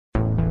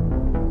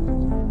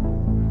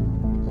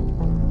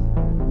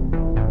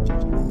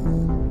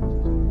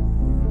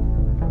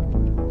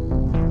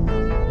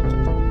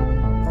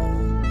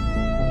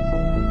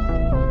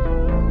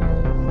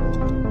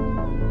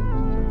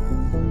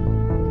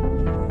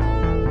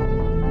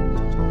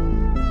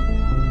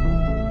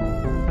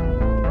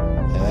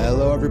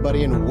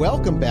everybody, and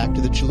welcome back to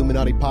the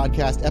Chilluminati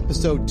Podcast,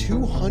 episode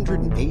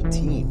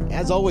 218.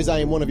 As always, I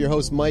am one of your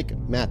hosts, Mike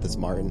Mathis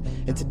Martin,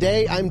 and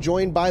today I'm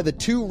joined by the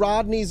two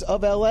Rodneys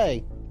of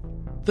L.A.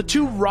 The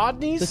two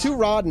Rodneys? The two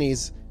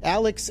Rodneys,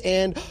 Alex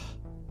and,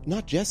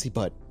 not Jesse,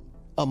 but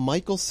a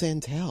Michael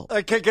Santell.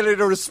 I can't get any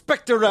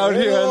respect around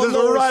here. There's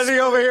a Rodney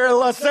over here in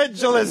Los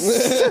Angeles.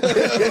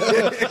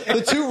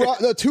 the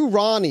two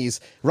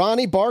Ronnies,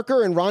 Ronnie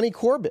Barker and Ronnie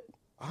Corbett.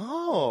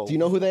 Oh. Do you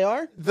know who they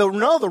are? The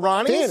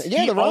Ronnies?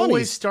 Yeah, the Ronnies. He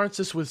always starts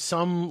us with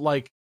some,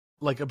 like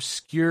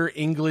obscure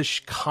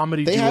English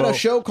comedy They duo. had a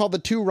show called The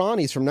Two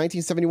Ronnies from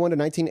 1971 to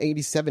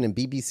 1987 in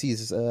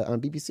BBC's, on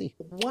BBC.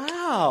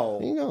 Wow.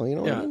 There you go. You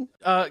know what I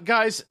mean?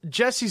 Guys,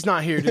 Jesse's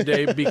not here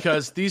today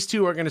because these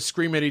two are going to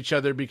scream at each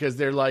other because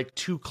they're like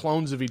two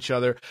clones of each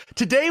other.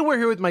 Today, we're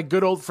here with my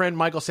good old friend,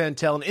 Michael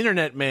Santell, an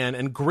internet man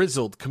and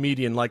grizzled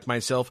comedian like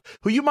myself,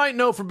 who you might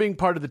know from being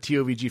part of the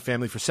TOVG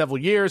family for several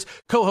years,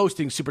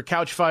 co-hosting Super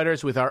Couch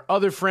Fighters with our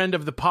other friend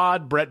of the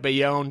pod, Brett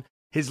Bayonne,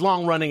 his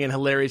long-running and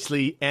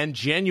hilariously and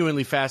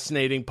genuinely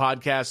fascinating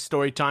podcast,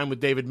 Storytime with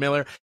David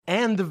Miller,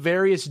 and the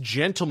various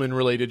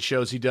gentleman-related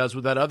shows he does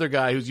with that other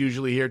guy who's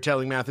usually here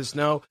telling Mathis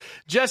no.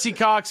 Jesse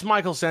Cox,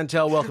 Michael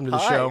Santell, welcome to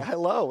the show.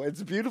 Hello.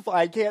 It's beautiful.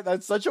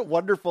 That's such a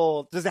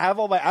wonderful, just have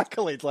all my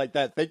accolades like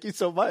that. Thank you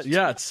so much.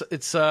 Yeah,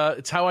 it's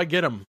how I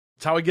get him.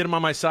 It's how I get him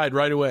on my side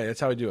right away.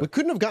 That's how I do it. We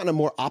couldn't have gotten a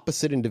more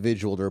opposite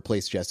individual to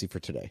replace Jesse for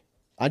today.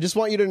 I just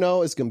want you to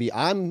know it's going to be,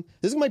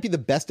 this might be the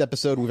best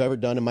episode we've ever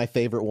done and my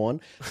favorite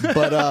one,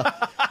 but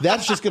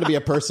that's just going to be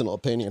a personal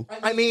opinion.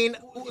 I mean,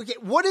 okay,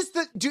 what is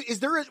the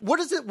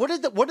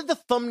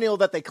thumbnail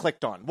that they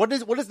clicked on? What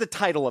is the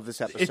title of this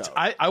episode?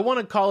 I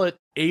want to call it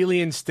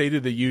Alien State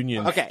of the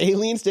Union. Okay.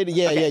 Alien State,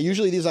 yeah.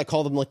 Usually these, I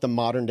call them like the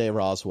modern day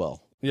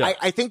Roswell. Yeah.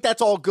 I think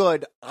that's all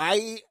good.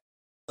 I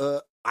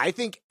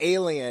think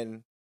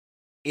Alien,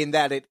 in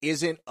that it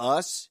isn't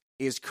us,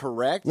 is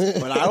correct,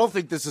 but I don't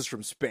think this is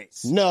from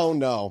space.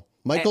 No.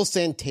 Michael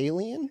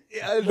Santalian?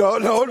 No,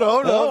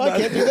 I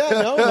can't do that.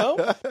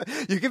 No.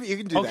 You can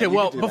do that. Okay,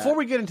 well, before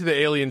we get into the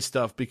alien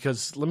stuff,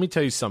 because let me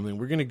tell you something,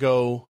 we're going to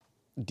go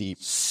deep,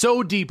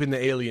 so deep in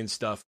the alien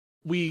stuff.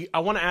 I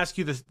want to ask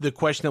you the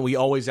question that we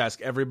always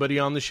ask everybody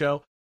on the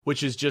show,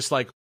 which is just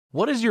like,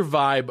 what is your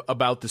vibe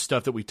about the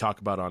stuff that we talk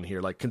about on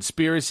here? Like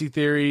conspiracy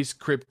theories,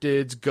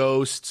 cryptids,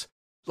 ghosts,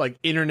 like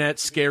internet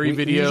scary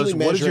videos.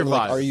 What is your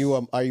vibe?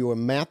 Like, are you a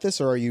Mathis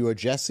or are you a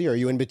Jesse? Or are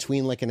you in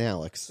between like an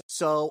Alex?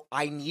 So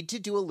I need to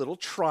do a little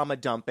trauma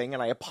dumping,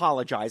 and I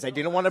apologize. I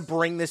didn't want to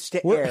bring this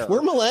to air. We're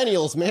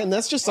millennials, man.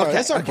 That's just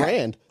that's our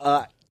brand.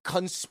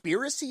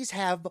 Conspiracies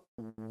have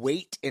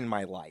weight in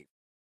my life.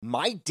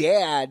 My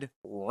dad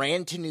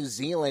ran to New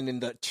Zealand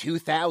in the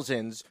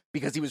 2000s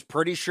because he was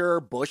pretty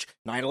sure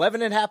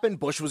 9/11 had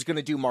happened. Bush was going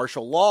to do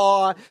martial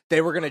law.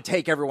 They were going to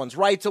take everyone's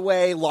rights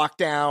away,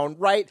 lockdown,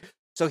 right?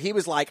 So he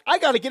was like, I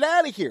got to get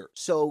out of here.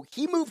 So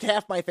he moved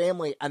half my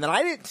family, and then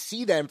I didn't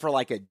see them for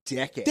like a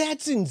decade.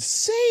 That's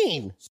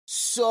insane.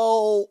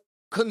 So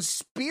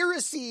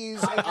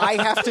conspiracies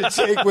I have to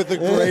take with a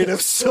grain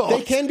of salt.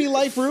 They can be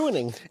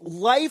life-ruining.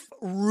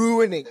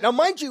 Life-ruining. Now,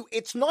 mind you,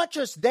 it's not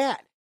just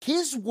that.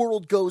 His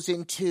world goes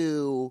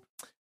into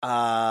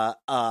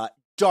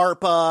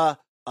DARPA,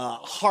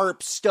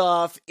 HARP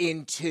stuff,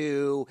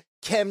 into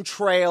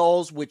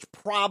chemtrails, which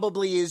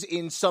probably is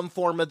in some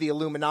form of the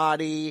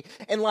Illuminati,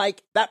 and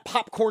like that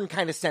popcorn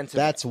kind of sense of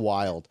That's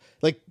wild.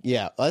 Like,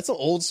 yeah, that's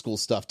old school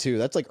stuff too.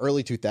 That's like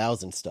early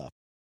 2000 stuff.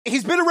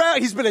 He's been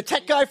around. He's been a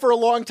tech guy for a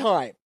long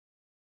time,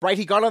 right?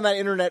 He got on that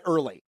internet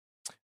early.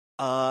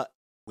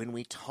 When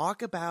we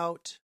talk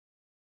about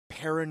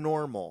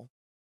paranormal,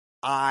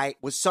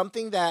 was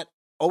something that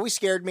always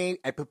scared me.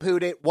 I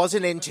poo-pooed it,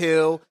 wasn't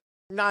into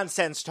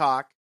nonsense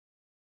talk.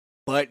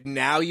 But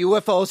now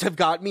UFOs have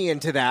got me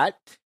into that.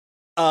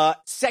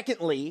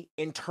 Secondly,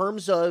 in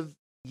terms of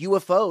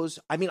UFOs,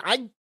 I mean,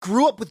 I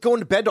grew up with going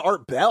to bed to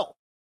Art Bell.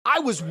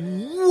 I was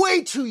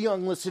way too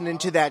young listening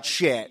to that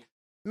shit.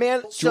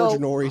 Man,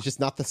 George Norrie is just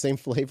not the same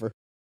flavor.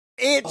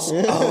 And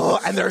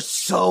they're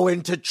so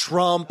into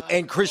Trump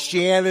and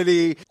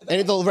Christianity.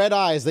 And the red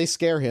eyes, they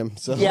scare him.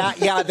 So.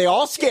 Yeah, they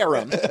all scare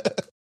him.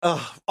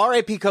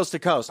 R.I.P. Coast to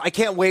Coast. I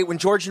can't wait. When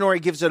George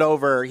Norrie gives it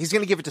over, he's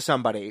going to give it to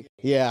somebody.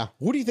 Yeah.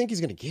 Who do you think he's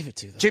going to give it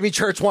to, though? Jimmy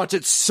Church wants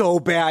it so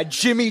bad.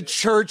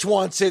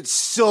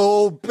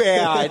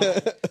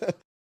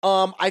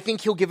 I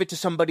think he'll give it to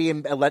somebody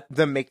and let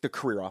them make the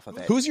career off of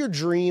it. Who's your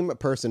dream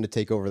person to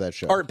take over that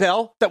show? Art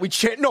Bell?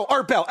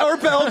 Art Bell.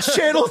 Art Bell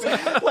channels.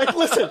 Like,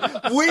 listen,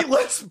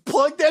 let's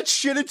plug that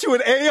shit into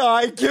an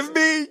AI. Give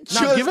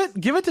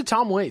it to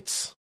Tom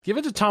Waits. Give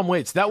it to Tom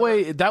Waits. That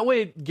way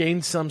it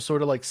gains some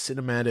sort of like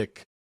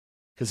cinematic,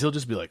 because he'll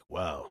just be like,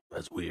 wow,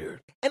 that's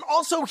weird. And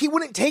also, he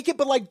wouldn't take it,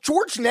 but like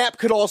George Knapp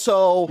could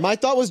also. My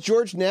thought was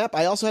George Knapp.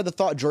 I also had the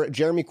thought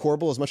Jeremy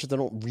Corbell, as much as I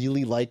don't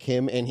really like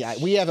him. And I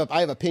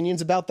have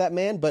opinions about that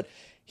man, but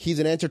he's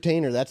an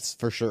entertainer, that's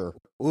for sure.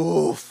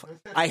 Oof.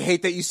 I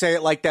hate that you say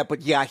it like that,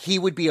 but yeah, he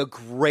would be I'm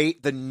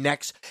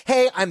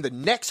the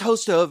next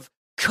host of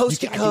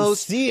Coast to Coast. I can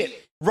see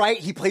it. Right,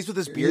 he plays with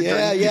his beard.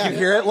 Yeah, Did you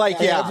hear it?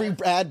 Like, yeah. Every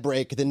ad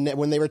break,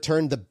 when they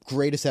returned the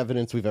greatest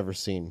evidence we've ever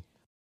seen.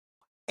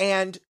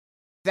 And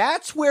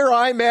that's where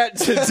I'm at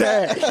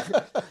today.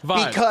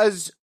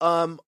 Because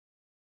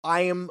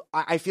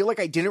I feel like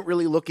I didn't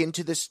really look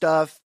into this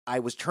stuff. I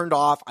was turned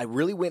off. I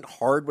really went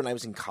hard when I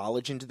was in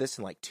college into this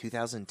in like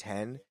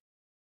 2010.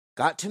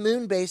 Got to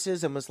moon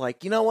bases and was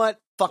like, you know what?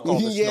 Fuck all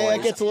this noise.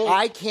 It gets a little...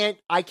 I can't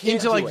into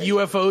do like it.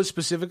 UFOs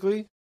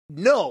specifically.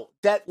 No,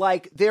 that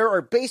like there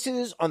are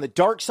bases on the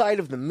dark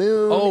side of the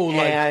moon. Oh,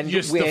 like and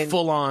just the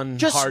full on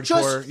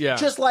hardcore.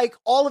 Just like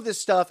all of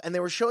this stuff. And they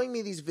were showing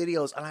me these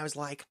videos, and I was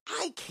like,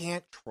 I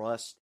can't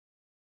trust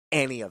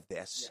any of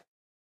this. Yeah.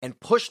 And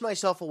pushed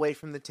myself away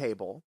from the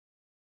table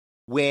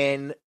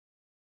when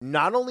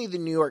not only the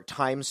New York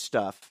Times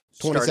stuff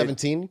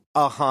 2017?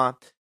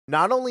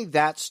 Not only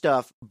that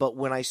stuff, but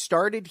when I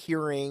started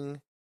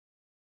hearing,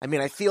 I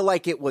mean, I feel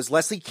like it was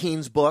Leslie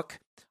Kean's book.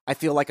 I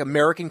feel like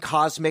American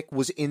Cosmic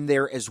was in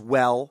there as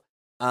well.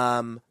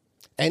 A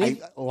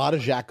lot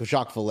of Jacques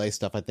Vallée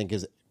stuff, I think,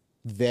 is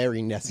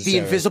very necessary. The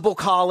Invisible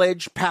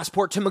College,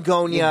 Passport to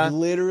Magonia.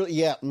 Literally,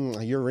 yeah.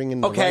 You're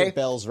ringing the right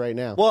bells right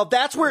now. Well,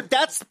 that's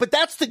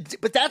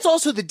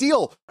also the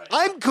deal.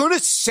 I'm gonna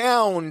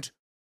sound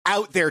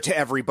out there to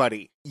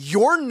everybody.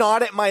 You're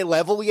not at my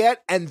level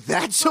yet, and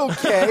that's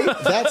okay.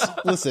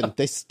 Listen,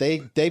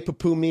 they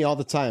poo-poo me all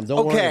the time.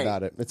 Don't worry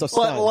about it. It's a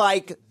sign. But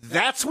like,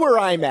 that's where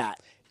I'm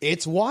at.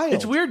 It's wild.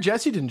 It's weird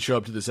Jesse didn't show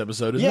up to this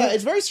episode, isn't it? Yeah,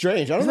 it's very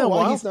strange. I don't know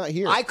why he's not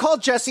here. I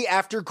called Jesse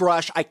after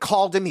Grush. I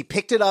called him. He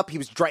picked it up. He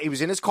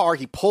was in his car.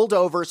 He pulled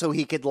over so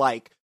he could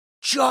like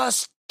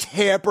just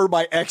tamper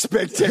my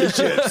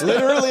expectations.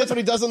 Literally, that's what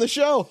he does on the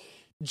show.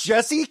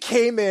 Jesse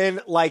came in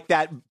like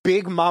that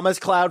big mama's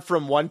cloud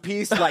from One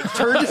Piece, like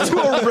turned into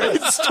a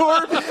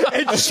rainstorm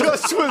and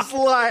just was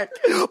like,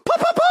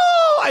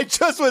 I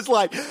just was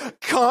like,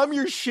 calm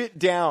your shit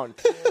down.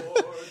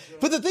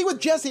 But the thing with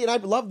Jesse, and I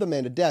love the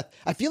man to death,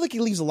 I feel like he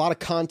leaves a lot of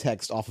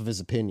context off of his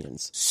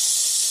opinions.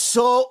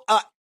 So,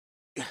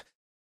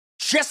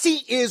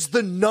 Jesse is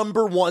the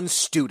number one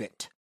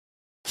student.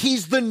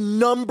 He's the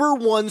number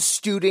one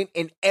student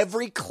in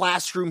every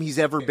classroom he's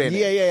ever been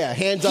in. Yeah.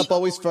 Hands up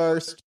always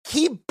first.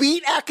 He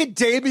beat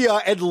academia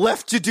and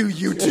left to do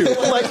YouTube.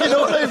 Like, you know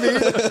what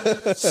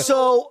I mean?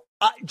 So,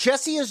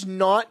 Jesse is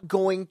not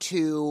going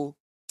to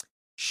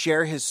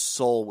share his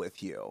soul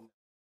with you.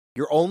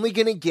 You're only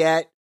going to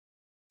get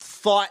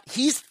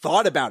he's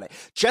thought about it.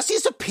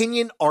 Jesse's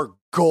opinion are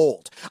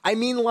gold. I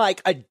mean,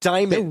 like a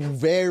diamond.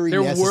 They're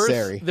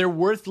necessary. They're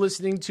worth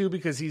listening to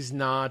because he's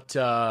not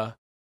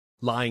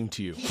lying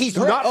to you. He's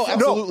correct. not.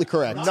 Absolutely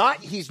correct.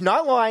 He's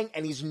not lying,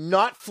 and he's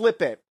not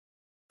flippant.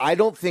 I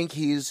don't think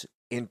he's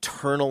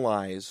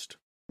internalized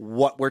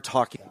what we're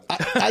talking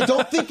about. I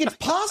don't think it's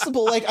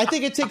possible. Like, I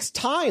think it takes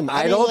time.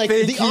 I don't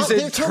think he's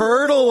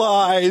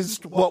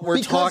internalized what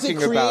we're talking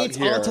about here. Because it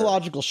creates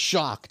ontological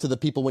shock to the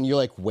people when you're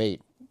like,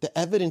 wait. The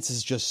evidence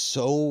is just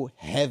so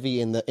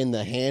heavy in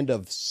the hand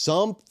of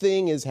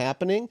something is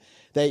happening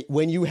that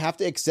when you have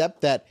to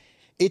accept that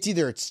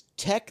it's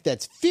tech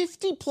that's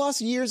 50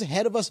 plus years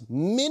ahead of us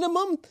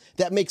minimum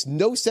that makes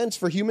no sense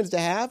for humans to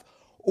have,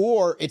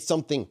 or it's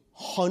something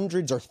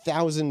hundreds or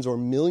thousands or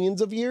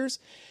millions of years.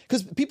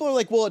 Because people are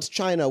like, well, it's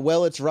China,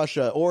 well, it's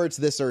Russia, or it's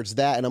this or it's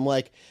that. And I'm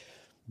like,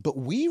 but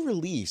we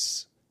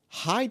release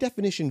high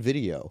definition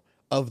video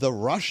of the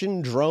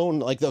Russian drone,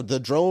 like the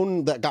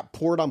drone that got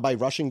poured on by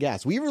Russian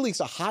gas. We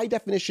released a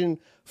high-definition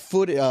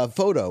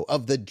photo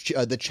of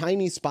the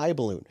Chinese spy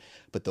balloon.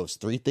 But those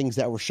three things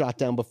that were shot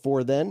down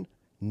before then,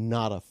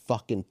 not a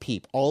fucking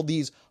peep. All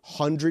these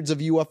hundreds of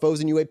UFOs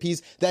and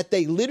UAPs that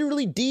they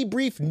literally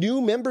debrief new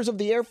members of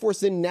the Air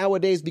Force in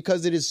nowadays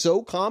because it is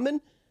so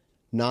common,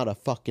 not a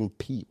fucking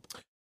peep.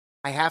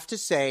 I have to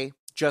say,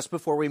 just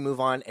before we move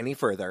on any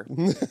further,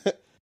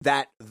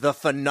 that the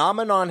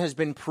phenomenon has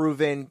been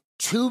proven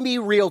to be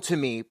real to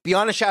me,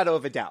 beyond a shadow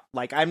of a doubt.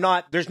 Like,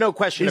 there's no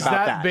question about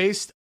that. Is that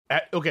based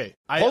okay.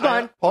 Hold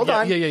on.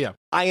 Yeah.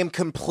 I am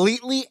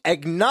completely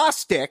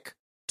agnostic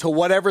to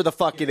whatever the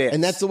fuck it is.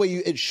 And that's the way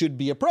it should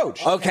be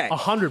approached. Okay.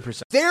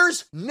 100%.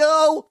 There's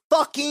no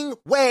fucking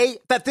way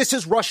that this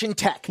is Russian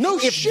tech. No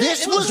if shit.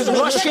 This was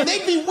Russian,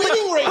 they'd be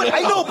winning right now.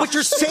 I know, but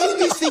you're saying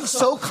these things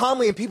so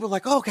calmly, and people are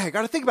like, okay, I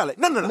gotta think about it.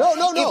 No.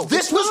 No. If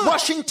this was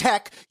Russian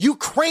tech,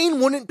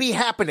 Ukraine wouldn't be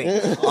happening,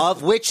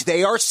 of which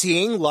they are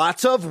seeing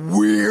lots of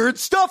weird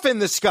stuff in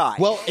the sky.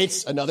 Well,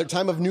 it's another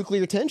time of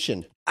nuclear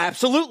tension.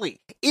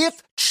 Absolutely.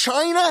 If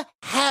China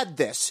had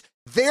this,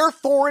 their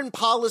foreign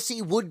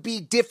policy would be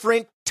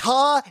different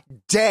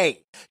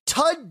today.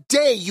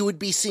 Today, you would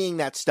be seeing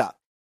that stuff.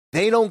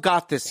 They don't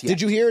got this yet.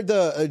 Did you hear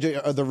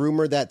the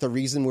rumor that the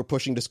reason we're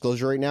pushing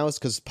disclosure right now is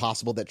because it's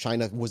possible that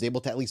China was able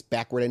to at least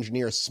backward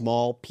engineer a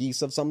small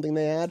piece of something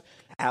they had?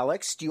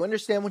 Alex, do you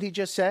understand what he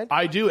just said?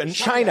 I do. And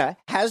China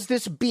has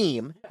this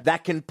beam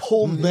that can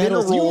pull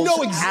minerals you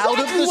know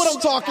exactly what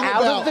I'm talking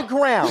out about. of the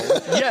ground.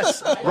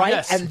 Yes. Right?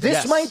 Yes, and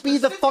this might be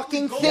the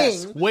fucking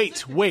thing.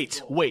 Yes.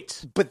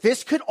 Wait. But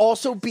this could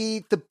also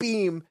be the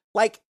beam.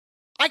 Like,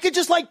 I could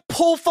just like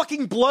pull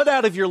fucking blood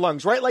out of your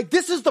lungs, right? Like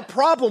this is the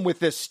problem with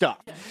this stuff.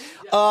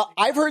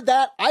 I've heard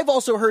that. I've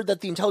also heard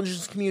that the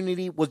intelligence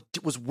community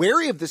was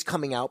wary of this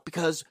coming out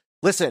because,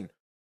 listen,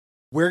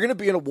 we're going to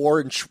be in a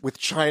war with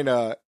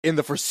China in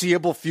the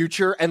foreseeable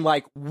future, and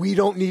like we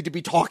don't need to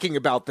be talking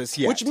about this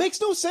yet. Which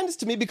makes no sense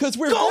to me because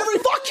we're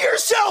fuck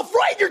yourself,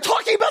 right? You're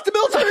talking about the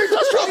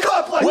military-industrial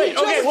complex. Wait,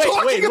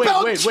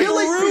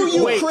 killing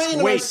Ukraine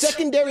and our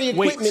secondary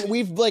equipment.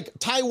 We've like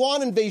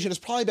Taiwan invasion has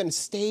probably been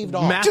staved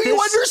off. Mathis, do you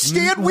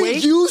understand? We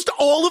used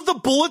all of the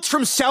bullets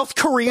from South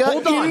Korea.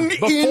 Hold on,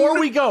 before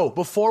we go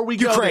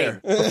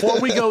Ukraine.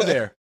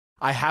 there.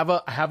 I have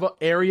a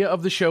area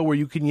of the show where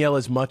you can yell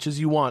as much as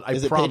you want. I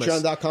promise.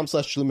 Is it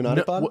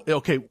patreon.com/Illuminatipod? No,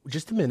 okay,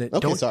 just a minute.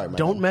 Okay,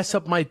 Don't mess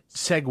up my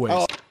segues.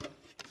 Oh.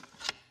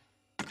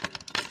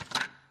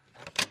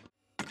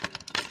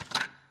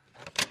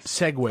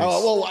 Segues.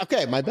 Oh, well,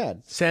 okay, my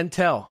bad.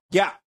 Santell.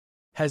 Yeah.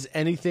 Has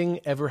anything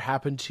ever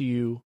happened to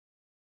you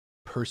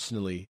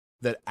personally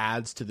that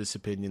adds to this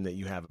opinion that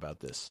you have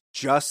about this?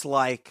 Just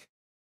like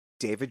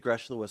David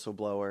Gresh, the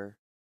whistleblower,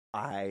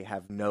 I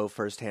have no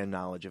firsthand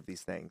knowledge of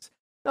these things.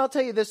 Now, I'll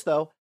tell you this,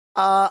 though.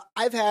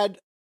 I've had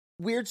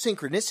weird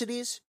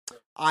synchronicities.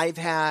 I've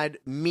had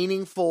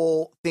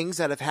meaningful things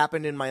that have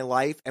happened in my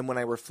life, and when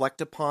I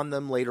reflect upon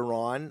them later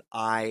on,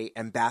 I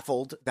am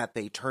baffled that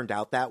they turned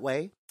out that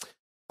way.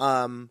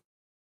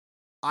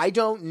 I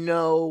don't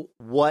know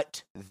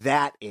what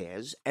that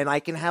is, and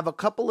I can have a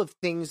couple of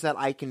things that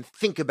I can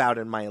think about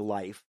in my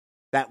life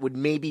that would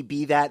maybe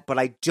be that, but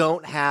I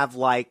don't have,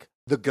 like,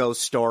 the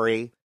ghost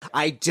story.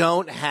 I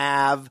don't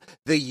have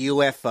the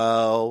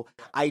UFO.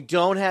 I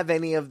don't have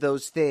any of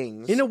those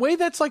things. In a way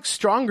that's like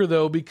stronger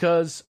though,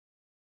 because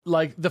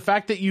like the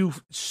fact that you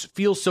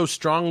feel so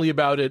strongly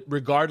about it,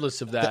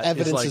 regardless of that, the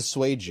evidence like, has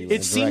swayed you.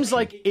 It seems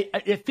like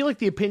I feel like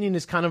the opinion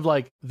is kind of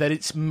like that.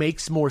 It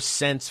makes more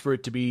sense for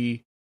it to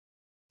be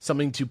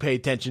something to pay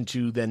attention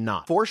to than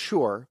not. For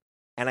sure.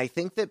 And I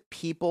think that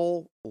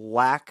people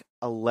lack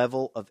a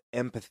level of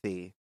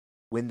empathy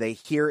when they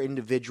hear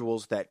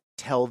individuals that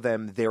tell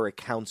them their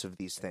accounts of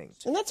these things.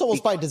 And that's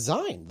almost by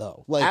design,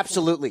 though. Like,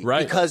 absolutely.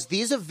 Right. Because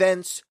these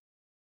events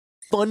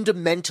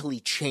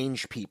fundamentally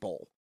change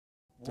people.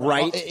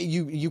 Right?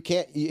 You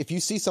can't, if you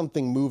see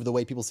something move the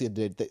way people see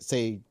it,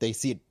 they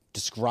see it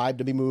described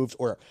to be moved,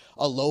 or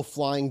a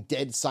low-flying,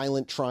 dead,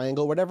 silent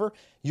triangle, whatever,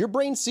 your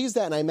brain sees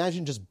that and I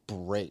imagine just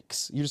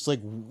breaks. You're just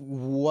like,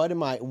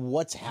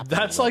 what's happening?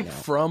 That's right like now?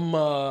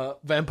 From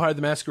Vampire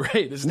the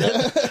Masquerade, isn't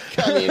it?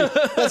 I mean,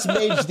 that's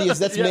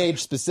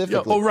Mage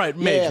specifically. Yeah. Oh, right.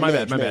 Mage. Yeah, my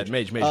bad.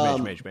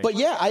 Mage. But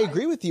yeah, I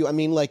agree with you. I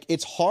mean, like,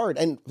 it's hard.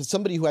 And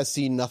somebody who has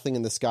seen nothing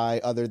in the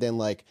sky other than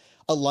like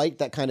a light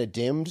that kind of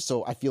dimmed,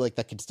 so I feel like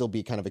that could still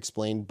be kind of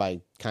explained by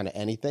kind of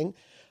anything.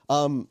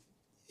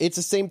 It's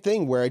the same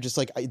thing where I just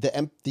like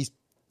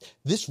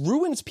this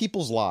ruins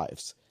people's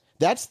lives.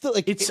 That's the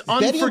like it's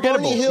Betty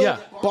unforgettable. Barney Hill. Yeah.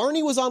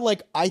 Barney was on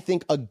like I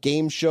think a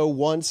game show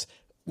once.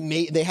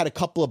 They had a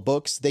couple of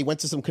books. They went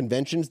to some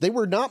conventions. They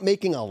were not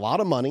making a lot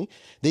of money.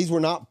 These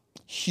were not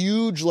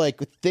huge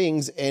like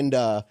things. And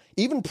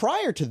even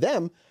prior to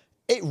them,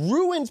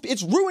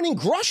 it's ruining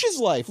Grush's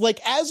life. Like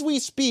as we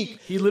speak,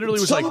 he literally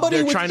was somebody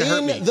like, they're trying to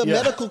hurt me. within the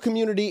medical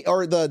community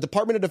or the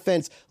Department of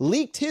Defense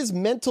leaked his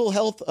mental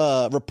health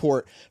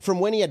report from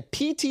when he had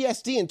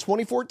PTSD in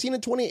 2014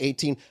 and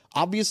 2018,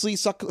 obviously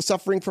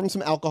suffering from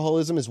some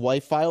alcoholism. His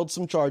wife filed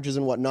some charges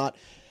and whatnot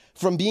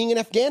from being in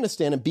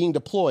Afghanistan and being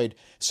deployed.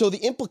 So the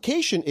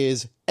implication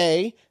is,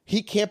 A,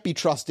 he can't be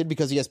trusted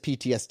because he has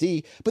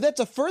PTSD, but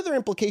that's a further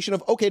implication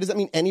of, okay, does that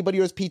mean anybody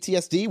who has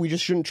PTSD, we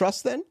just shouldn't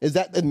trust then? Is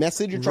that the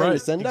message you're trying to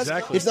send us?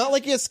 Exactly. It's not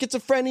like he has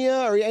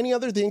schizophrenia or any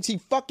other things. He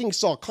fucking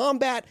saw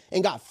combat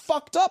and got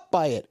fucked up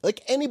by it,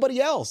 like anybody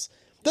else.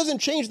 Doesn't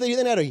change that he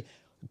then had a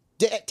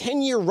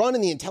 10-year run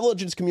in the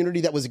intelligence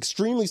community that was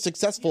extremely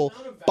successful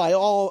by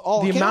all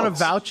the accounts. amount of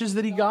vouchers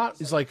that he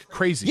got is like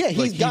crazy. Yeah,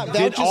 he's like, got he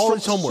vouchers did all from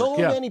his homework. so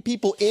Yeah. many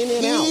people in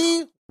and out.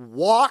 He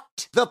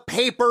walked the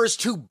papers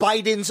to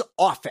Biden's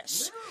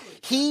office.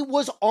 He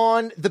was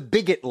on the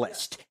bigot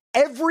list.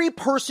 Every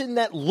person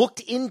that looked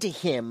into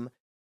him,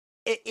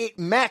 it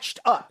matched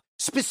up.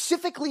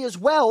 Specifically as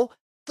well,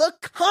 the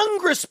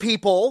Congress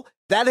people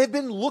that have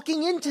been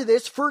looking into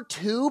this for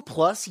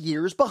 2+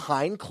 years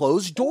behind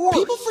closed doors.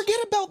 People forget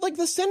about like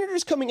the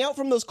senators coming out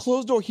from those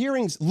closed door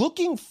hearings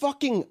looking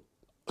fucking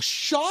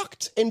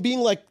shocked and being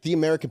like, the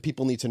American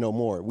people need to know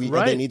more.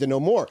 They need to know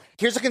more.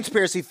 Here's a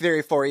conspiracy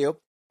theory for you.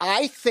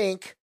 I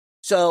think,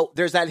 so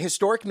there's that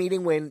historic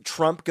meeting when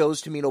Trump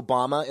goes to meet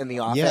Obama in the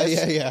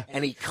office. Yeah.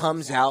 And he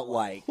comes out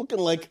like, Looking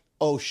like,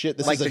 oh shit,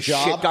 this like is a the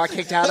job. shit got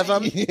kicked out of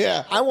him.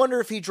 Yeah. I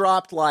wonder if he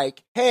dropped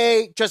like,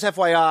 hey, just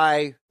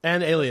FYI,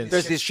 And aliens.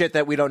 there's this shit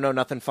that we don't know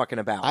nothing fucking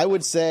about. I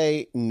would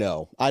say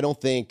no. I don't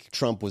think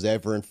Trump was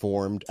ever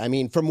informed. I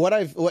mean, from what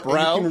I've... Bro,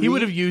 you can he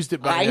would read- have used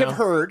it by I now. have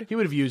heard He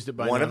would have used it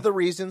by one now. of the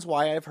reasons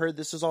why I've heard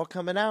this is all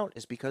coming out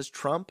is because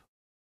Trump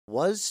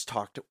was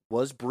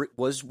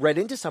read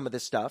into some of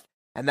this stuff,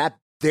 and that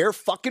they're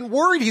fucking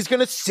worried he's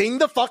going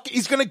to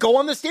he's going to go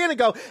on the stand and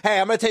go, hey,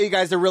 I'm going to tell you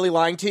guys they're really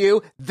lying to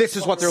you. This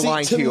is what they're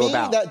lying to you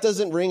about. That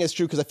doesn't ring as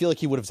true because I feel like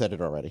he would have said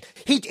it already.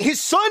 His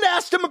son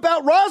asked him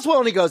about Roswell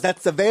and he goes,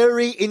 that's a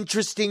very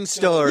interesting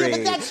story. Yeah,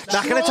 but that's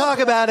not going to talk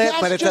about it,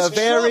 but it's a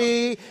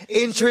very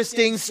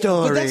interesting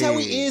story. But that's how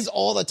he is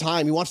all the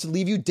time. He wants to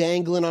leave you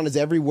dangling on his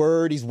every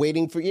word. He's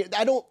waiting for you.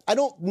 I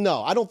don't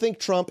know. I don't think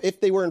Trump,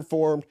 if they were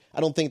informed,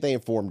 I don't think they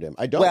informed him.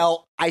 I don't.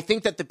 Well, I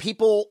think that the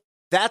people,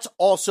 that's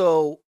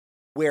also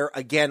where,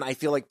 again, I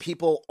feel like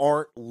people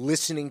aren't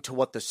listening to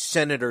what the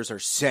senators are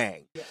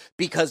saying.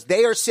 Because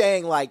they are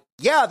saying, like,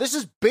 yeah, this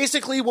is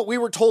basically what we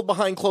were told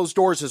behind closed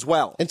doors as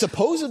well. And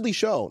supposedly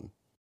shown.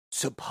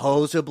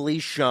 Supposedly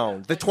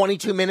shown. The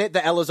 22-minute,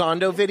 the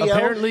Elizondo video?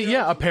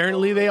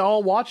 Apparently they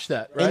all watched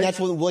that, right? And that's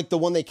when, like, the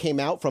one they came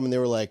out from, and they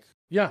were like...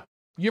 Yeah.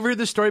 You ever heard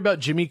the story about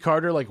Jimmy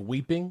Carter, like,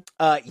 weeping?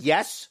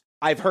 Yes.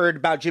 I've heard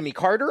about Jimmy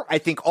Carter. I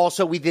think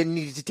also we then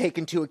needed to take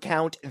into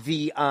account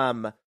the...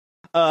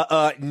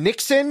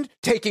 Nixon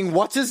taking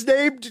what's his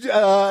name?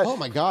 Oh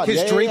my God.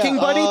 His drinking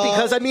buddy,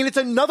 because I mean, it's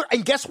another,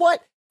 and guess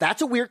what?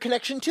 That's a weird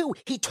connection too.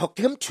 He took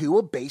him to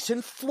a base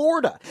in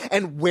Florida.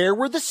 And where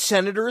were the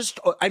senators?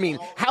 I mean,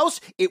 House,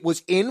 it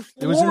was in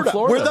Florida,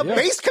 where the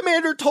base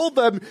commander told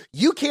them,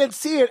 you can't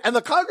see it. And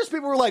the Congress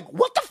people were like,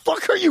 what the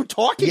fuck are you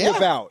talking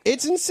about?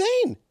 It's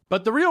insane.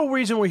 But the real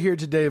reason we're here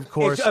today, of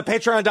course... It's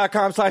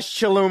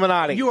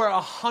patreon.com/Chilluminati. You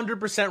are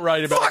 100%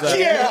 right about fuck that.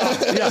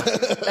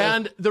 Yeah!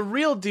 And the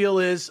real deal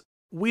is,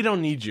 we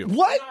don't need you.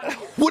 What?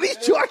 What are you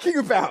talking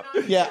about?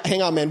 Yeah,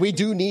 hang on, man. We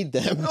do need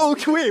them. Oh,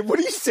 wait, what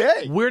are you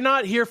saying? We're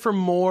not here for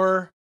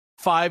more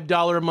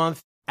 $5 a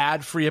month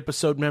ad-free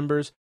episode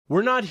members.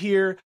 We're not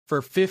here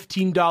for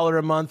 $15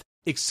 a month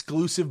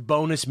exclusive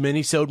bonus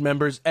minisode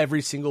members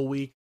every single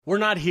week. We're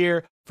not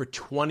here for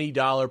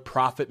 $20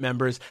 profit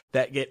members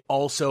that get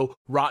also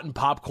rotten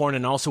popcorn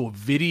and also a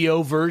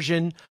video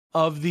version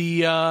of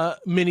the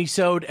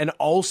minisode and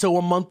also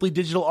a monthly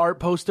digital art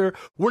poster.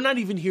 We're not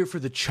even here for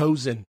the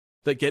chosen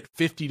that get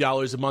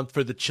 $50 a month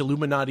for the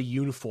Chilluminati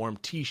uniform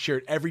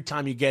t-shirt. Every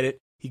time you get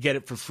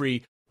it for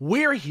free.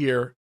 We're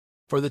here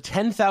for the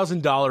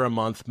 $10,000 a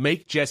month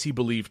Make Jesse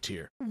Believe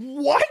tier.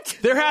 What?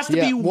 There has to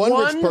be one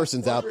rich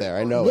person's out there.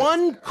 I know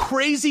one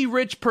crazy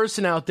rich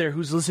person out there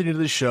who's listening to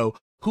the show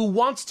who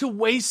wants to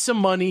waste some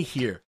money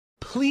here.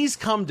 Please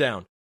come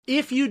down.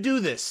 If you do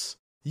this,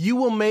 you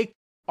will make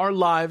our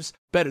lives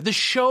better. The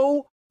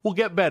show will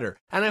get better.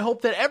 And I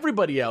hope that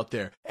everybody out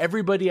there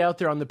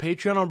on the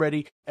Patreon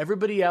already,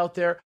 everybody out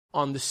there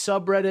on the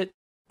subreddit,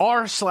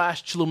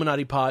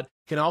 r/Chilluminati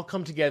can all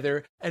come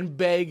together and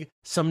beg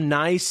some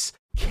nice,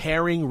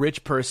 caring,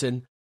 rich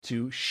person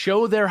to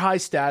show their high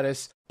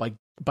status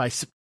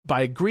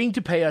by agreeing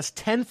to pay us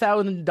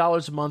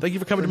 $10,000 a month. Thank you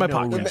for coming to my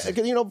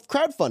podcast. You know,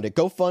 crowdfund it.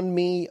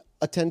 GoFundMe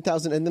a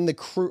 $10,000, and then the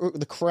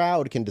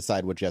crowd can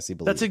decide what Jesse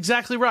believes. That's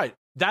exactly right.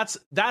 That's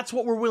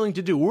what we're willing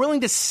to do. We're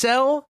willing to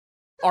sell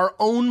our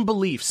own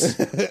beliefs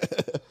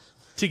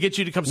to get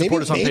you to come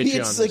support us on Patreon. Maybe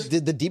it's like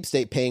the deep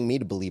state paying me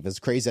to believe, as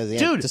crazy as I am,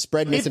 dude, to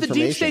spread misinformation. If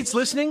the deep state's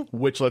listening,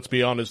 which let's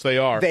be honest, they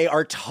are. They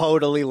are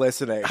totally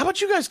listening. How about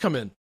you guys come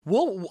in?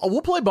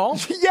 We'll play ball.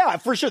 Yeah,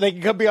 for sure. They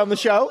can come be on the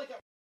show.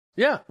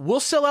 Yeah, we'll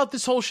sell out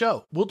this whole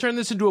show. We'll turn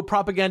this into a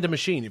propaganda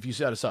machine if you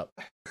set us up.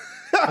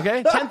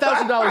 Okay?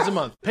 $10,000 a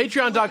month.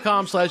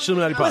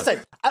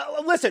 Patreon.com/Chilluminati.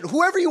 Listen,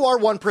 whoever you are,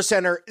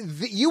 1%er,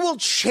 you will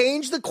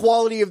change the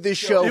quality of this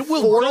show it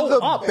will for go the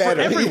up better.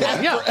 For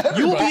everyone. Yeah,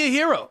 you will be a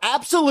hero.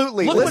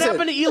 Absolutely. Look what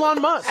happened to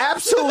Elon Musk.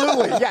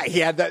 Absolutely. Yeah, he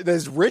had that.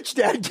 His rich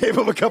dad gave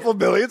him a couple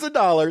millions of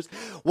dollars.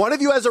 One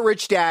of you has a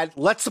rich dad.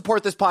 Let's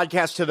support this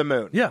podcast to the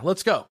moon. Yeah,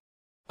 let's go.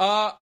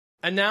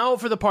 And now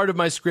for the part of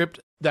my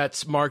script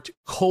that's marked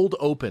cold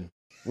open.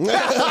 The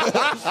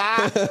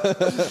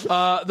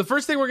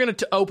first thing we're going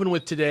to open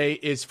with today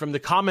is from the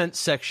comments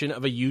section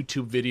of a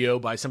YouTube video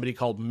by somebody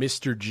called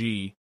Mr.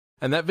 G.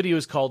 And that video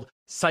is called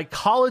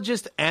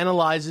Psychologist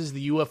Analyzes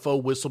the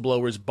UFO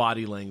Whistleblower's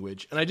Body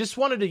Language. And I just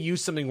wanted to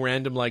use something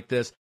random like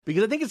this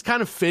because I think it's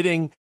kind of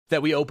fitting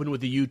that we open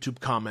with a YouTube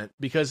comment,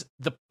 because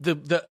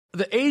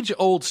the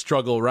age-old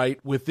struggle,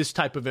 right, with this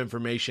type of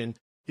information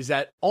is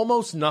that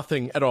almost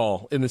nothing at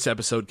all in this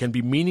episode can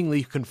be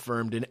meaningfully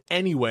confirmed in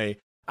any way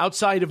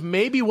outside of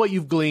maybe what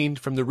you've gleaned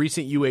from the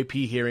recent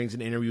UAP hearings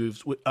and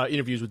interviews with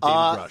David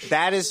Rush.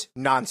 That is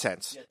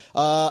nonsense.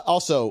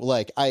 Also,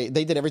 like, they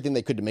did everything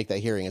they could to make that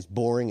hearing as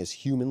boring as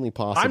humanly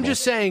possible. I'm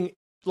just saying,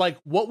 like,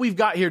 what we've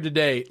got here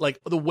today, like,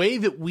 the way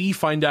that we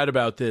find out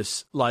about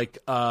this, like,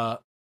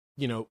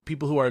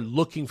 people who are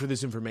looking for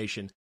this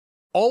information,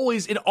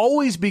 it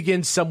always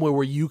begins somewhere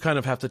where you kind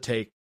of have to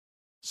take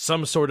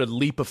some sort of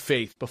leap of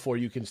faith before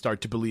you can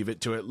start to believe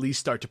it, to at least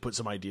start to put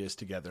some ideas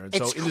together. And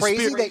it's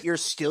crazy that you're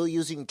still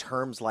using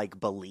terms like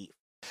belief,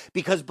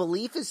 because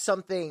belief is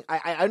something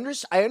I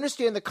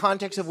understand the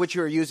context of which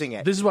you're using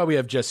it. This is why we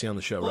have Jesse on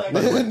the show, right?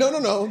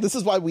 No. This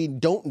is why we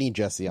don't need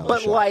Jesse on the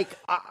show. But like,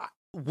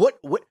 what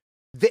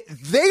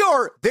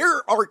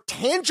there are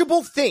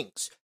tangible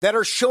things that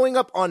are showing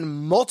up on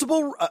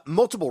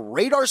multiple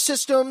radar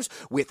systems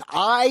with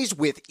eyes,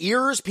 with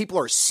ears. People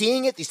are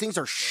seeing it. These things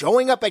are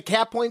showing up at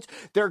cap points.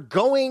 They're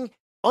going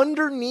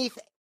underneath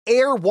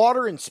air,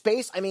 water, and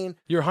space. I mean,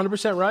 you're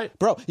 100% right,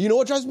 bro. You know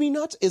what drives me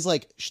nuts is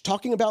like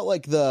talking about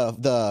like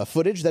the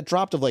footage that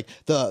dropped of like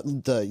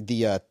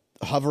the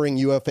hovering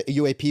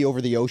UAP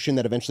over the ocean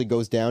that eventually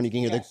goes down. You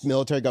can hear the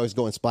military guys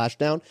going splash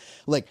down.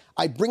 Like,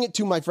 I bring it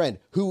to my friend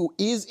who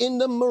is in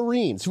the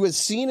Marines, who has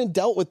seen and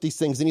dealt with these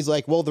things, and he's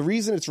like, well, the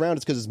reason it's round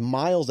is because it's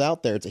miles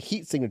out there. It's a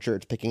heat signature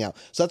it's picking out.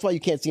 So that's why you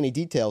can't see any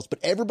details. But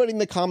everybody in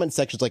the comment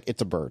section is like,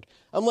 it's a bird.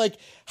 I'm like,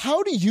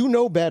 how do you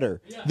know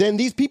better than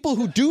these people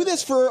who do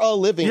this for a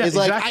living? Yeah, is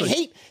like, exactly. I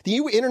hate the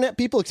internet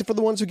people except for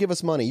the ones who give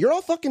us money. You're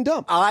all fucking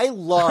dumb. I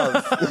love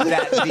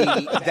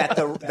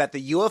that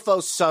the UFO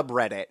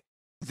subreddit,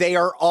 they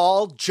are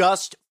all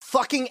just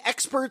fucking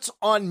experts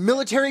on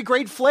military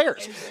grade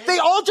flares. They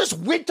all just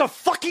went to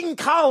fucking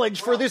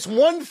college for this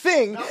one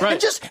thing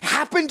and just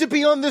happened to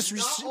be on this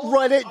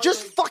Reddit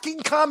just fucking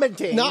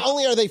commenting. Not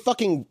only are they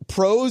fucking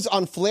pros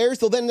on flares,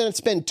 they'll then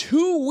spend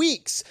 2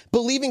 weeks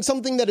believing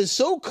something that is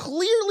so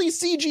clearly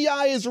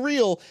CGI is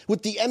real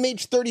with the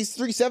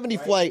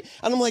MH-370 flight.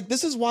 And I'm like,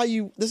 this is why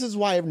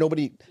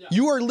nobody,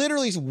 you are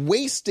literally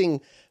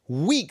wasting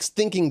weeks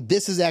thinking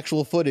this is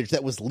actual footage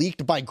that was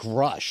leaked by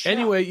Grush.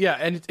 Anyway,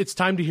 and it's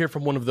time to hear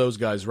from one of those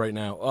guys right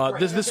now.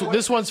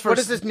 This one's for. What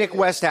does this Nick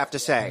West have to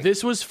say?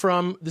 This is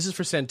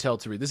for Santell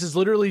to read. This is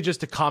literally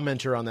just a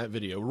commenter on that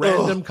video.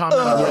 Random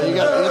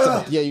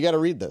comment. You got to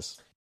read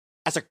this.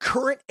 As a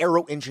current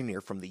aero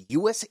engineer from the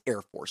U.S.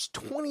 Air Force,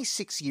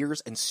 26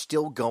 years and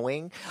still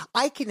going,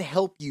 I can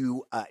help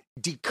you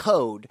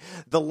decode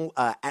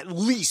at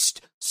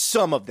least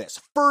some of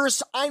this.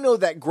 First, I know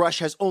that Grush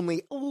has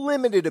only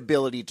limited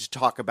ability to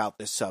talk about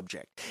this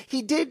subject.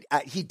 He did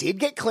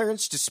get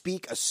clearance to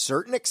speak a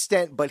certain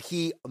extent, but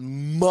he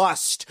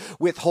must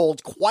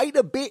withhold quite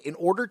a bit in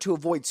order to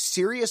avoid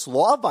serious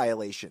law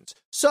violations.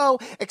 So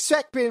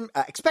expect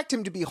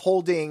him to be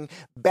holding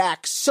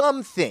back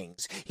some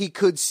things he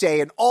could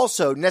say, and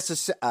also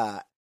necessities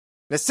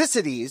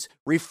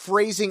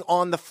rephrasing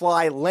on the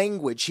fly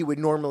language he would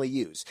normally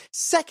use.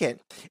 Second,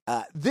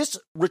 this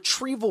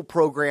retrieval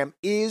program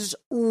is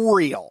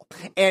real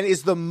and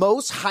is the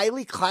most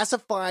highly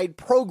classified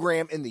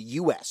program in the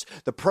U.S.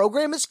 The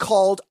program is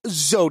called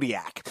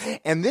Zodiac,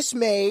 and this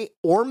may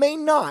or may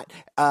not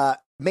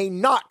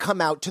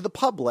come out to the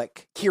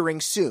public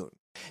hearing soon.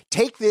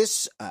 Take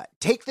this.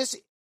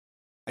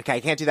 Okay, I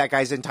can't do that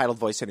guy's entitled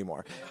voice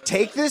anymore.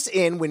 Take this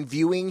in when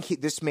viewing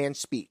this man's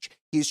speech.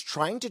 He's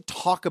trying to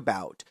talk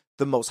about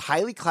the most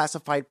highly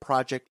classified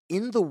project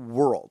in the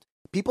world.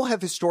 People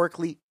have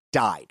historically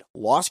died,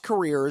 lost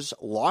careers,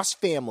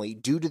 lost family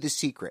due to the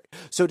secret.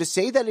 So to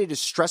say that it is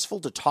stressful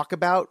to talk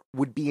about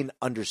would be an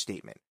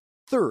understatement.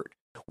 Third,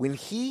 when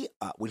he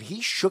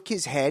shook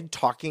his head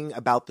talking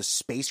about the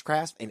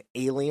spacecraft and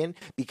alien,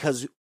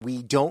 because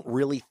we don't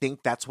really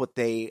think that's what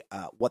they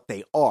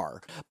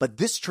are, but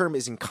this term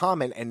is in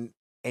common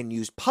and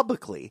used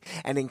publicly,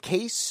 and in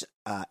case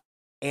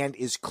and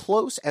is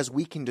close as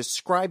we can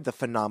describe the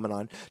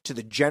phenomenon to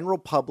the general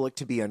public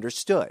to be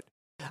understood.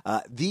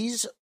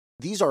 These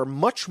are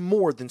much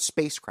more than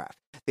spacecraft.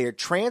 They are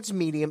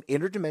transmedium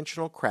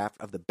interdimensional craft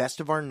of the best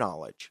of our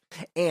knowledge,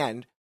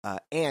 and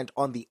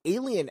on the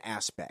alien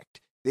aspect,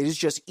 it is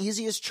just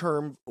easiest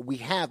term we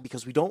have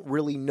because we don't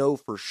really know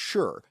for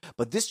sure,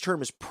 but this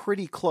term is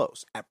pretty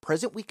close. At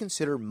present, we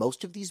consider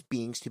most of these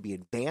beings to be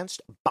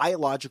advanced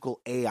biological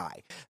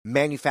AI,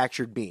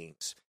 manufactured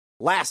beings.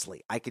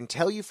 Lastly, I can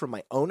tell you from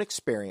my own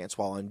experience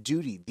while on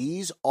duty,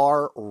 these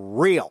are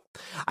real.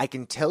 I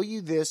can tell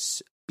you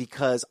this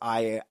because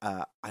I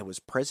was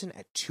present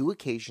at 2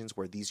 occasions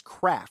where these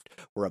craft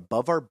were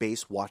above our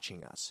base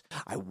watching us.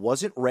 I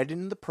wasn't read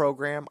in the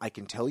program. I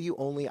can tell you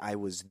only I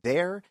was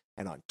there,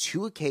 and on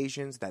 2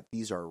 occasions that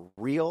these are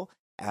real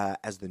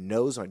as the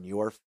nose on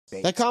your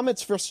face. That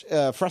comment's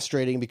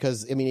frustrating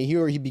because, I mean,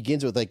 here he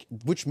begins with, like,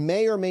 which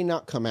may or may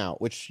not come out,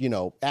 which,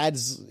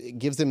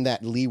 gives him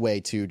that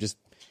leeway to just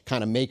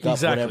kind of make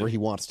up whatever he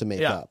wants to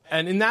make up.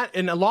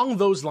 And along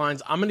those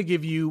lines, I'm going to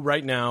give you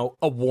right now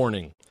a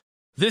warning.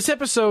 This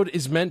episode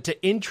is meant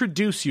to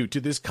introduce you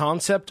to this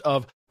concept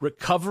of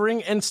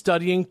recovering and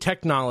studying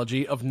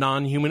technology of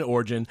non-human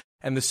origin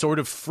and the sort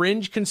of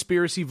fringe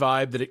conspiracy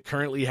vibe that it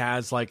currently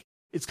has. Like,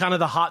 it's kind of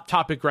the hot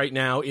topic right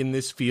now in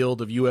this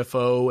field of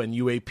UFO and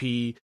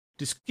UAP.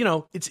 Just,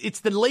 it's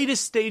the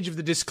latest stage of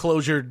the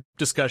disclosure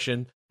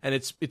discussion, and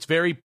it's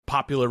very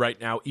popular right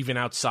now, even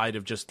outside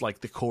of just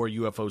like the core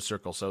UFO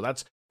circle. So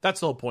that's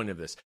the whole point of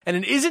this. And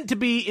it isn't to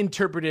be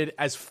interpreted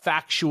as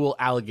factual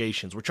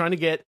allegations. We're trying to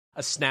get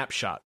a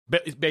snapshot,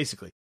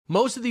 basically.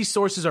 Most of these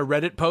sources are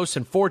Reddit posts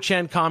and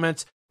 4chan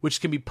comments,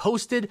 which can be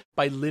posted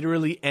by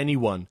literally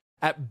anyone.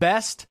 At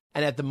best,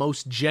 and at the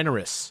most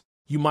generous,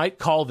 you might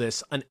call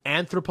this an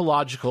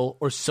anthropological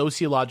or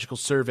sociological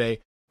survey,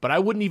 but I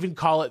wouldn't even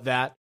call it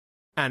that.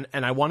 And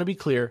I want to be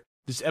clear,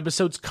 this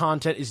episode's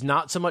content is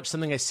not so much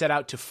something I set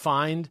out to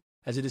find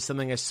as it is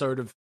something I sort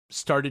of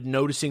started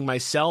noticing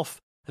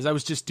myself as I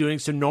was just doing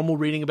some normal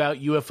reading about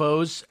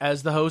UFOs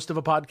as the host of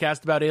a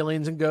podcast about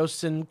aliens and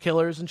ghosts and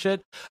killers and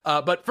shit.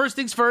 But first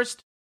things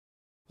first,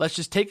 let's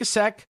just take a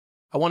sec.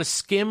 I want to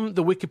skim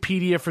the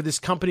Wikipedia for this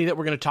company that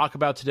we're going to talk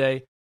about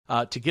today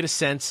to get a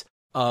sense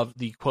of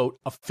the, quote,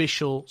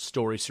 official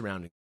story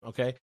surrounding it,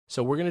 okay?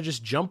 So we're going to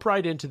just jump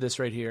right into this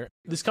right here.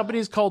 This company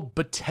is called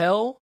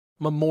Battelle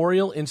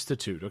Memorial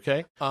Institute,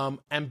 okay?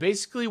 And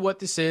basically what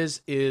this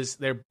is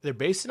they're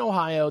based in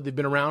Ohio. They've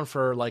been around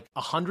for like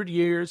 100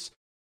 years.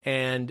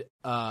 And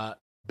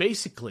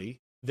basically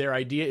their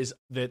idea is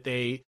that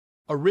they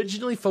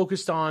originally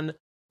focused on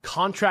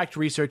contract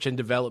research and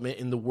development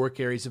in the work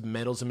areas of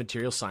metals and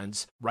material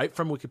science, right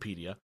from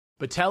Wikipedia.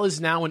 Battelle is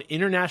now an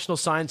international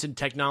science and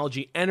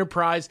technology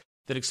enterprise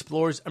that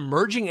explores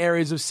emerging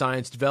areas of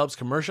science, develops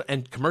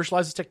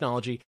commercializes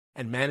technology,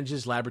 and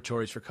manages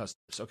laboratories for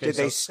customers. Okay, Did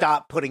they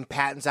stop putting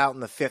patents out in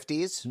the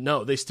 50s?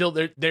 No, they're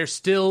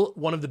still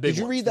one of the big Did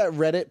you ones. read that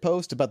Reddit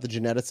post about the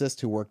geneticist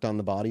who worked on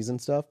the bodies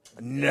and stuff?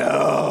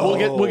 No.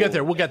 We'll get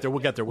there.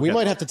 We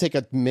might have to take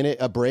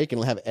a break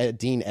and have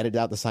Dean edit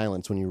out the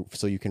silence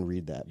so you can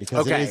read that,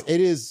 because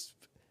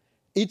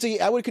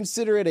I would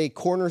consider it a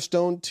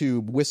cornerstone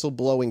to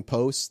whistleblowing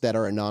posts that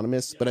are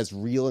anonymous, but as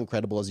real and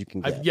credible as you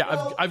can get.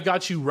 I've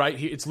got you right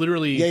here. It's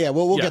literally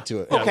We'll get to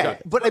it. Okay,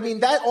 but I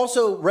mean, that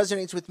also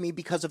resonates with me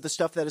because of the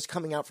stuff that is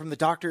coming out from the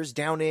doctors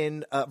down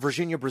in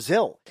Virginia,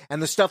 Brazil, and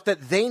the stuff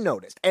that they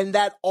noticed. And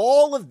that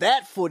all of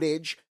that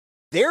footage,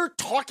 they're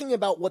talking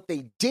about what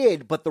they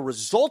did, but the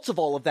results of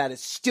all of that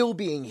is still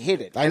being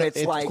hidden. And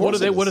it's like, what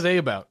are they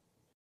about?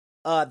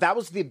 That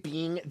was the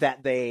being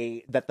that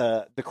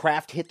the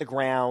craft hit the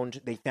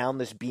ground. They found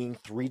this being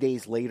 3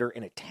 days later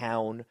in a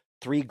town.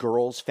 3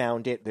 girls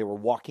found it. They were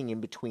walking in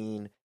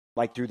between,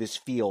 like through this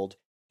field.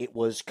 It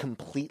was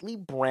completely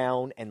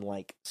brown and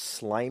like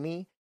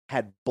slimy,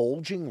 had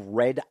bulging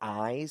red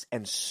eyes,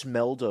 and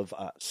smelled of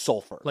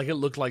sulfur. Like it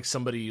looked like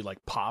somebody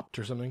like popped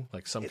or something,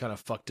 like some kind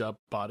of fucked up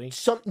body.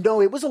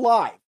 No, it was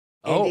alive,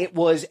 and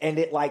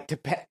it like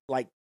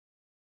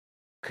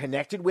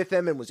connected with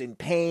them and was in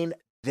pain.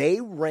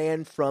 They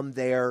ran from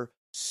there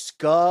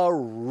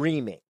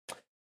screaming.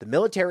 The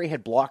military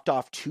had blocked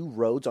off 2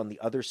 roads on the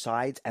other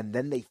sides, and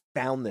then they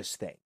found this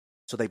thing.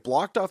 So they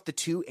blocked off the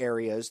 2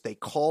 areas. They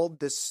called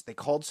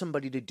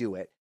somebody to do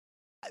it.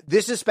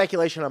 This is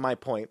speculation on my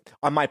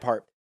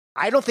part.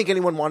 I don't think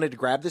anyone wanted to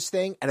grab this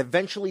thing, and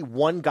eventually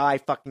one guy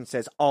fucking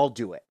says, "I'll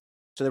do it."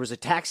 So there was a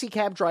taxi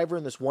cab driver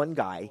and this one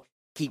guy.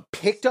 He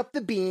picked up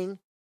the being,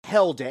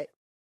 held it,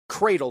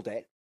 cradled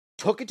it,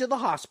 took it to the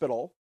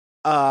hospital.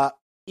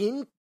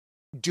 In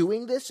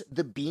doing this,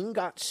 the being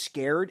got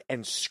scared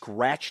and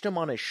scratched him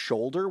on his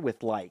shoulder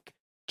with like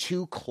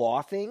 2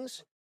 claw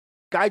things.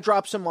 Guy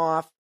drops him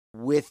off.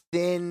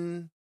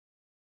 Within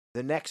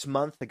the next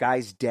month, the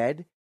guy's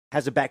dead,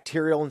 has a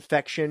bacterial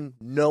infection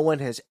no one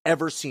has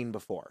ever seen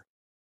before.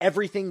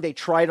 Everything they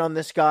tried on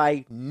this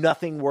guy,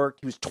 nothing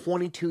worked. He was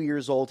 22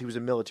 years old. He was a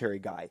military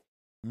guy.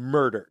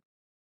 Murdered.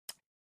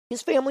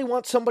 His family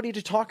wants somebody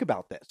to talk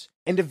about this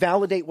and to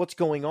validate what's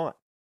going on.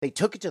 They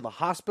took it to the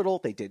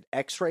hospital. They did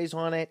x-rays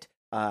on it.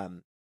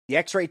 The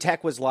x-ray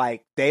tech was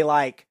like, they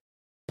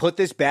put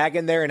this bag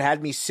in there and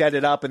had me set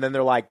it up. And then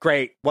they're like,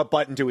 great, what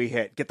button do we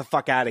hit? Get the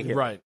fuck out of here.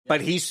 Right.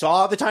 But he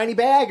saw the tiny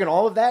bag and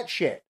all of that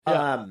shit.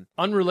 Yeah.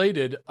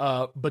 Unrelated,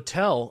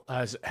 Battelle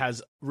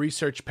has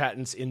research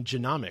patents in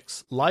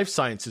genomics, life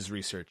sciences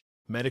research,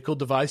 medical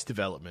device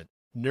development,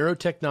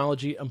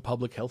 neurotechnology, and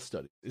public health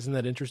studies. Isn't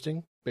that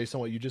interesting? Based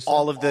on what you just said?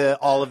 All of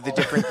the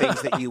different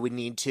things that you would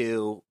need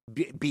to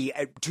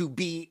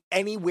be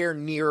anywhere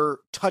near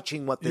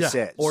touching what this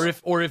is.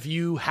 Or if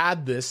you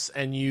had this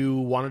and you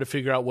wanted to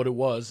figure out what it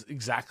was,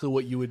 exactly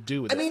what you would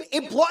do with it. I mean,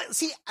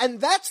 and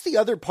that's the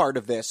other part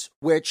of this,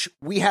 which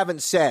we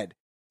haven't said,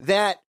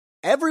 that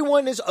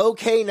everyone is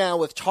okay now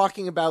with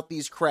talking about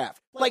these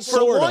craft. Like,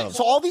 so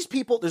all these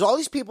people, there's all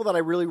these people that I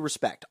really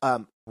respect.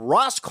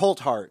 Ross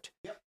Coulthart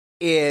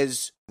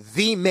is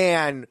the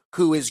man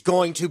who is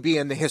going to be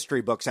in the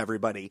history books,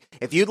 everybody.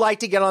 If you'd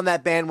like to get on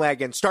that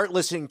bandwagon, start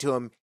listening to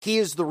him. He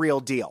is the real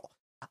deal.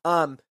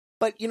 But,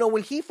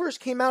 when he first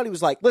came out, he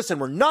was like, listen,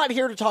 we're not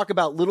here to talk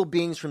about little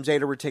beings from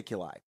Zeta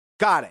Reticuli.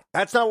 Got it.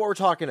 That's not what we're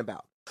talking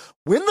about.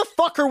 When the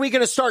fuck are we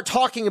going to start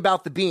talking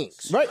about the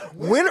beings? Right.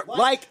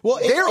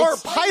 There are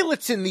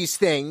pilots in these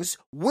things.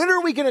 When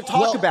are we going to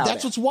talk about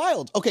That's it? what's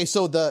wild. Okay,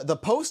 so the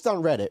post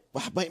on Reddit.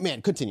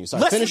 Man, continue.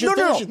 Sorry.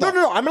 No.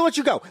 I'm going to let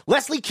you go.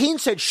 Leslie Keane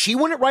said she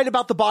wouldn't write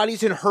about the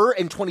bodies in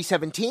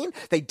 2017.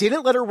 They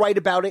didn't let her write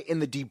about it in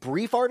the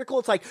debrief article.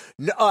 It's like,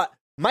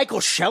 Michael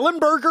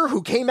Schellenberger,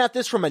 who came at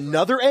this from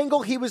another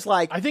angle, he was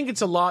like, I think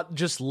it's a lot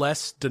just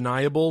less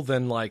deniable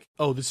than like,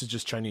 oh, this is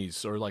just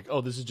Chinese, or like,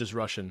 oh, this is just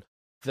Russian.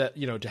 That,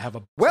 to have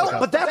a...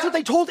 But that's what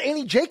they told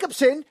Annie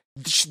Jacobson.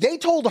 They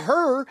told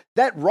her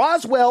that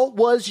Roswell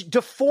was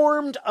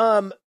deformed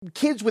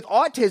kids with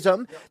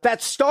autism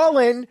that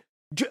Stalin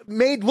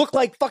made look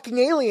like fucking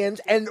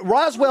aliens, and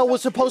Roswell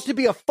was supposed to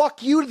be a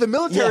fuck you to the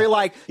military,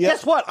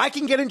 guess what? I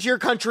can get into your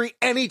country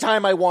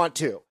anytime I want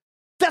to.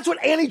 That's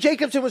what Annie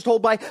Jacobson was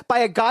told by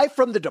a guy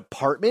from the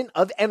Department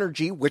of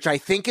Energy, which I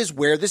think is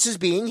where this is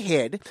being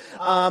hid,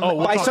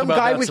 by some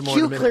guy with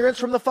Q clearance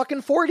from the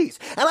fucking 40s.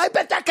 And I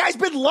bet that guy's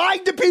been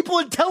lying to people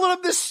and telling them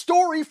this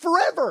story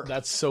forever.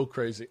 That's so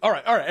crazy. All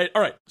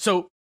right.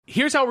 So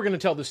here's how we're going to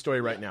tell this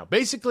story right now.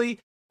 Basically,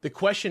 the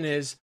question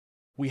is,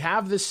 we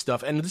have this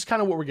stuff, and this is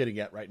kind of what we're getting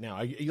at right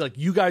now. Like,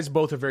 you guys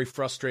both are very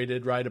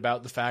frustrated, right,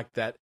 about the fact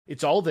that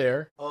it's all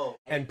there,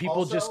 and people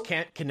also just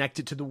can't connect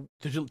it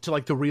to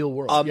like the real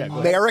world.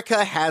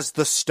 America has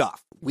the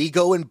stuff. We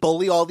go and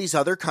bully all these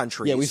other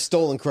countries. Yeah, we've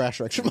stolen crash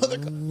wrecks from other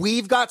countries.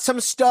 We've got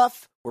some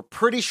stuff. We're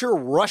pretty sure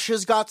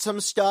Russia's got some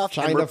stuff.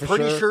 China, and we're for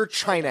pretty sure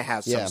China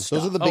has some stuff.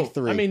 Those are the big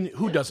three. I mean,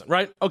 who doesn't,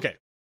 right? Okay.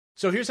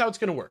 So here's how it's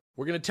going to work.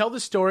 We're going to tell the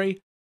story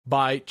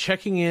by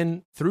checking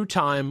in through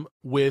time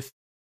with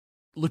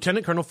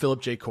Lieutenant Colonel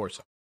Philip J.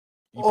 Corso.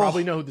 You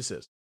probably know who this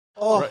is.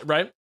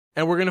 Right?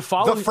 And we're going to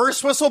follow the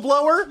first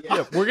whistleblower?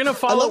 Yeah, we're going to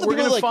follow. We're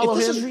going to follow him.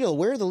 This is real.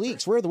 Where are the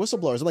leaks? Where are the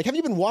whistleblowers? I'm like, have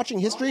you been watching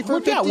history for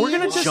 50 years? We're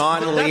going to just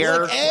John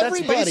Lear.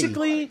 That's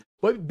basically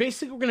what we're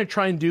going to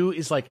try and do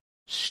is like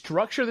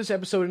structure this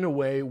episode in a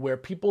way where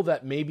people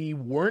that maybe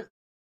weren't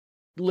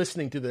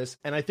listening to this,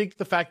 and I think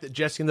the fact that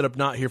Jesse ended up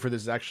not here for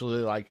this is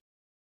actually like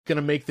going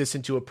to make this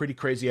into a pretty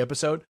crazy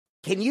episode.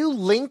 Can you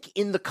link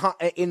in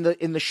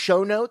the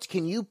show notes?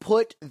 Can you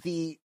put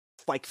the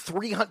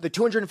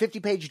 250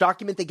 page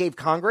document they gave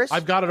Congress?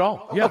 I've got it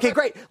all. Yeah. Okay,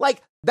 great.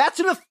 Like,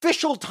 that's an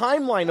official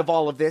timeline of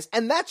all of this,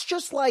 and that's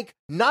just like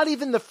not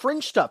even the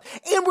fringe stuff.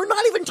 And we're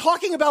not even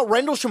talking about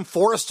Rendlesham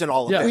Forest and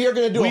all of that. We are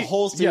going to do a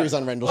whole series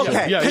on Rendlesham.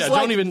 Okay. Yeah.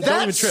 Don't even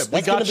trip.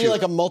 That's going to be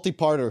like a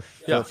multi-parter.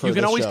 For you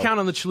can always show. count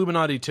on the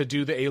Chilluminati to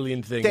do the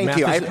alien thing. Thank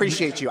you. I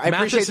appreciate you. I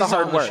appreciate the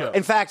hard work.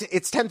 In fact,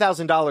 it's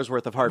 $10,000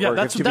 worth of hard work.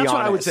 That's what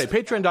I would say.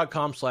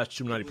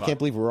 Patreon.com/Chilluminati. Can't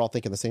believe we're all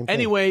thinking the same thing.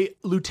 Anyway,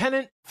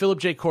 Lieutenant Philip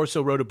J.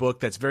 Corso wrote a book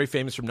that's very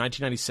famous from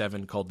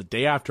 1997 called The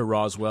Day After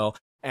Roswell.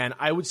 And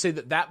I would say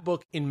that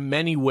book, in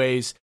many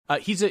ways,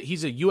 he's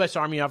a U.S.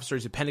 Army officer.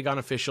 He's a Pentagon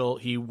official.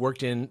 He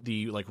worked in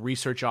the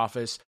research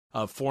office,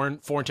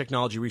 foreign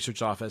technology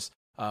research office,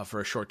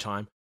 for a short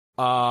time.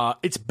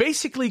 It's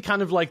basically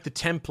kind of like the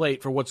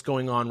template for what's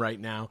going on right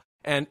now.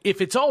 And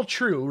if it's all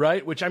true,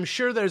 right, which I'm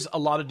sure there's a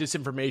lot of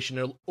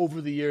disinformation over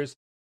the years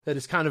that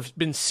has kind of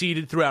been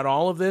seeded throughout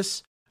all of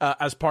this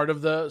as part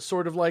of the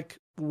sort of like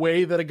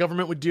way that a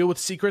government would deal with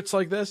secrets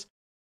like this.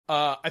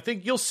 I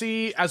think you'll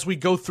see as we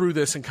go through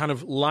this and kind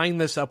of line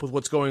this up with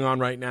what's going on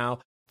right now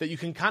that you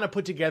can kind of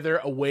put together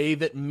a way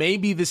that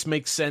maybe this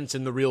makes sense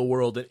in the real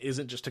world and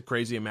isn't just a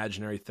crazy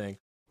imaginary thing,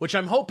 which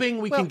I'm hoping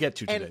we can get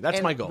to today.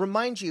 That's my goal.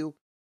 Remind you,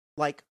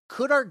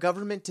 could our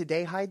government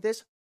today hide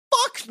this?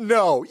 Fuck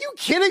no! You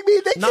kidding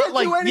me? They can't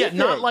do anything.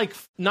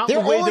 Not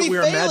they're the way already that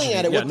we're failing imagining.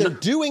 at it. What they're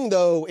doing,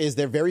 though, is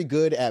they're very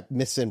good at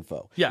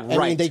misinfo. Yeah, I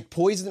mean, they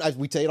poisoned.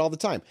 We say it all the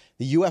time.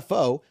 The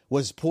UFO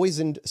was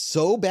poisoned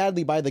so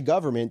badly by the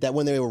government that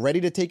when they were ready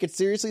to take it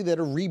seriously,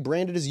 they're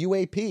rebranded as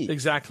UAP.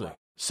 Exactly.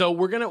 So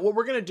what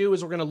we're gonna do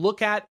is we're gonna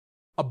look at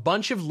a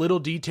bunch of little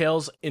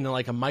details in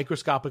like a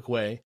microscopic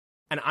way,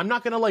 and I'm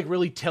not gonna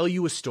really tell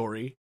you a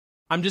story.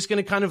 I'm just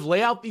going to kind of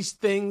lay out these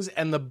things,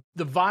 and the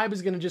vibe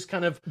is going to just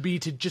kind of be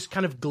to just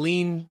kind of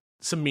glean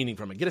some meaning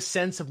from it. Get a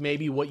sense of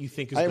maybe what you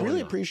think is going on. I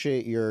really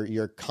appreciate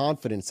your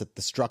confidence that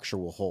the structure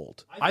will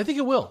hold. I think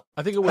it will.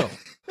 Okay.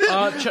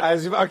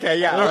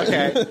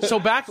 So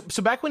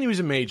back when he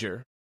was a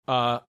major,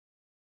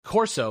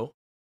 Corso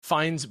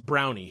finds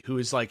Brownie, who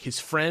is like his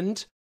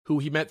friend who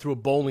he met through a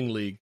bowling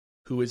league,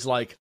 who is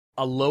like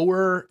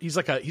he's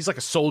like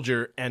a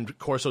soldier and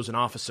Corso's an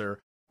officer,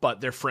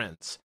 but they're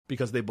friends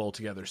because they bowl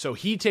together. So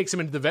he takes him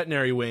into the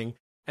veterinary wing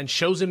and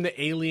shows him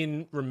the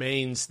alien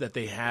remains that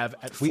they have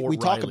at Fort Riley. We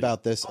talk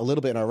about this a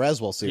little bit in our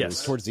Roswell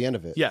series towards the end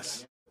of it.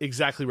 Yes,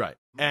 exactly right.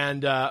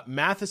 And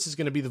Mathis is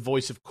going to be the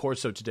voice of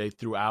Corso today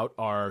throughout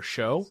our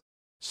show.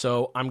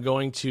 So I'm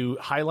going to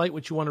highlight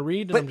what you want to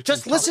read. But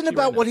just listen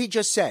about what he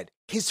just said.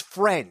 His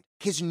friend,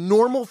 his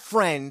normal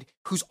friend,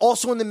 who's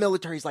also in the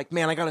military, is like,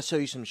 man, I got to show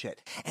you some shit.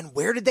 And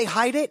where did they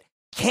hide it?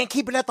 Can't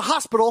keep it at the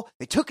hospital.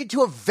 They took it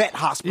to a vet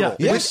hospital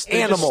with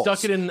animals.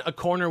 Just stuck it in a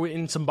corner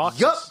in some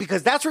boxes. Yup,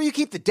 because that's where you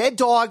keep the dead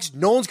dogs.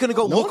 No one's going to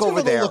go look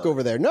over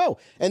there. No.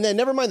 And then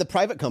never mind the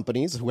private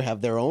companies who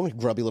have their own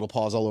grubby little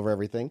paws all over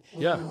everything.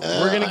 Yeah,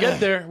 we're going to get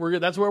there.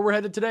 That's where we're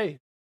headed today.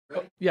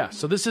 Right. Yeah,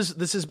 so this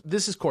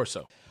is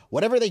Corso.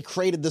 Whatever they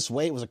created this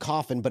way, it was a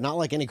coffin, but not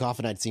like any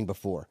coffin I'd seen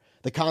before.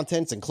 The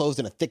contents, enclosed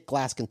in a thick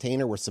glass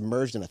container, were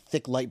submerged in a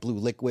thick light blue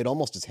liquid,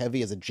 almost as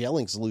heavy as a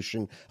gelling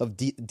solution of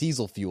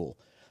diesel fuel.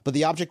 But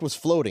the object was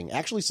floating,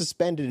 actually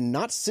suspended and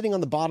not sitting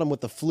on the bottom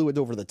with the fluid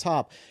over the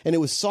top, and it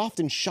was soft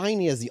and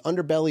shiny as the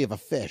underbelly of a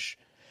fish.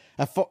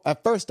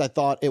 At first, I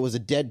thought it was a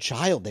dead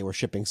child they were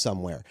shipping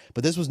somewhere,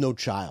 but this was no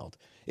child.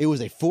 It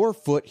was a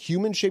 4-foot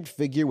human-shaped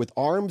figure with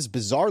arms,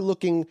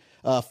 bizarre-looking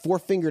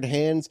 4-fingered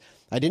hands.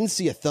 I didn't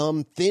see a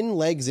thumb, thin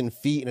legs and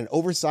feet, and an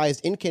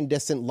oversized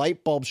incandescent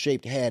light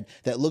bulb-shaped head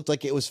that looked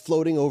like it was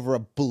floating over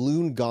a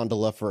balloon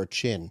gondola for a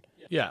chin.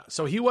 Yeah,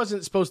 so he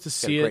wasn't supposed to Got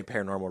see a it.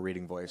 great paranormal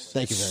reading voice.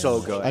 Thank you very So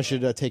much. good. I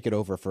should take it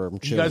over for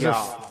You guys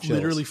are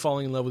literally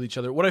falling in love with each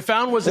other. What I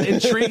found was an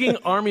intriguing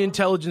Army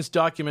intelligence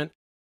document.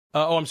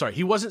 I'm sorry.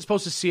 He wasn't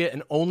supposed to see it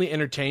and only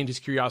entertained his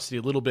curiosity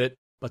a little bit.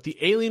 But the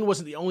alien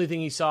wasn't the only thing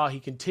he saw. He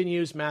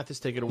continues. Mathis,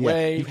 take it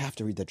away. You have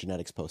to read that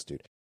genetics post,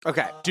 dude.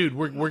 Okay. Dude,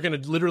 we're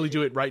going to literally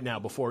do it right now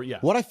before,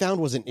 What I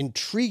found was an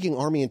intriguing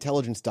Army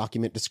intelligence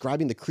document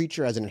describing the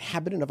creature as an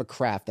inhabitant of a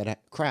craft that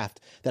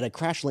had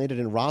crash landed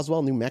in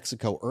Roswell, New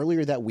Mexico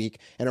earlier that week,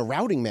 and a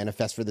routing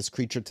manifest for this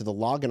creature to the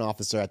login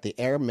officer at the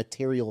Air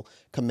Material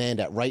Command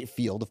at Wright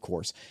Field, of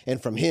course,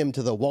 and from him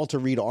to the Walter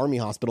Reed Army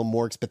Hospital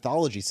morgue's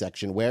pathology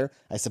section, where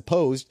I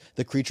supposed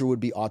the creature would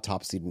be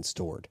autopsied and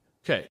stored.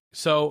 Okay,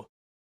 so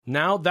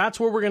now that's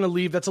where we're going to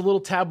leave. That's a little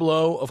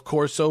tableau, of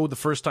course. So the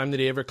first time that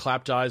he ever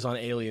clapped eyes on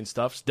alien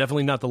stuff. It's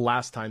definitely not the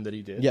last time that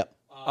he did. Yep.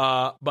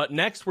 But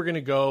next we're going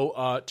to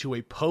go to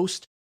a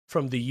post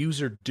from the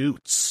user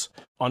Doots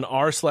on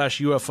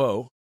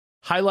r/UFO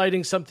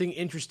highlighting something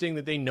interesting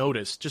that they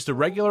noticed. Just a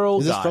regular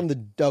old Is this guy. from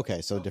the...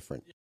 Okay, so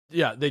different.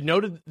 Yeah, they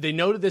noted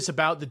this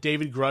about the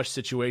David Grush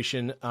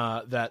situation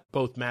that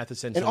both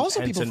Mathis and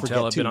Also people Santell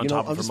forget, have too, been on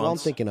top of for while I'm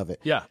months. thinking of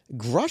it. Yeah.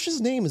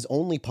 Grush's name is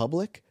only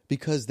public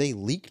because they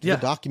leaked Yeah.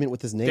 the document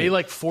with his name.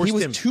 They, forced He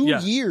was him. 2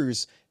 Yeah.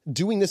 years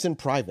doing this in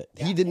private.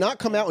 He did not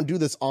come out and do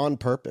this on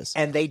purpose.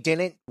 And they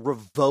didn't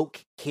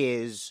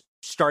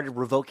started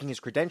revoking his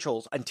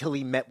credentials until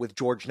he met with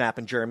George Knapp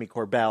and Jeremy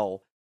Corbell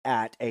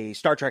at a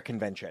Star Trek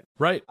convention.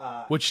 Right,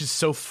 which is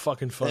so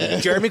fucking funny.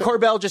 Jeremy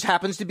Corbell just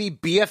happens to be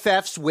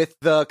BFFs with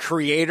the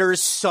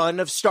creator's son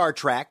of Star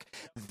Trek.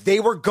 They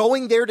were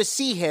going there to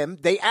see him.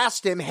 They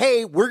asked him,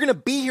 hey, we're going to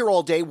be here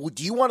all day. Well,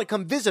 do you want to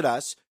come visit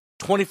us?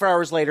 24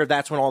 hours later,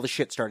 that's when all the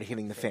shit started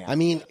hitting the fan. I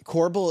mean,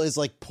 Corbell is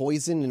like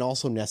poison and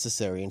also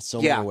necessary in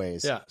so many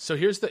ways. Yeah, so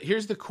here's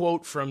the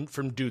quote from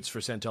Doots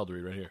for Santell to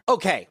read right here.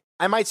 Okay,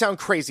 I might sound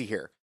crazy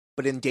here,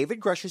 but in David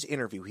Grush's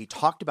interview, he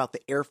talked about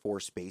the Air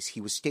Force Base he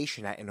was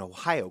stationed at in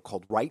Ohio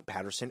called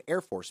Wright-Patterson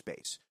Air Force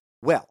Base.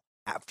 Well,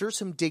 after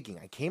some digging,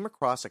 I came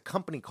across a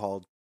company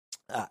called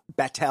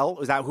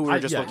Battelle, is that who we were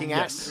just looking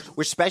at? Yes.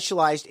 We're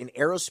specialized in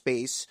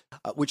aerospace,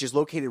 which is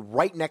located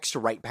right next to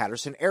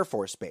Wright-Patterson Air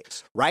Force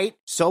Base, right?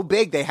 So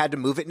big, they had to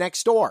move it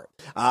next door.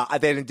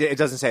 It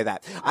doesn't say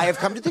that. I have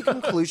come to the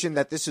conclusion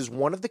that this is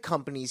one of the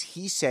companies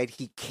he said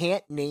he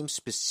can't name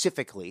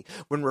specifically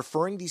when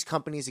referring these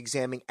companies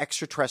examining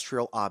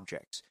extraterrestrial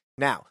objects.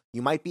 Now,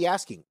 you might be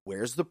asking,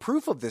 where's the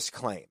proof of this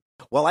claim?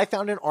 Well, I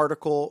found an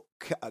article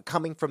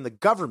coming from the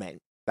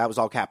government, that was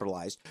all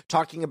capitalized,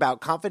 talking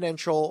about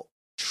confidential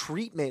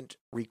treatment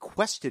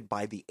requested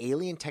by the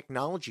Alien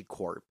Technology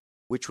Corp,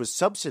 which was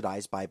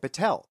subsidized by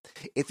Battelle.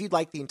 If you'd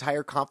like the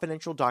entire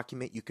confidential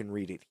document, you can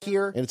read it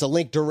here. And it's a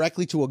link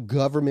directly to a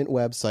government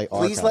website.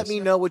 Please archives. let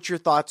me know what your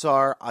thoughts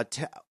are,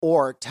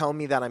 or tell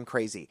me that I'm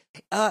crazy.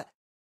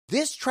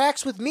 This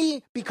tracks with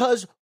me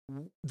because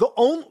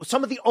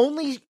some of the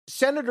only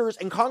senators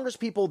and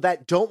congresspeople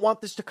that don't want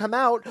this to come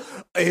out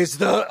is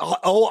the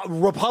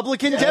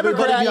Republican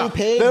Democrat being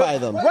paid by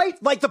them. right?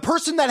 Like the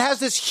person that has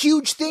this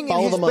huge thing Follow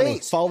in his the money.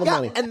 base. Follow the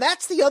money. And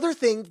that's the other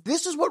thing.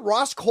 This is what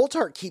Ross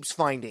Coulthart keeps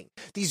finding: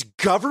 these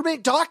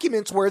government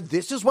documents where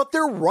this is what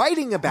they're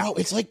writing about.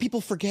 Bro, it's like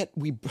people forget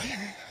we...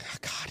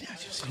 God,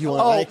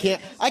 I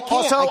can't.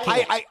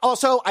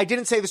 I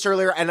didn't say this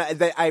earlier, and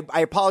I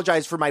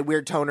apologize for my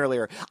weird tone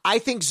earlier. I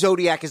think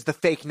Zodiac is the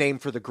fake name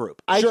for the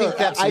group.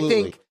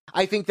 Absolutely.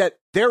 I think that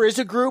there is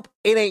a group.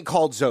 It ain't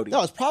called Zodiac.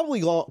 No, it's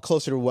probably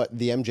closer to what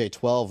the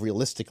MJ-12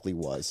 realistically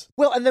was.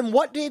 Well, and then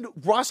what did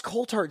Ross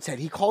Coulthart said?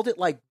 He called it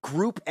like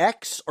Group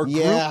X or Group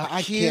Q.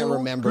 I can't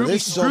remember.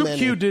 There's so Group many.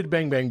 Q did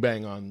bang bang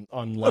bang on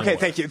Okay,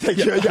 thank you. Thank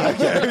you.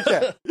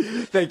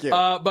 Thank you.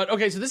 But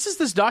okay, so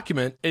this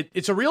document.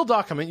 It's a real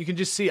document. You can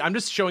just see. I'm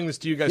just showing this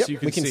to you guys so you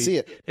can we can see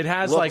it. It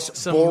has looks like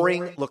some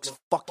boring. Looks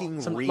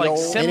fucking real. like,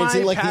 And it's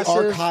in like the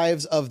Semi-passive-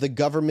 archives of the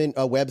government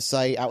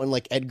website out in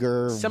like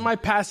Edgar.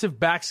 Semi-passive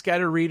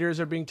backscatter readers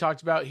are being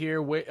talked about here.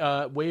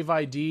 Wave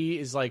ID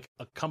is like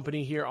a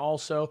company here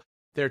also.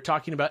 They're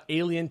talking about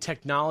Alien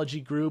Technology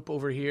Group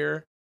over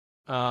here.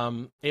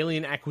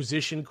 Alien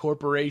Acquisition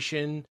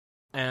Corporation.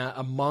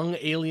 Among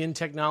Alien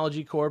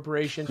Technology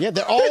Corporation. Yeah,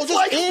 they're all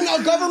just in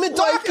a government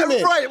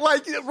document.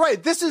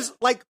 Right. This is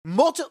like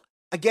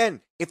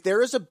again, if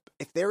there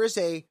is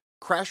a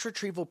crash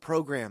retrieval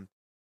program,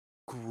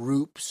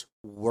 groups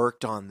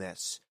worked on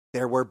this.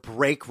 There were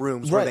break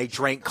rooms where they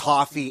drank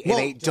coffee and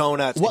ate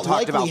donuts and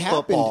talked about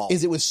football.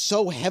 Is it was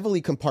so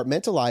heavily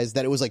compartmentalized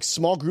that it was like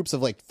small groups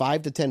of like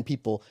 5 to 10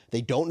 people.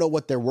 They don't know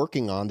what they're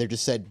working on. They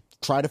just said,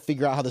 try to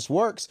figure out how this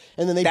works,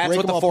 and then That's break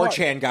what them the apart.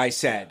 4chan guy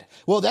said.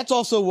 Well, that's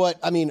also what,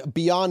 I mean,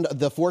 beyond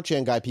the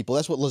 4chan guy people,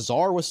 that's what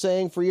Lazar was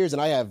saying for years,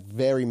 and I have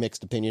very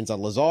mixed opinions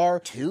on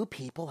Lazar. 2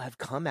 people have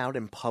come out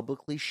and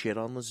publicly shit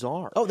on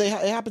Lazar. Oh, it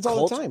happens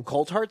all the time.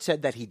 Coulthart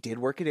said that he did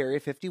work at Area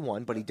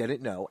 51, but he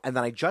didn't know. And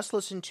then I just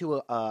listened to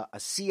a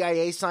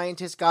CIA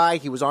scientist guy.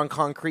 He was on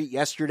Concrete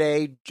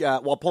yesterday.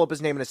 I'll pull up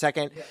his name in a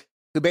second.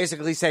 who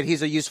basically said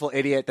he's a useful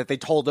idiot, that they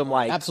told him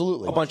like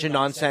Absolutely. a bunch of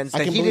nonsense, I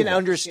that can he believe didn't that.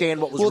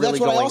 understand what was Well, really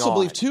that's what going I also on.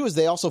 believe too. Is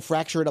they also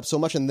fracture it up so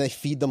much, and they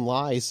feed them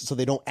lies, so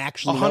they don't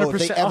actually know if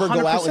they 100%, ever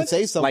go out and 100%.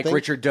 say something. Like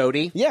Richard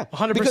Doty. Yeah,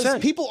 100%. Because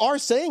people are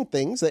saying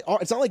things. They are.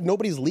 It's not like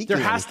nobody's leaking.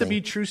 There has to anything.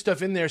 be true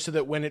stuff in there so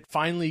that when it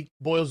finally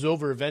boils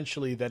over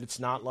eventually, that it's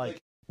not like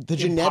the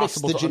genetics.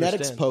 impossible The to genetics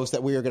understand. post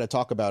that we are going to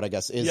talk about, I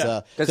guess, is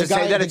Yeah. Does the it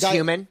say that the it's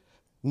human?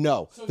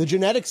 No, the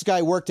genetics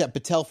guy worked at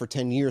Battelle for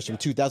 10 years, from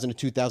 2000 to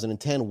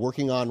 2010,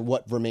 working on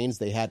what remains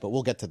they had. But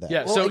we'll get to that.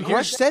 Yeah. Well, So and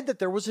here's- Grush said that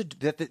there was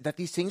that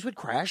these things would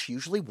crash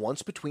usually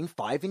once between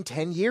 5 and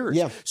 10 years.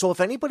 Yeah. So if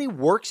anybody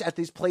works at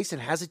this place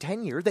and has a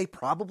 10-year, they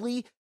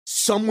probably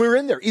somewhere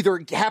in there either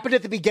it happened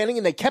at the beginning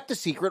and they kept the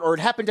secret, or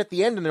it happened at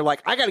the end and they're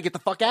like, I got to get the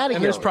fuck out of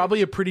and here. there's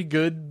probably a pretty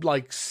good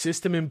like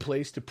system in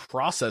place to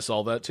process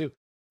all that too.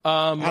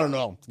 I don't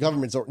know.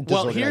 Government's Well,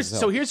 disorganized as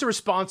hell. here's a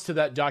response to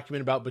that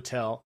document about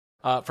Battelle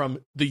from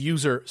the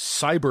user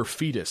Cyber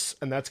Fetus,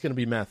 and that's going to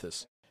be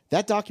Mathis.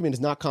 That document is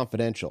not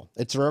confidential.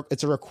 It's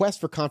a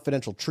request for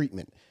confidential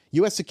treatment.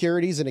 U.S.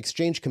 Securities and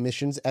Exchange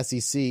Commission's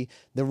SEC,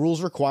 the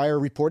rules require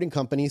reporting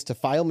companies to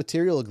file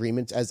material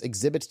agreements as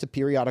exhibits to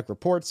periodic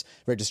reports,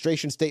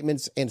 registration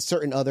statements, and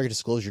certain other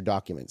disclosure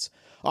documents.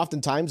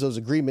 Oftentimes, those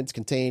agreements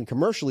contain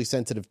commercially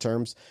sensitive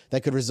terms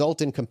that could result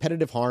in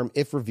competitive harm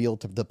if revealed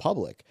to the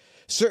public.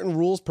 Certain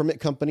rules permit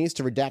companies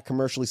to redact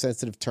commercially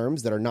sensitive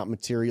terms that are not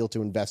material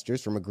to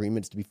investors from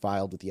agreements to be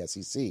filed with the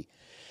SEC.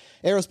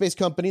 Aerospace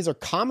companies are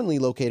commonly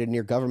located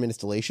near government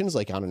installations,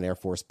 like on an Air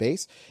Force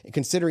base. And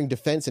considering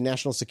defense and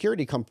national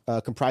security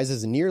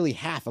comprises nearly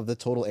half of the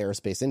total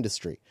aerospace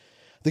industry.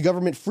 The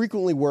government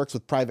frequently works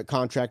with private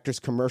contractors,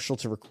 commercial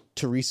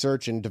to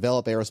research and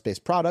develop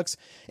aerospace products.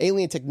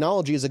 Alien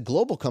Technology is a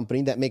global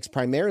company that makes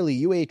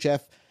primarily UHF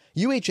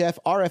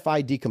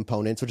RFID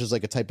components, which is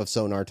like a type of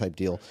sonar type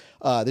deal.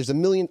 There's a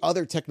million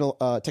other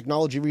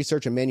technology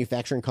research and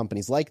manufacturing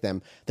companies like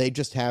them. They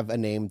just have a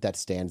name that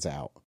stands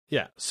out.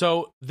 Yeah,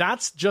 so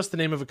that's just the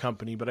name of a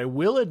company, but I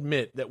will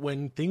admit that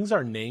when things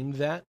are named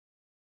that,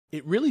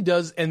 it really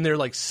does, and they're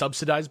like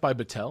subsidized by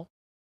Battelle,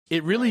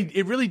 it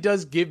really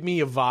does give me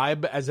a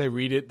vibe as I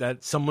read it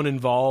that someone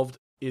involved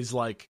is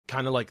like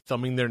kind of like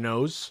thumbing their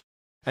nose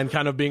and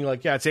kind of being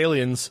like, yeah, it's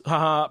aliens,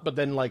 haha, but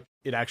then like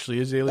it actually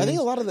is aliens. I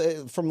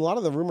think from a lot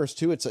of the rumors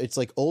too, it's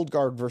like old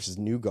guard versus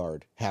new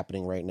guard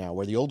happening right now,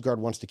 where the old guard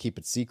wants to keep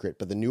it secret,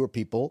 but the newer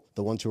people,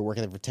 the ones who are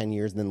working there for 10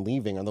 years and then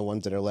leaving, are the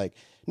ones that are like,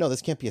 no,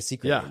 this can't be a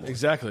secret Yeah, anymore.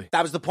 exactly.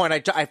 That was the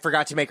point I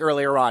forgot to make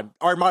earlier on.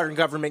 Our modern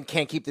government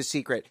can't keep this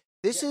secret.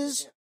 This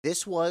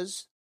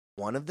was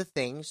one of the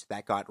things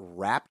that got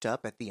wrapped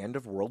up at the end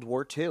of World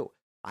War II.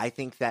 I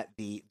think that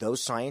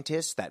those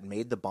scientists that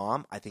made the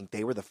bomb, I think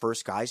they were the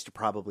first guys to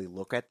probably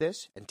look at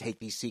this and take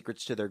these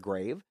secrets to their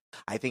grave.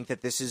 I think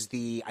this is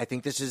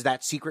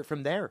that secret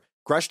from there.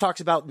 Grush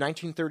talks about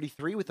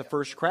 1933 with the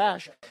first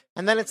crash,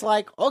 and then it's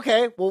like,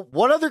 okay, well,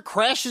 what other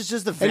crashes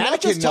does the Vatican And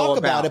not just know talk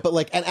about it, but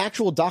like an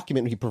actual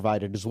document he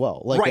provided as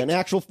well. Like Right. an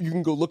actual, you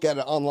can go look at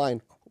it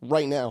online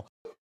right now.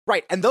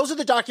 Right, and those are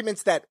the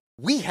documents that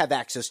we have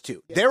access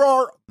to. There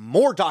are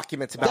more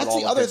documents about That's all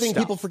the of other this thing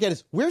stuff. people forget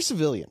is we're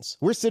civilians.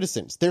 We're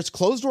citizens. There's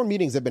closed door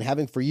meetings they've been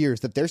having for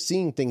years that they're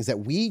seeing things that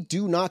we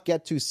do not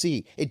get to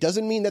see. It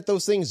doesn't mean that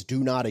those things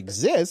do not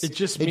exist. It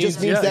just means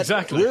that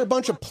exactly. we're a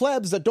bunch of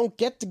plebs that don't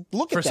get to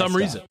look For at that some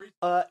stuff.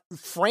 reason.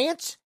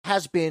 France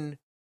has been,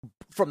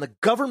 from the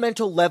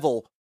governmental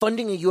level,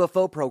 funding a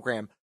UFO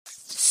program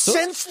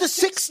since the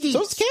 60s.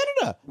 So is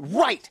Canada.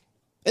 Right.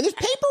 And there's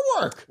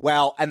paperwork.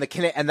 Well, and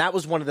that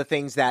was one of the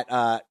things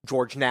that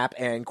George Knapp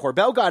and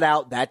Corbell got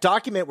out, that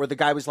document where the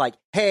guy was like,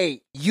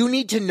 hey, you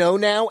need to know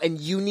now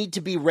and you need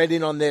to be read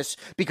in on this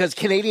because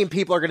Canadian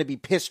people are going to be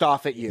pissed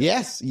off at you.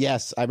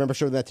 Yes. I remember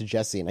showing that to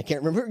Jesse, and I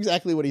can't remember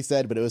exactly what he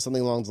said, but it was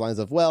something along the lines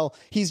of, well,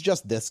 he's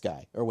just this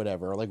guy or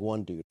whatever, or like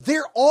one dude.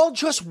 They're all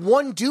just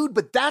one dude,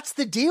 but that's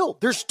the deal.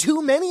 There's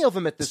too many of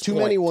them at this Too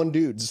point. many one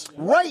dudes.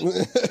 Right.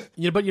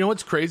 Yeah, but you know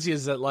what's crazy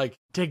is that like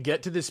to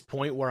get to this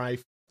point where I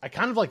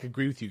kind of like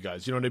agree with you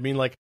guys. You know what I mean?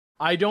 Like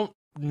I don't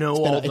know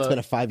It's been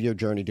a 5-year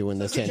journey doing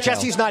this. Santell.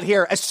 Jesse's not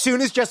here. As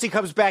soon as Jesse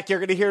comes back, you're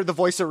going to hear the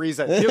voice of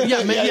reason.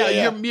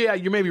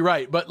 You're maybe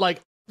right. But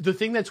like the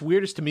thing that's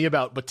weirdest to me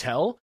about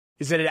Battelle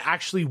is that it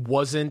actually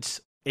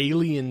wasn't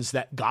aliens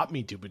that got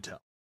me to Battelle.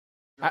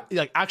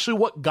 Actually,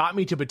 what got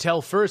me to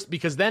Battelle first,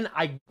 because then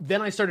I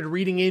started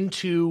reading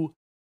into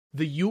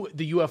the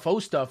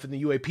UFO stuff and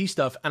the UAP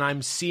stuff, and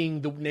I'm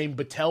seeing the name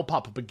Battelle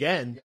pop up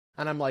again.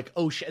 And I'm like,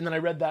 oh shit! And then I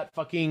read that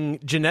fucking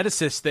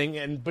geneticist thing,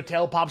 and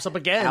Battelle pops up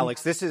again.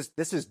 Alex, this is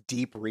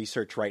deep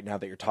research right now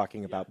that you're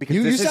talking about because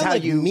You this is sound how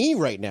like me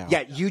right now.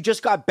 Yeah, you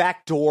just got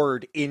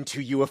backdoored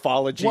into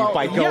ufology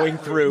by going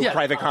through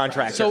private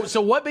contractors.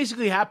 So what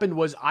basically happened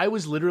was I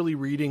was literally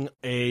reading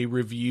a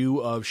review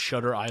of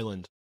Shutter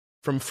Island,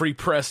 from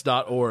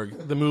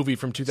freepress.org, the movie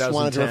from Just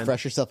wanted 2010. to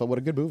refresh yourself on what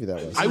a good movie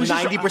that was. I was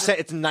just- 90%.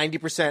 It's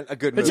 90% a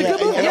good movie. It's a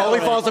good movie. It Yeah. only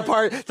falls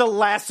apart. The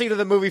last scene of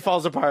the movie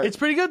falls apart. It's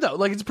pretty good though.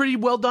 Like it's pretty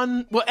well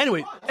done. Well,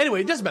 anyway,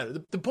 it doesn't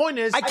matter. The point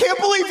is, I can't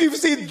believe you've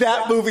seen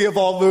that movie of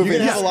all movies. You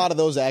can have a lot of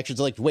those actions.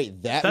 Like,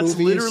 wait, that's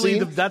movie literally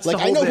you've seen? that's like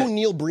the I whole know bit. who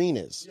Neil Breen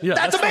is. Yeah,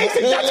 That's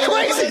amazing. That's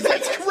crazy.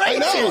 That's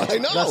crazy. I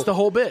know. That's the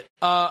whole bit.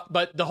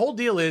 But the whole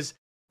deal is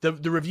the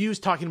review's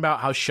talking about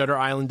how Shutter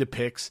Island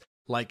depicts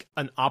like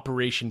an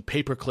Operation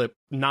Paperclip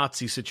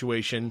Nazi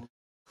situation,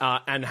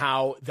 and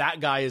how that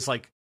guy is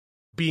like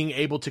being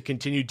able to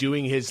continue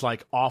doing his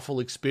like awful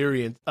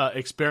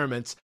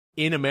experiments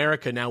in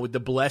America now with the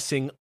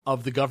blessing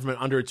of the government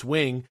under its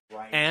wing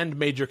and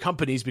major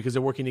companies because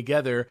they're working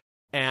together.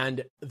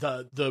 And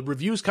the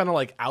review's kind of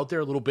like out there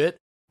a little bit.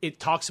 It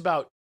talks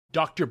about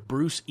Dr.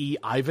 Bruce E.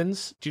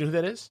 Ivins. Do you know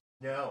who that is?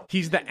 No.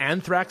 He's the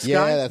anthrax Yeah,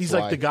 guy. that's He's why.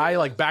 like the guy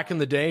like back in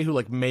the day who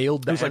like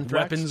mailed the Who's, like,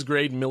 anthrax? weapons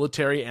Grade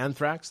military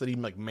anthrax that he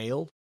like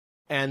mailed.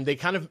 And they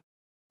kind of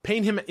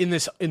paint him in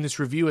this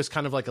review as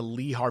kind of like a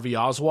Lee Harvey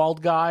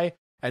Oswald guy,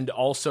 and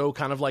also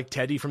kind of like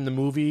Teddy from the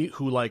movie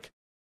who like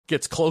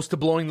gets close to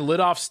blowing the lid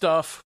off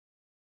stuff,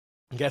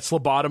 gets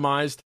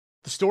lobotomized.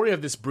 The story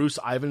of this Bruce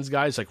Ivins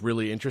guy is like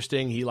really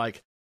interesting. He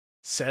like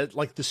said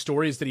like the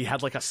story is that he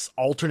had like a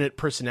alternate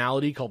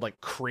personality called like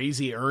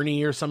Crazy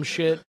Ernie or some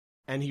shit,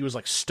 and he was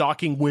like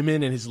stalking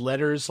women, and his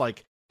letters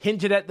like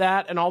hinted at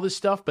that and all this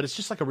stuff. But it's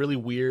just like a really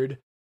weird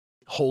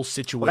whole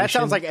situation. Well, that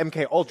sounds like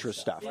MK Ultra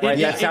stuff, right?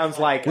 Yeah, That sounds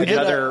like We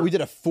another.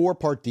 did a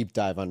 4-part deep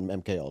dive on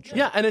MK Ultra.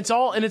 yeah, and it's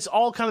all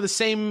kind of the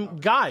same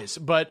guys,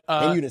 but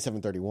And Unit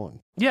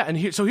 731. yeah, and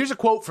here's a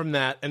quote from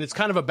that, and it's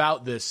kind of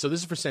about this. So this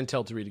is for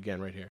Santell to read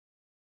again right here.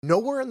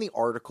 Nowhere in the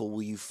article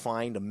will you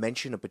find a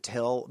mention of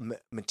Battelle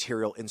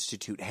Material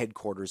Institute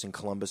headquarters in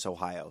Columbus,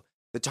 Ohio.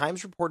 The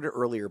Times reported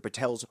earlier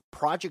Battelle's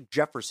Project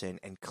Jefferson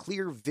and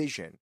Clear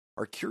Vision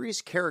are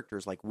curious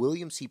characters like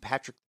William C.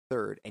 Patrick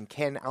III and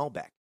Ken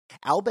Albeck.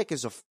 Albeck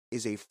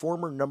is a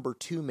former number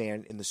 2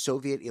 man in the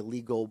Soviet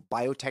illegal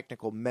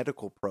biotechnical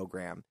medical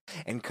program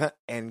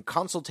and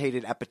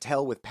consultated at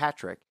Battelle with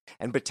Patrick,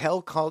 and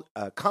Battelle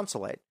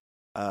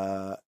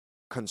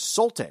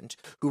consultant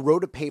who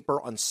wrote a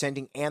paper on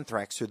sending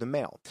anthrax through the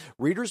mail.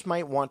 Readers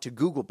might want to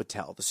Google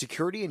Battelle, the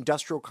security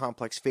industrial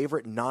complex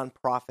favorite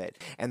nonprofit,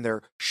 and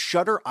their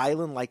Shutter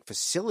Island-like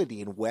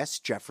facility in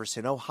West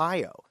Jefferson,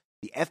 Ohio.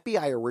 The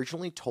FBI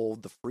originally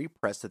told the Free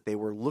Press that they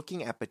were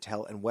looking at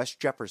Battelle and West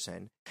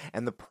Jefferson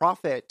and the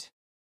profit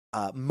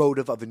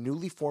motive of a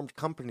newly formed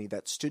company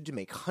that stood to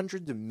make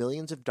hundreds of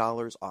millions of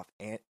dollars off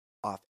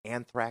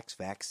anthrax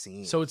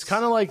vaccines. So it's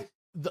kind of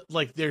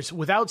like there's,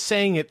 without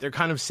saying it, they're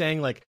kind of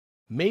saying like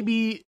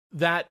maybe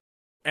that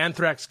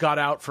anthrax got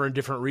out for a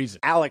different reason.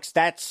 Alex,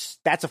 that's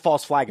a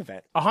false flag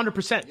event.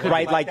 100%,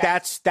 Right, like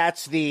that's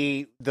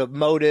the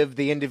motive,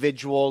 the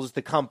individuals,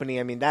 the company.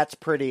 I mean, that's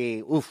pretty.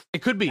 Oof,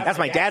 It could be. that's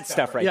my dad's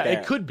stuff right yeah, there.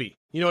 it could be.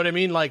 You know what I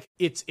mean? Like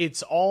it's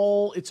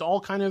all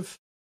kind of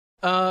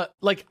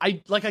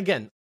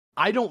again,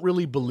 I don't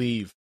really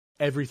believe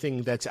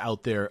everything that's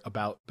out there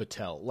about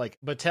Battelle. Like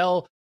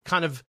Battelle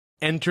kind of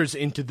enters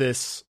into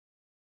this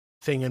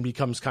thing and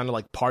becomes kind of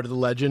like part of the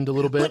legend a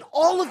little bit. But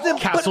all of them,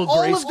 Castle but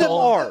all of them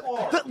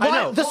Grayskull. are. I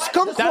know. The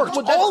skunk That's works.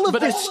 what that- All of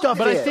but- this stuff.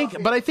 But is.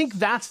 I think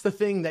that's the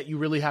thing that you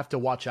really have to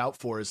watch out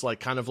for is like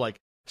kind of like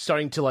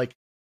starting to like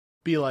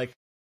be like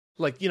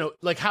you know,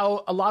 like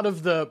how a lot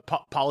of the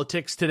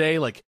politics today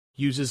like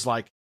uses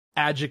like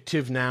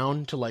adjective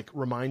noun to like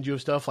remind you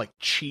of stuff like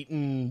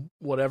cheating,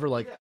 whatever,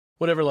 like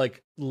whatever,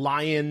 like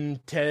Lion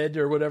Ted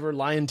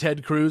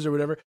Cruz or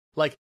whatever.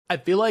 Like I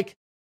feel like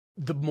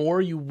the more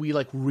we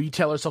like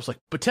retell ourselves like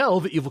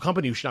Battelle, the evil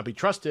company who should not be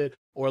trusted,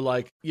 or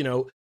like, you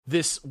know,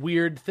 this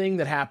weird thing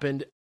that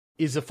happened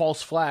is a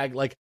false flag.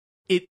 Like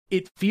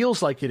it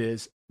feels like it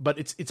is, but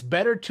it's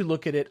better to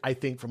look at it, I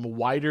think, from a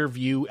wider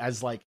view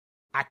as like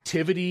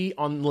activity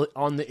on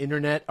the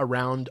internet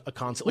around a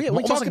concept. Like, Yeah, we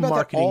almost talk like about that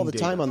marketing all the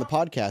data. time on the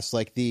podcast.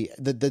 Like the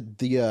Like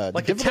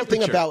a difficult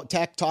thing temperature.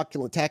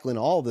 about tackling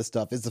all of this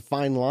stuff is the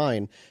fine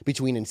line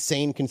between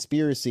insane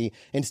conspiracy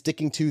and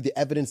sticking to the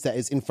evidence that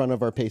is in front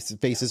of our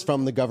faces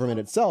from the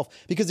government itself,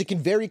 because it can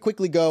very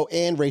quickly go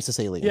and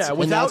racist aliens. Yeah, and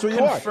without that's where you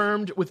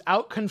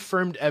are.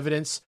 confirmed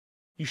evidence,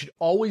 you should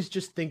always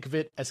just think of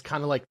it as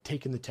kind of like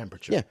taking the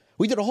temperature. Yeah,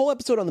 we did a whole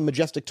episode on the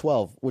Majestic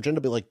 12, which ended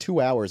up being like 2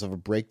 hours of a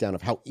breakdown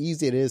of how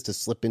easy it is to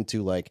slip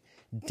into like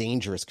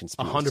dangerous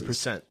conspiracies.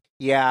 100%.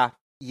 Yeah,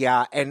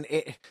 and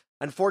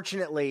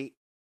unfortunately,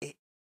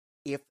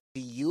 if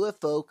the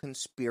UFO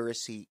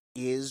conspiracy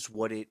is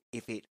what it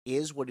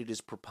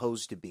is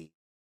proposed to be,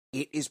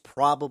 it is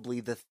probably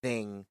the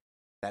thing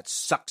that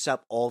sucks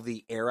up all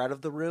the air out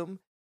of the room.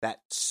 That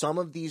some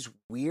of these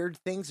weird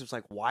things, it's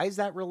like, why is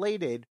that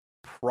related?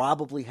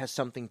 probably has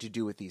something to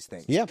do with these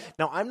things. Yeah.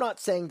 Now, I'm not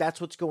saying that's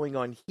what's going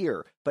on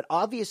here, but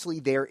obviously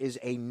there is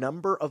a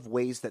number of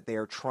ways that they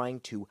are trying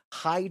to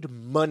hide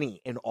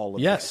money in all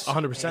of Yes, this.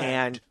 100%.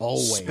 And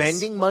Always.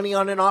 spending money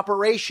on an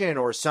operation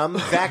or some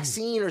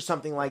vaccine or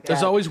something like that.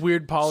 There's always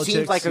weird politics.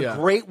 Seems like a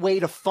great way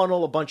to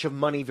funnel a bunch of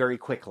money very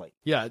quickly.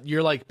 Yeah,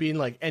 you're like being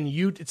like, and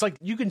it's like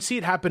you can see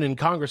it happen in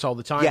Congress all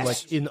the time, Yes.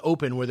 like in the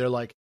open, where they're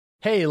like,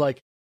 hey,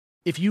 like,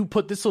 if you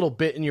put this little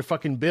bit in your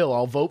fucking bill,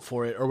 I'll vote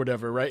for it or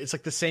whatever, right? It's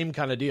like the same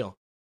kind of deal.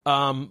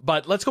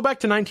 But let's go back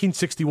to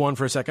 1961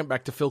 for a second,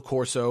 back to Phil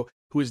Corso,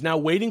 who is now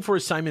waiting for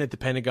assignment at the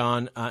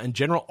Pentagon, and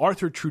General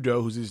Arthur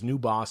Trudeau, who's his new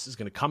boss, is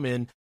going to come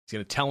in. He's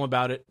going to tell him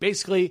about it.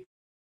 Basically,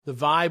 the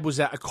vibe was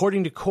that,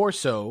 according to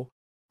Corso,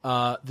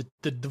 the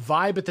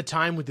vibe at the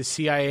time with the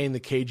CIA and the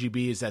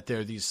KGB is that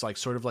they're these like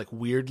sort of like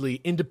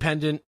weirdly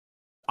independent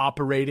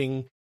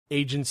operating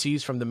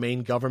agencies from the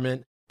main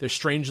government. They're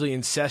strangely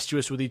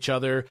incestuous with each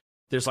other.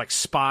 There's like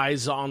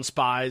spies on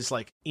spies,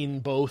 like in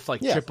both, like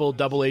triple,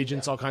 double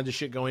agents, all kinds of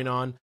shit going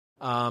on.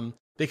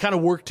 They kind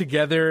of work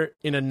together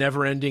in a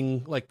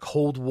never-ending like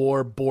Cold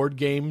War board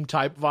game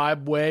type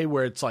vibe way,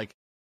 where it's like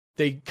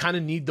they kind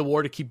of need the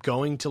war to keep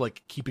going to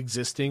like keep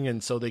existing,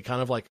 and so they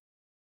kind of like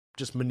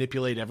just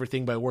manipulate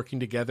everything by working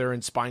together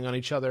and spying on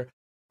each other.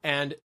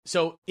 And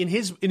so in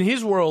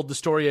his world, the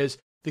story is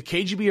the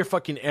KGB are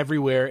fucking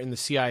everywhere in the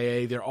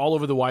CIA. They're all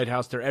over the White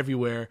House. They're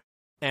everywhere.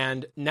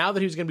 And now that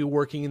he was going to be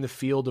working in the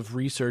field of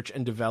research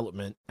and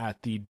development at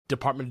the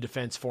Department of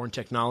Defense Foreign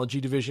Technology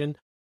Division,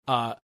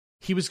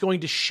 he was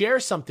going to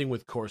share something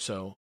with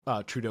Corso,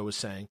 Trudeau was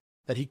saying,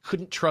 that he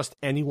couldn't trust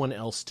anyone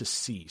else to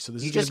see. So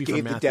this is going to be for He just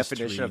gave the Mathis to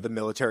definition read. of the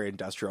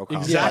military-industrial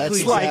complex. Exactly.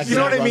 It's like, you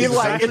know what I mean?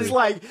 Like, Exactly. it's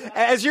like,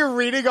 as you're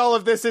reading all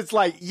of this, it's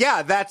like,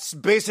 yeah, that's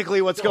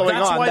basically what's going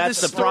on. Why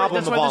That's this the problem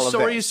That's of why all the of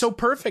story this. is so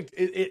perfect,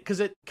 because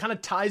it kind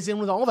of ties in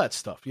with all that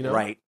stuff, you know?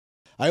 Right.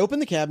 I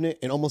opened the cabinet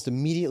and almost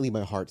immediately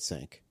my heart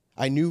sank.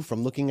 I knew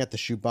from looking at the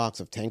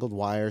shoebox of tangled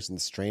wires and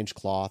the strange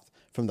cloth,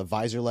 from the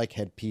visor-like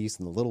headpiece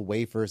and the little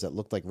wafers that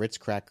looked like Ritz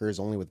crackers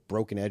only with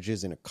broken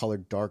edges and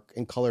colored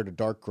a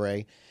dark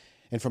gray,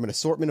 and from an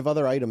assortment of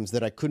other items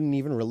that I couldn't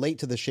even relate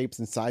to the shapes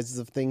and sizes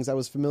of things I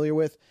was familiar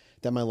with,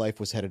 that my life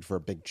was headed for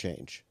a big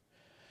change.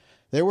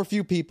 There were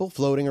few people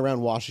floating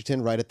around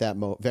Washington right at that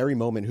very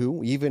moment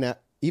who, even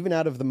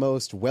out of the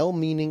most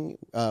well-meaning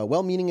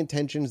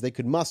intentions they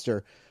could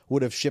muster,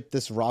 would have shipped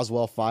this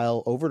Roswell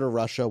file over to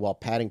Russia while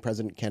patting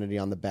President Kennedy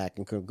on the back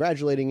and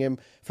congratulating him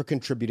for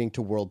contributing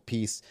to world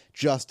peace,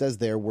 just as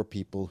there were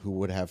people who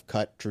would have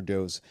cut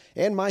Trudeau's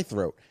and my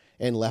throat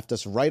and left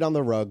us right on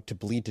the rug to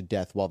bleed to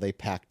death while they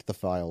packed the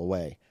file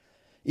away.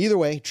 Either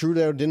way,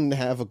 Trudeau didn't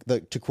have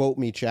to quote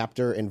me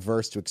chapter and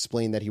verse to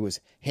explain that he was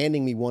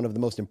handing me one of the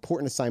most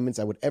important assignments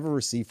I would ever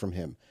receive from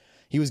him.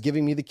 He was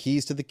giving me the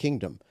keys to the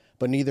kingdom,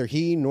 but neither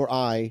he nor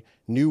I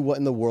knew what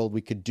in the world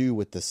we could do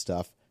with this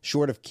stuff,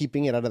 short of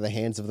keeping it out of the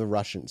hands of the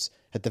Russians.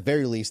 At the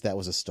very least, that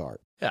was a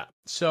start. Yeah.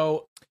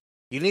 So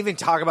You didn't even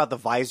talk about the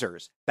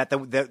visors. That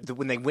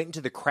when they went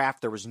into the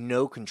craft, there was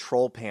no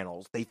control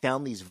panels. They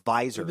found these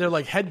visors. they're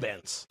like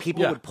headbands.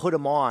 People Yeah. would put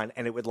them on,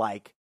 and it would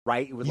like,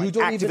 right? It would You like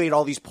don't activate even-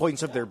 all these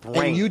points of their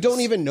brain. And you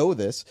don't even know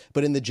this,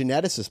 but in the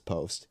geneticist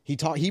post,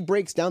 he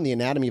breaks down the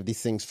anatomy of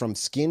these things from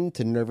skin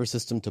to nervous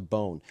system to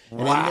bone. And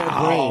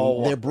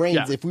in their brains,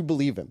 Yeah. if we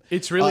believe him,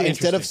 It's really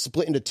instead of interesting.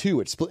 split into two,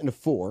 it's split into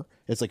four.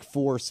 It's like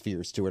 4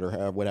 spheres to it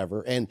or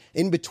whatever. And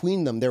in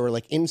between them, there were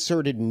like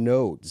inserted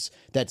nodes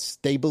that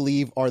they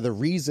believe are the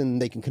reason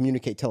they can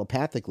communicate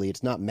telepathically.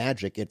 It's not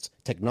magic, it's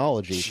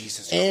technology.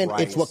 Jesus and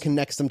Christ. it's what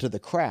connects them to the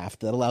craft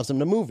that allows them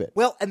to move it.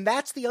 Well, and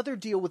that's the other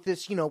deal with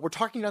this. You know, we're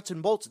talking nuts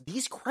and bolts.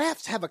 These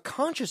crafts have a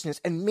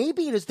consciousness, and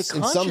maybe it is the In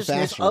some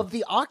consciousness fashion. of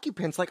the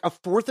occupants. Like a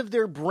fourth of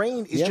their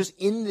brain is Yeah. just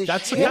in this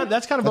That's ship.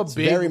 that's kind of That's a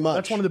big. very much.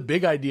 That's one of the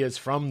big ideas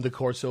from the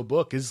Corso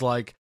book. Is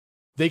like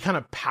they kind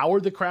of power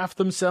the craft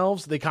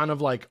themselves. They kind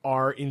of like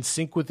are in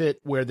sync with it,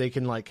 where they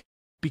can like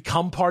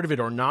become part of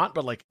it or not.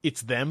 But like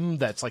it's them.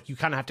 That's like you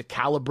kind of have to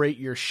calibrate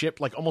your ship,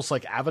 like almost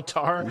like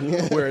Avatar,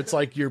 where it's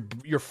like your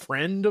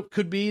friend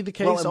could be the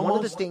case. Well, and one of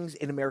the almost. things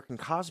in American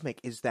Cosmic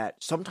is that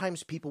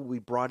sometimes people will be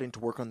brought in to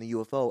work on the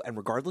UFO, and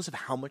regardless of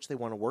how much they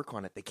want to work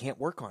on it, they can't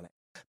work on it.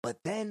 But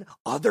then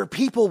other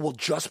people will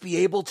just be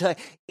able to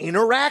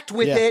interact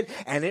with Yeah. it,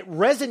 and it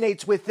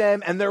resonates with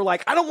them, and they're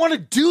like, I don't want to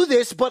do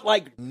this, but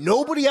like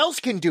nobody else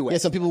can do it. Yeah,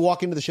 some people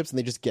walk into the ships and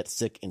they just get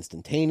sick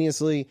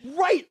instantaneously.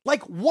 Right.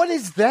 Like, what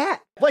is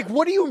that? Like,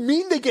 what do you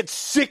mean they get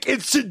sick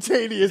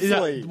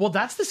instantaneously? Yeah, well,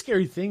 that's the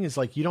scary thing is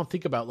like you don't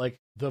think about like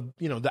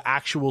the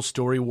actual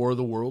story War of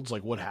the Worlds,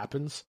 like what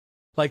happens.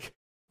 Like,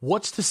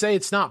 what's to say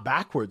it's not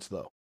backwards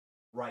though?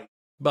 Right.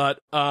 But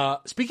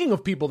speaking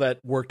of people that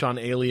worked on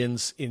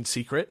aliens in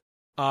secret,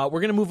 we're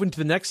going to move into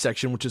the next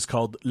section, which is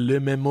called Le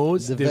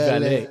Memos de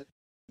Valet.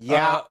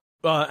 Yeah.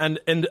 And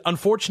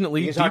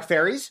unfortunately, You talk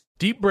fairies?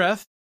 deep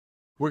breath,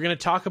 We're going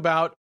to talk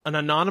about an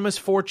anonymous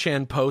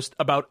 4chan post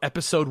about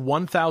episode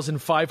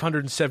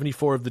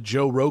 1574 of the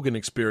Joe Rogan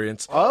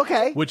Experience.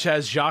 Okay. Which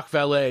has Jacques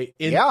Vallée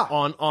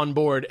on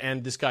board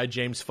and this guy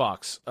James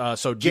Fox.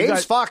 So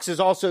James Fox is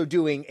also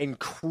doing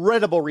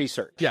incredible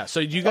research. Yeah. So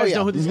do you guys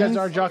know who these guys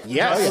are? Jacques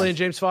Vallée and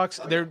James Fox.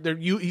 Jacques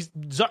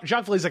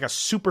Vallée's like a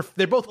super.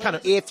 They're both kind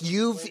of. If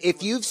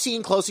you've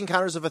seen Close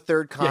Encounters of a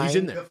Third Kind, he's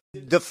in there.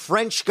 The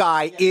French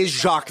guy is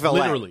Jacques Vallée.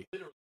 Literally.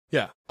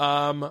 Yeah.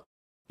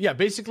 Yeah,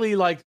 basically,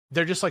 like,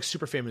 they're just, like,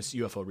 super famous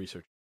UFO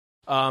research.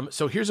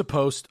 So here's a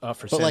post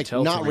for Santell. But, like,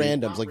 not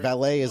randoms. Like,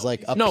 Vallée is,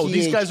 like, a PhD,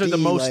 these guys are the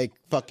most... like,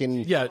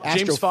 fucking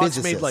James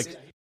Fox made,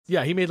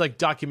 astrophysicist. he made, like,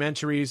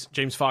 documentaries.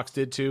 James Fox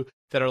did, too,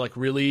 that are, like,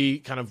 really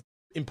kind of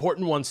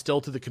important ones still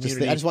to the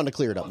community. I just wanted to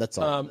clear it up. That's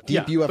all.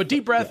 But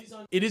Deep Breath,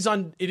 it is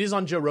on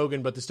Joe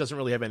Rogan, but this doesn't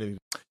really have anything.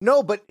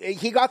 No, but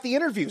he got the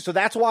interview, so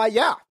that's why,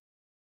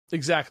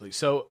 Exactly.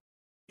 So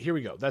here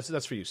we go.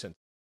 That's for you, Santell.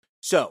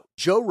 So,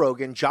 Joe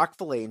Rogan, Jacques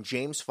Vallée, and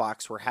James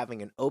Fox were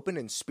having an open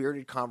and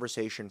spirited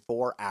conversation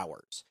for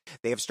hours.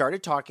 They have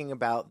started talking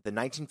about the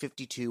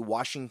 1952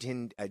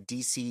 Washington,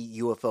 D.C.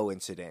 UFO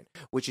incident,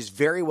 which is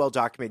very well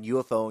documented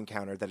UFO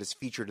encounter that is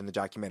featured in the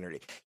documentary.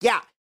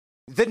 Yeah,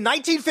 the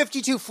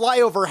 1952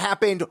 flyover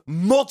happened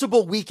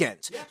multiple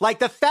weekends. Like,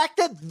 the fact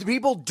that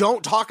people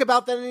don't talk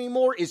about that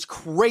anymore is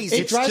crazy.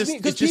 It drives me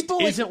because people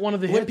isn't one of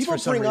the hits when people for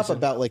some bring up reason.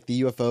 about like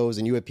the UFOs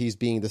and UAPs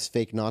being this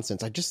fake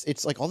nonsense.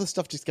 It's like all this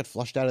stuff just gets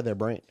flushed out of their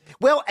brain.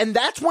 Well, and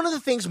that's one of the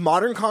things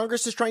modern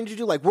Congress is trying to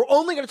do. Like, we're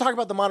only going to talk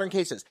about the modern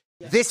cases.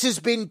 This has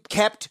been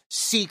kept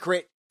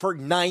secret for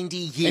 90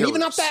 years. And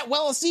even not that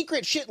well a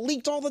secret, shit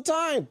leaked all the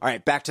time. All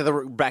right, back to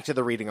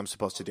the reading I'm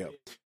supposed to do.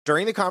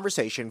 During the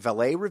conversation,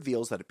 Vallée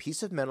reveals that a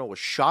piece of metal was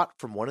shot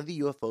from one of the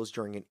UFOs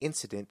during an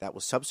incident that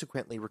was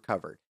subsequently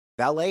recovered.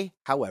 Vallée,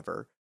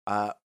 however,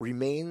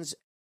 remains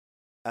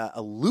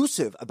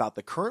elusive about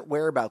the current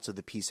whereabouts of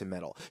the piece of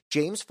metal.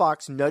 James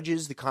Fox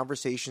nudges the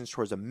conversations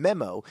towards a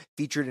memo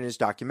featured in his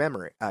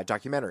documentary.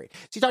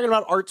 Is he talking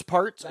about Art's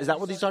Parts? Is that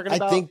what he's talking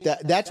about? I think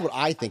that's what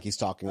I think he's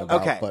talking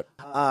about. Okay. But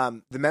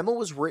the memo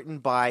was written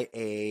by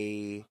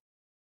a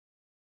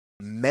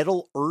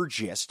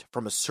metallurgist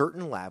from a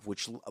certain lab,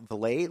 which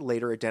Vallée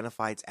later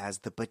identifies as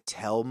the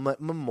Battelle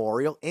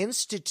Memorial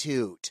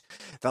Institute.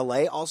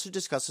 Vallée also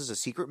discusses a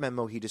secret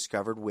memo he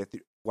discovered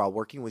while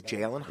working with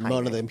J. Allen Hynek.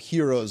 one of them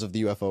heroes of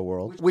the UFO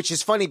world. Which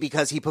is funny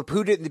because he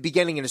poo-pooed it in the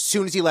beginning, and as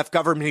soon as he left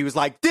government, he was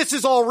like, this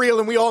is all real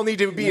and we all need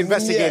to be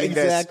investigating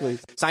exactly.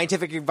 this.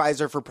 Scientific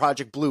advisor for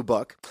Project Blue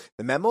Book.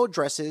 The memo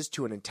addresses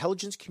to an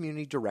intelligence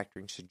community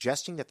director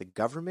suggesting that the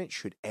government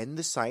should end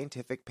the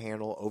scientific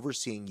panel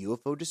overseeing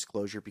UFO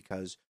disclosure because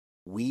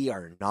we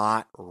are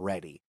not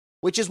ready.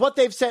 Which is what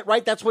they've said,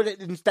 right? That's what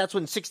in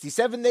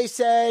 67 they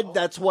said.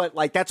 That's what,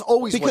 like, that's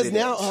always Because what it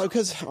now,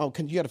 is.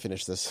 you got to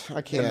finish this.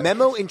 I can't. The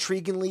memo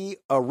intriguingly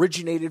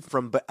originated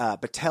from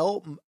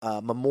Battelle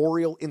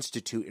Memorial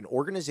Institute, an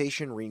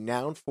organization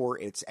renowned for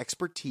its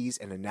expertise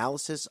and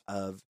analysis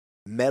of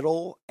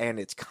metals and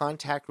its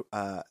contact with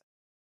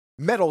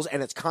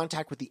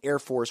the Air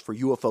Force for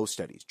UFO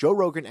studies. Joe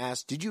Rogan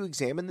asked, "Did you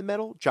examine the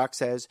metal?" Jock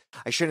says,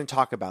 "I shouldn't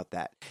talk about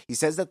that." He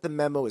says that the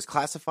memo is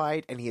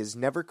classified and he is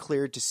never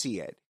cleared to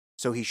see it.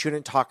 So he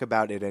shouldn't talk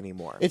about it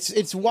anymore.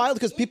 It's wild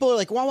because people are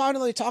like, well, why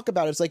don't they talk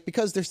about it? It's like,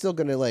 because they're still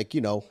going to, like,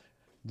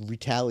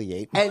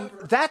 retaliate. And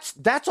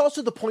that's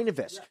also the point of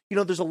this.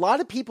 There's a lot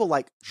of people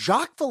like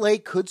Jacques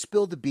Vallée could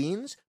spill the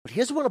beans, but he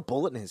doesn't want a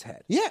bullet in his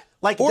head. Yeah.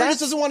 Like, or he just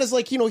doesn't want his,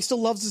 like, he still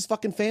loves his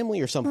fucking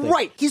family or something.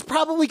 Right. He's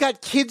probably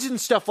got kids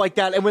and stuff like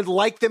that and would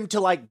like them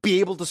to, like, be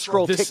able to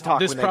scroll TikTok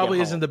This when they probably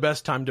get isn't home. the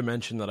best time to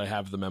mention that I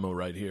have the memo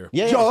right here.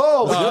 Yeah.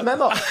 The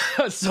memo.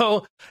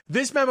 So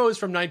this memo is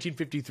from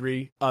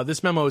 1953.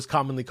 This memo is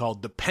commonly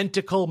called the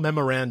Pentacle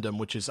Memorandum,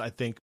 which is, I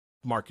think,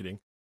 marketing.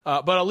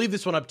 But I'll leave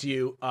this one up to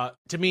you.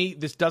 To me,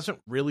 this doesn't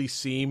really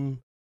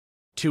seem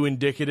too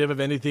indicative of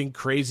anything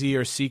crazy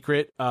or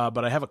secret,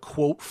 but I have a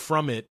quote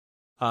from it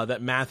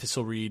that Mathis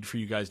will read for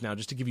you guys now,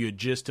 just to give you a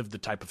gist of the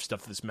type of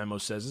stuff this memo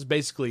says. It's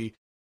basically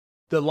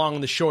the long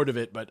and the short of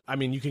it, but I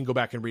mean, you can go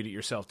back and read it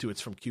yourself too.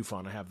 It's from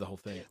QFON. I have the whole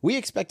thing. We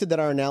expected that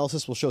our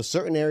analysis will show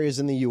certain areas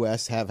in the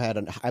U.S. have had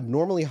an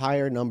abnormally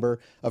higher number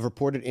of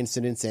reported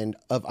incidents and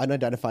of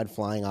unidentified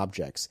flying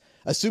objects.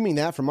 Assuming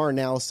that from our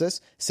analysis,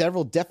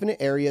 several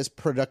definite areas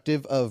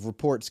productive of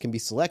reports can be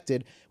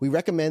selected, we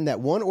recommend that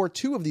one or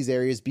two of these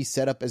areas be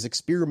set up as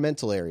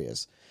experimental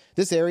areas.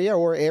 This area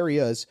or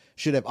areas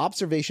should have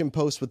observation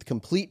posts with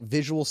complete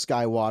visual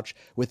skywatch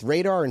with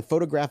radar and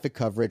photographic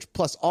coverage,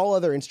 plus all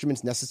other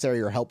instruments necessary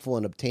or helpful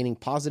in obtaining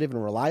positive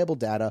and reliable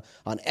data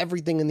on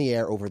everything in the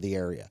air over the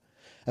area.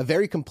 A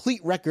very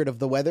complete record of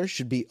the weather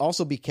should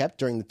also be kept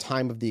during the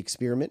time of the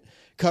experiment.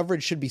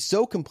 Coverage should be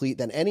so complete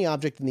that any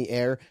object in the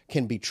air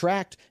can be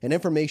tracked, and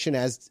information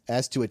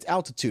as to its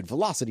altitude,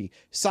 velocity,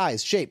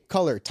 size, shape,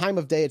 color, time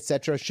of day,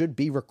 etc. should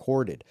be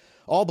recorded.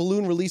 All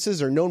balloon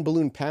releases or known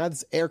balloon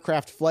paths,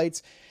 aircraft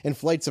flights, and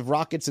flights of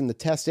rockets in the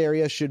test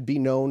area should be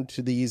known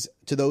to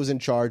those in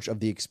charge of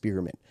the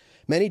experiment.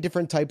 Many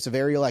different types of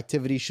aerial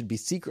activity should be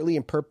secretly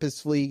and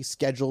purposefully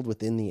scheduled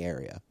within the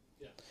area.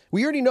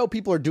 We already know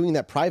people are doing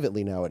that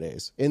privately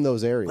nowadays in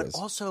those areas. But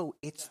also,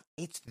 it's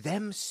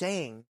them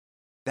saying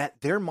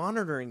that they're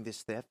monitoring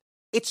this theft.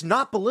 It's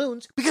not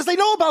balloons because they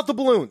know about the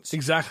balloons.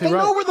 Exactly they right.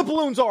 They know where the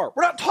balloons are.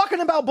 We're not talking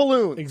about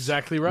balloons.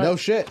 Exactly right. No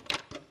shit.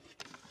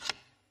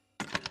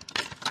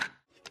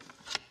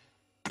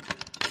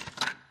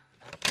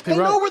 They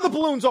know where the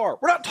balloons are.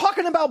 We're not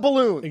talking about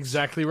balloons.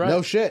 Exactly right.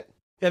 No shit.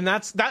 And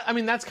that's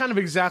kind of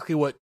exactly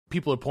what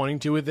people are pointing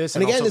to with this.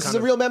 And again, this is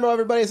a real memo,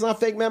 everybody. It's not a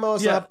fake memo.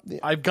 It's not.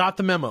 I've got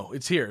the memo.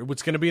 It's here.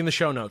 It's going to be in the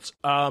show notes.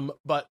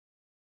 But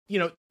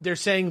they're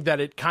saying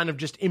that it kind of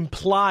just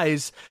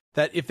implies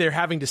that if they're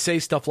having to say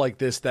stuff like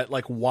this, that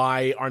like,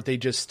 why aren't they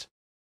just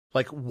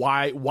like,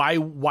 why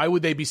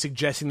would they be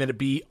suggesting that it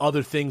be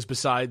other things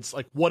besides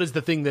like, what is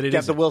the thing that it is? You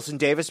have the Wilson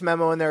Davis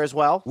memo in there as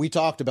well. We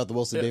talked about the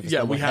Wilson Davis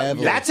memo. We have.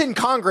 That's in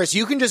Congress.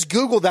 You can just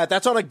Google that.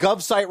 That's on a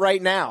Gov site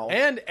right now.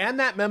 And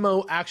that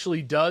memo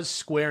actually does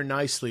square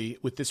nicely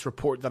with this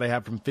report that I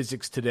have from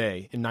Physics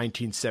Today in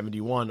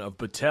 1971 of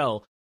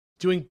Battelle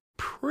doing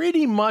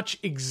pretty much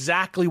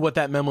exactly what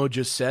that memo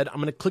just said. I'm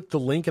going to click the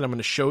link and I'm going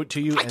to show it to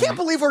you. I can't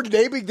believe we're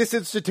naming this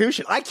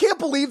institution. I can't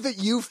believe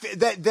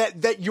that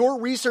that your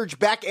research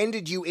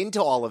back-ended you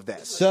into all of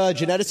this.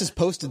 Geneticist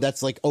posted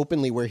that's like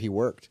openly where he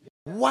worked.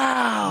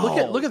 Wow.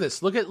 Look at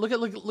this. Look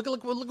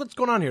what's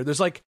going on here.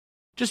 There's like,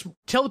 just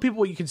tell the people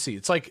what you can see.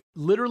 It's like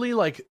literally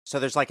like. So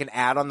there's like an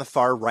ad on the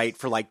far right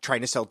for like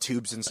trying to sell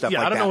tubes and stuff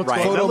like that. I don't know what's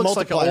right? going on. That looks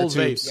like an old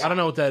tubes. vape. I don't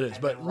know what that is,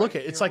 but look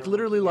at it's like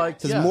literally like.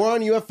 It says more on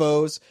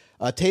UFOs.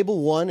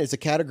 Table 1 is a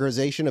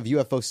categorization of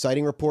UFO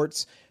sighting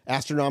reports: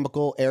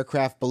 astronomical,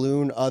 aircraft,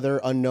 balloon, other,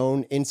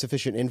 unknown,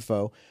 insufficient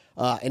info.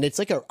 And it's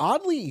like an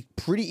oddly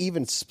pretty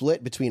even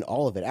split between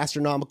all of it.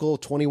 Astronomical,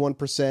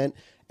 21%,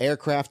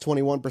 aircraft,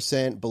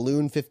 21%,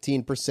 balloon,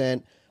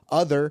 15%,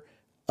 other,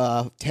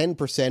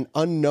 10%,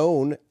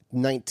 unknown,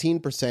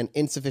 19%,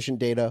 insufficient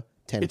data,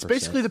 10%. It's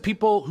basically the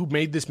people who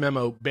made this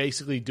memo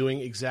basically doing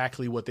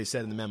exactly what they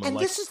said in the memo.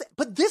 And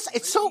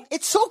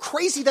it's so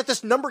crazy that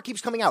this number keeps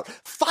coming out.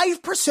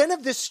 5%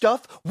 of this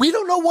stuff, we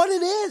don't know what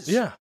it is.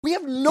 Yeah. We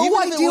have no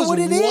Even idea what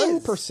it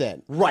is.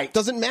 1%. Right.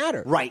 Doesn't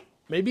matter. Right.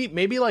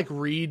 Maybe like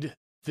read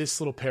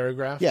this little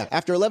paragraph. Yeah,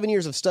 after 11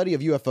 years of study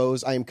of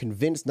UFOs, I am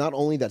convinced not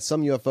only that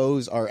some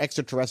UFOs are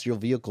extraterrestrial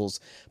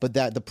vehicles, but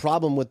that the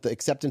problem with the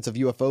acceptance of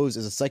UFOs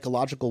is a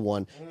psychological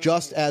one,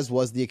 just as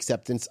was the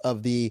acceptance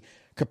of the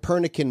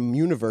Copernican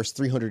universe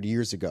 300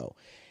 years ago.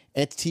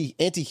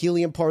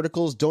 Anti-helium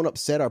particles don't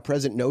upset our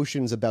present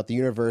notions about the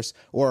universe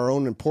or our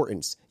own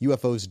importance.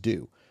 UFOs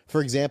do. For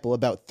example,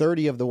 about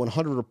 30 of the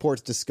 100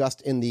 reports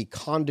discussed in the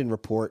Condon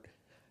report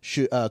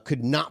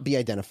could not be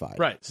identified.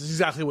 Right. This is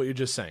exactly what you're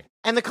just saying.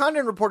 And the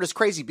Condon report is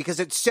crazy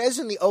because it says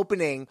in the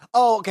opening,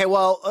 oh, okay,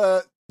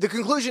 well, the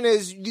conclusion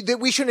is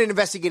that we shouldn't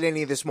investigate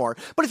any of this more.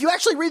 But if you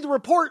actually read the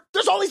report,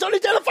 there's all these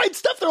unidentified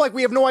stuff. They're like,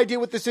 we have no idea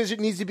what this is. It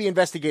needs to be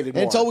investigated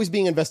more. And it's always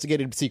being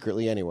investigated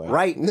secretly anyway.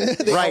 Right.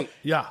 Right.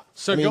 Yeah.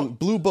 So I mean,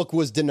 Blue Book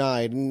was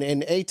denied, and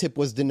ATIP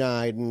was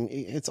denied, and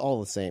it's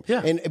all the same.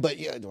 Yeah.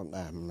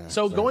 So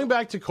sorry. going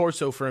back to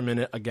Corso for a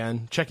minute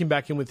again, checking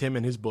back in with him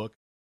and his book.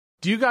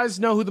 Do you guys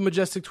know who the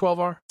Majestic 12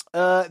 are?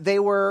 They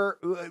were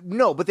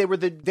but they were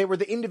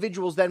the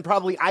individuals. Then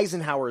probably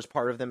Eisenhower is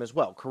part of them as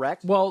well.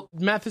 Correct. Well,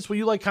 Mathis, will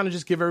you like kind of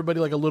just give everybody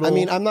like a little? I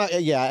mean, I'm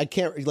not. Yeah, I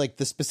can't. Like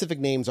the specific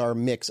names are a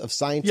mix of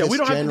scientists, we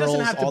don't have, generals, it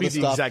doesn't have to all be the the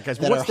stuff exact guys.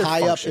 that What's are their high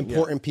function? up,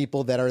 important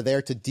people that are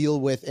there to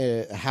deal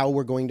with how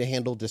we're going to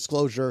handle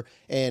disclosure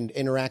and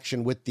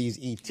interaction with these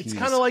ETs. It's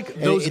kind of like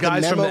those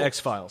guys from the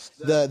X-Files.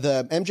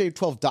 The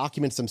MJ12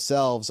 documents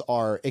themselves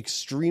are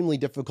extremely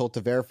difficult to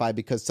verify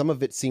because some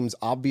of it seems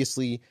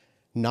obviously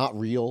not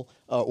real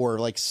or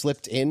like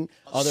slipped in.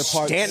 Other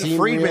parts Stanton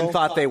Friedman real.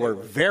 thought they were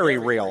very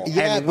real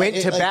and went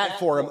to bat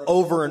for him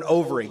over and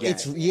over again.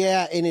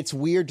 And it's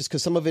weird just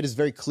because some of it is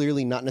very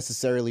clearly not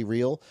necessarily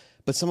real,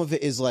 but some of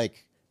it is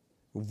like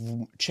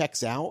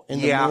checks out,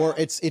 and the more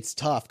it's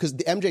tough because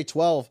the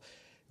MJ12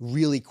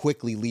 really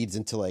quickly leads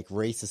into like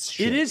racist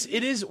shit.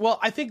 It is. Well,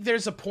 I think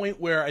there's a point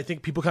where I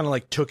think people kind of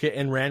like took it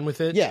and ran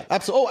with it. Yeah,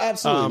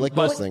 absolutely. Like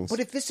most things. But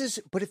if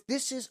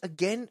this is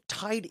again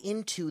tied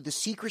into the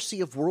secrecy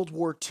of World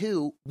War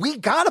II, we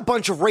got a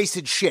bunch of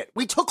racist shit.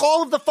 We took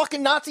all of the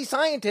fucking Nazi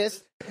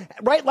scientists,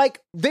 right? Like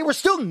they were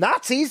still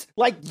Nazis.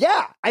 Like,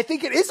 yeah, I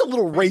think it is a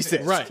little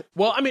racist. Right.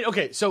 Well, I mean,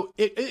 okay. So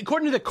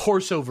according to the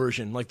Corso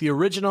version, like the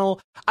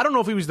original, I don't know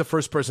if he was the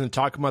first person to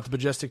talk about the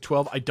Majestic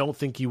 12. I don't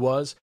think he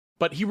was.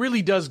 But he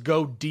really does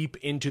go deep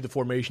into the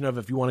formation of it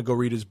if you want to go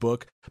read his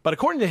book. But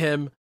according to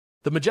him,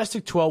 the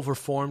Majestic 12 were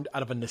formed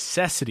out of a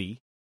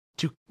necessity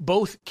to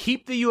both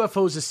keep the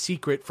UFOs a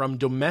secret from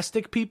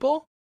domestic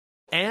people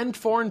and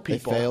foreign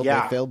people.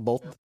 They failed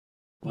both.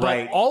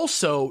 But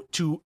also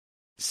to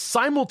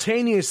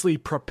simultaneously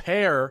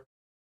prepare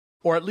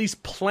or at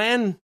least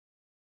plan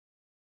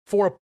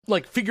for,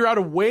 like, figure out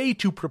a way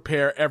to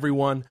prepare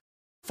everyone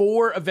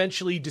for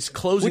eventually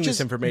disclosing this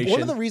information.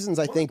 One of the reasons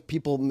I think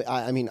people,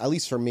 I mean, at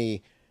least for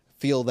me,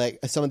 feel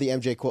that some of the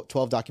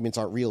MJ-12 documents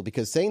aren't real,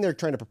 because saying they're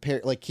trying to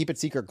prepare, like, keep it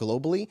secret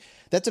globally,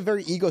 that's a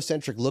very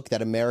egocentric look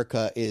that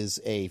America is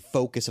a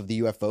focus of the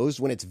UFOs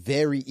when it's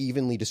very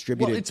evenly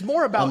distributed. Well, it's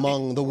more about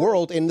among the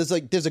world. And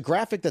there's a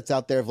graphic that's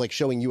out there of like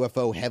showing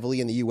UFO heavily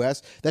in the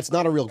US. That's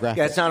not a real graphic.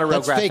 Yeah, it's not a real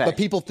that's graphic. fake, but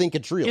people think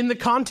it's real. In the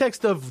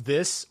context of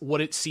this,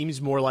 what it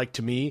seems more like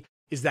to me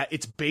is that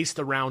it's based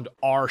around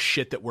our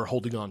shit that we're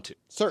holding on to.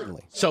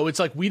 Certainly. So it's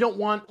like we don't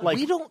want, like,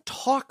 we don't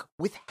talk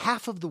with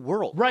half of the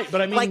world. right, but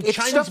I mean, Like, if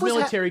China's stuff was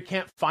military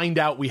can't find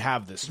out we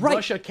have this. Right.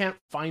 Russia can't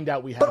find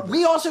out we have But this.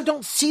 we also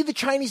don't see the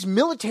Chinese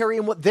military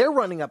and what they're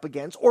running up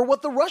against, or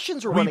what the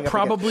Russians are running up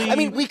against. I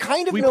mean, we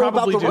kind of we know about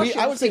probably the do. Russians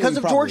I would say because we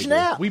of probably George do.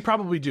 Knapp. We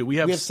probably do. We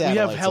have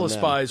satellites hella on them.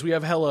 spies. We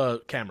have hella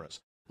cameras.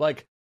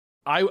 Like,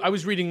 I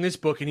was reading this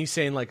book, and he's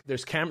saying, like, there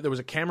was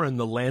a camera in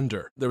the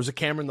lander. There was a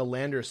camera in the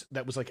lander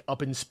that was, like,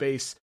 up in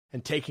space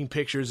and taking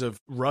pictures of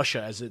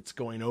Russia as it's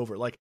going over.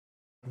 Like,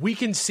 we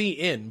can see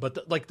in, but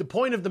the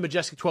point of the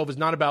Majestic 12 is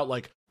not about,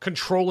 like,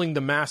 controlling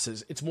the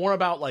masses. It's more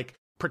about, like,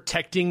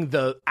 protecting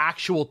the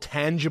actual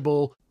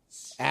tangible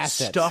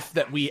Assets. stuff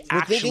that we We're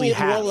thinking actually it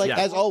more have. like, Yeah.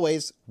 as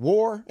always,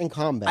 war and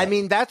combat. I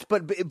mean,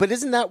 but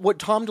isn't that what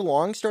Tom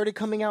DeLonge started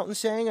coming out and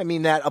saying? I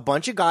mean, that a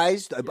bunch of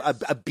guys,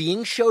 a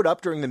being showed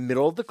up during the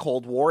middle of the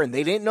Cold War, and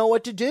they didn't know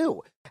what to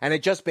do. And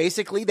it just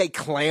basically, they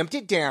clamped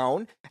it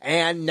down,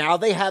 and now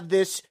they have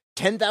this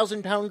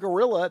 10,000-pound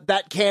gorilla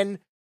that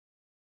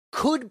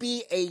could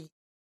be a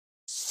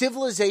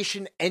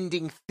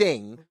civilization-ending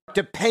thing,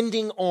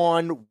 depending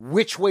on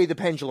which way the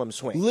pendulum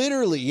swings.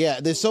 literally, yeah.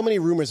 There's so many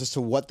rumors as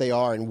to what they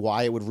are and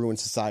why it would ruin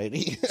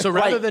society. So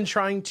rather Right. than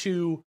trying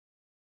to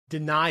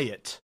deny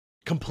it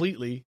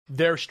completely,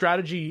 their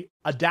strategy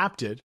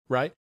adapted,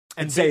 right?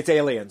 And say it's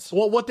aliens.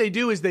 Well, what they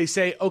do is they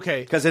say,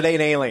 okay, Because it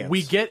ain't aliens.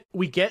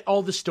 we get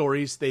all the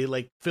stories. They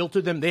like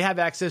filter them. They have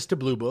access to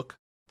Blue Book.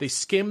 They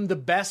skim the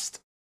best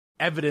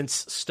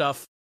evidence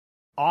stuff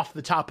off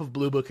the top of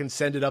Blue Book and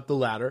send it up the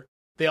ladder.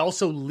 They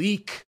also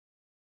leak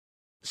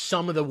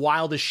some of the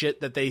wildest shit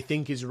that they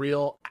think is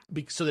real,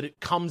 so that it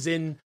comes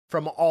in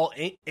from all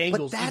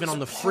angles, But that's even on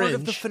the part fringe.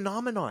 of the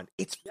phenomenon.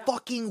 It's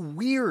fucking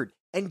weird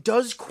and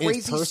does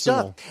crazy personal.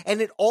 stuff.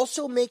 And it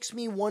also makes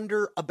me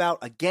wonder about,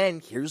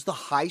 again, here's the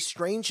high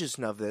strangeness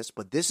of this,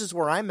 but this is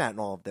where I'm at in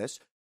all of this.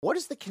 What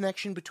is the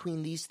connection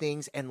between these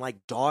things and, like,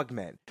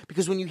 dogmen?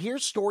 Because when you hear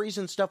stories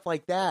and stuff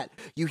like that,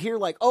 you hear,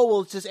 like, oh,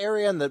 well, it's this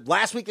area, and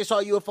last week they saw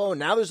a UFO, and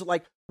now there's,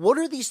 like, what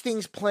are these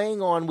things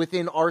playing on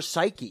within our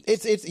psyche?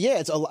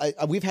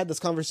 We've had this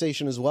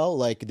conversation as well,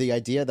 like the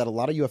idea that a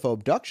lot of UFO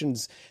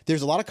abductions,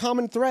 there's a lot of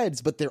common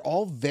threads, but they're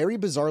all very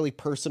bizarrely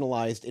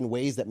personalized in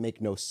ways that make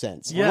no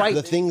sense. Yeah. Right.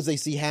 The things they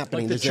see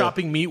happening. like the There's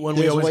chopping meat one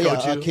we there's always a,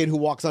 go a to. kid who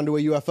walks onto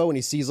a UFO and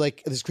he sees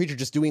like this creature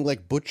just doing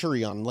like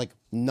butchery on like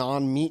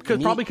non-meat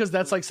meat. Probably because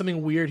that's like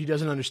something weird he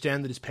doesn't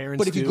understand that his parents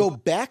But if you do. go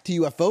back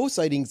to UFO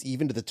sightings,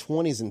 even to the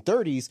 20s and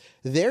 30s,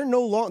 they're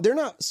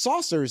not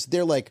saucers.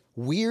 They're like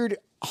weird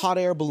hot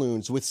air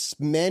balloons with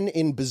men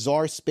in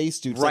bizarre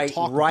spacesuits that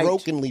talk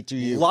brokenly to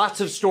you.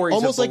 Lots of stories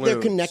Almost of like they're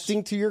balloons.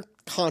 connecting to your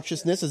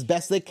consciousness as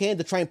best they can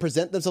to try and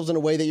present themselves in a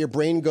way that your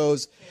brain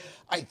goes,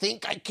 I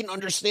think I can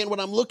understand what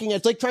I'm looking at.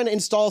 It's like trying to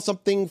install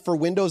something for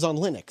Windows on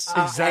Linux.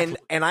 Exactly.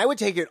 And I would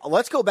take it,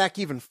 let's go back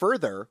even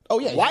further. Oh,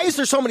 yeah, Why yeah. is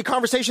there so many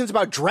conversations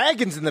about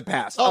dragons in the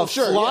past? Oh, A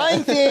sure, flying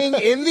yeah. thing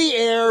in the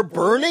air,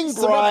 burning It's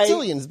the bright.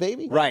 reptilians,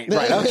 baby. Right,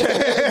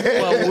 okay.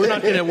 Well,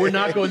 we're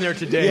not going there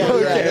today. Yeah,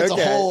 that's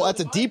okay. a whole. That's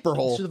a deeper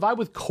hole. So the vibe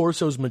with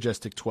Corso's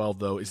Majestic 12,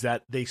 though, is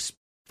that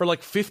for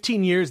like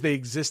 15 years they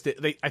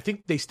existed. I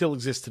think they still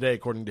exist today,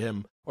 according to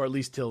him, or at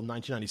least till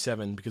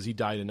 1997, because he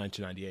died in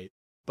 1998.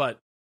 But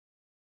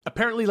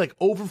apparently, like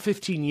over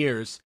 15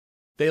 years,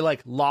 they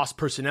like lost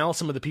personnel.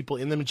 Some of the people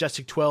in the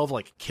Majestic 12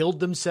 like killed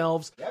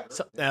themselves.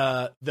 So,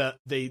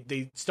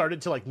 they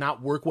started to like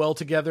not work well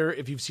together.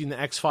 If you've seen the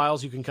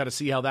X-Files, you can kind of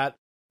see how that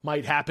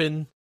might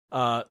happen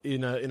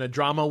in a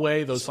drama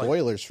way. Those like,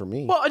 Spoilers for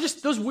me. well,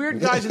 those weird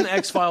guys in the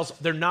X-Files,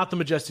 they're not the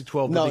Majestic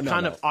 12, but No, they no,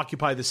 kind no. of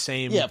occupy the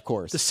same. Yeah, of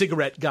course. The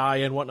cigarette guy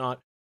and whatnot.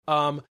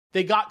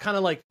 They got kind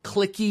of like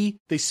cliquey.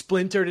 They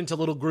splintered into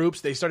little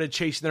groups. They started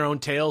chasing their own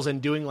tails and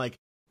doing like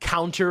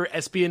counter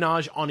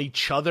espionage on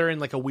each other in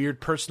like a weird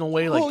personal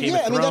way, like Game of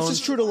I mean that's Thrones.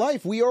 just true to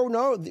life. We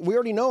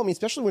already know. I mean,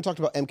 especially when we talked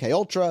about MK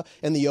Ultra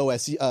and the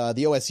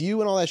OSU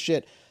and all that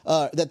shit.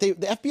 That the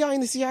FBI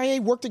and the CIA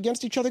worked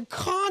against each other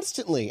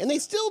constantly, and they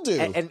still do.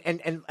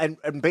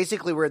 And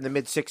basically we're in the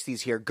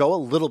mid-60s here. Go a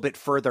little bit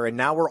further, and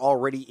now we're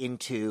already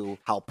into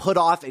Hal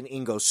Puthoff and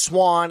Ingo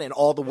Swann and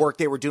all the work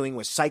they were doing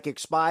with psychic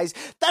spies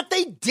that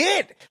they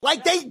did.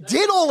 Like, they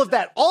did all of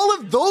that. All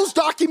of those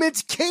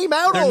documents came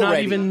out They're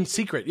already. not even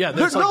secret. Yeah,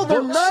 They're, there's like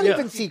they're books. not Yeah.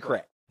 even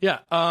secret. Yeah.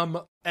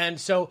 And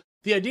so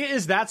the idea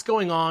is that's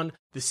going on.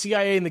 The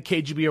CIA and the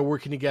KGB are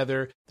working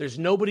together. There's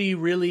nobody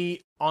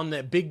really on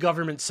the big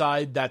government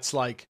side that's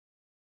like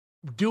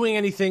doing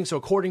anything. So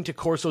according to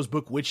Corso's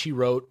book, which he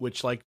wrote,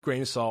 which like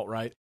grain of salt,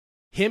 right?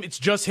 It's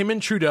just him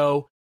and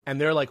Trudeau. And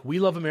they're like, we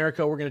love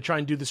America. We're going to try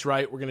and do this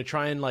right. We're going to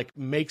try and like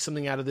make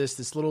something out of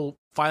this little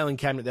filing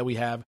cabinet that we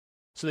have.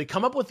 So they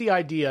come up with the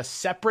idea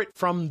separate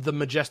from the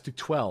Majestic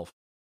 12,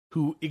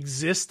 who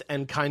exist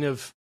and kind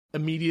of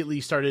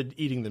immediately started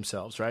eating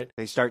themselves, right?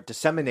 They start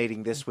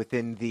disseminating this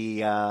within the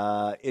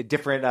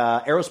different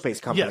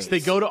aerospace companies. Yes, they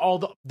go to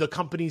all the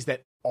companies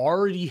that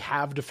already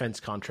have defense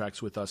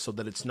contracts with us so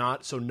that it's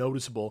not so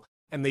noticeable,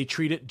 and they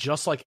treat it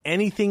just like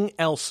anything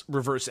else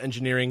reverse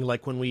engineering,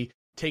 like when we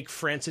take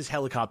France's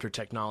helicopter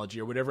technology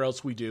or whatever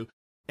else we do,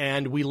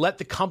 and we let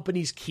the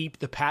companies keep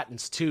the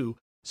patents too,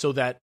 so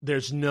that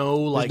there's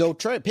no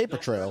paper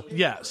trail.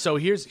 Yeah, so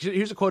here's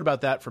a quote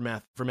about that from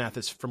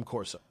Mathis from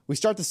Corso. We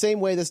start the same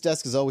way this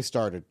desk has always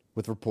started,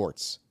 with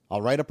reports.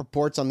 I'll write up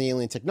reports on the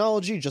alien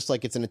technology just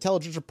like it's an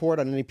intelligence report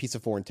on any piece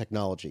of foreign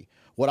technology.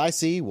 What I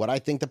see, what I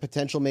think the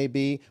potential may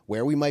be,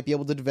 where we might be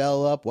able to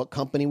develop, what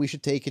company we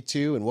should take it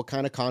to, and what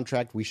kind of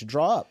contract we should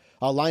draw up.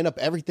 I'll line up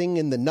everything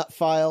in the nut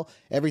file,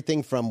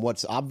 everything from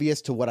what's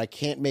obvious to what I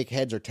can't make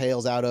heads or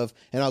tails out of,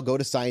 and I'll go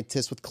to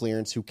scientists with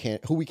clearance who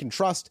we can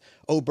trust,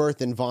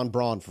 Oberth and von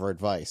Braun, for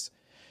advice.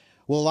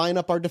 We'll line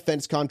up our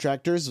defense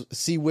contractors,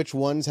 see which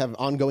ones have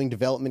ongoing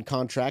development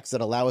contracts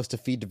that allow us to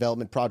feed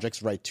development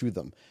projects right to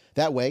them.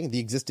 That way, the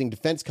existing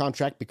defense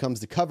contract becomes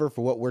the cover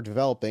for what we're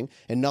developing,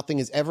 and nothing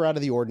is ever out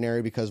of the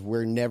ordinary because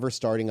we're never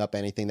starting up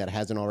anything that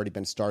hasn't already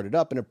been started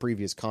up in a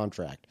previous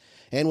contract.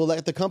 And we'll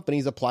let the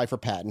companies apply for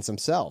patents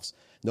themselves.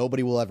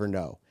 Nobody will ever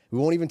know. We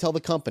won't even tell the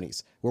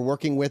companies. We're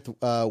working with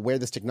where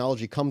this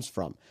technology comes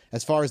from.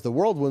 As far as the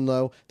world will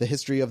know, the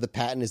history of the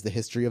patent is the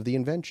history of the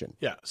invention.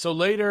 Yeah, so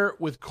later,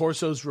 with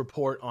Corso's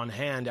report on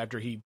hand, after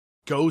he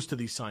goes to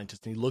these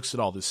scientists and he looks at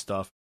all this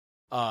stuff,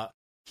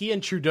 he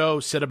and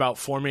Trudeau set about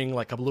forming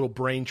like a little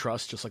brain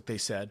trust, just like they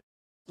said.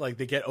 Like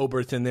they get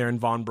Oberth in there and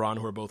von Braun,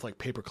 who are both like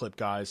paperclip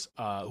guys,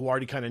 who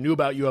already kind of knew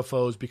about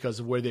UFOs because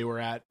of where they were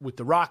at with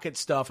the rocket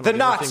stuff. And the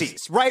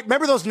Nazis, right?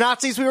 Remember those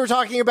Nazis we were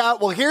talking about?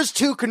 Well, here's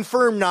two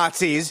confirmed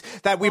Nazis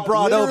that we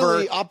brought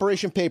over.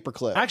 Operation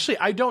Paperclip. Actually,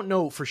 I don't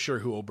know for sure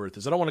who Oberth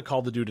is. I don't want to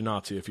call the dude a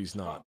Nazi if he's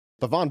not.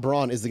 But von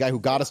Braun is the guy who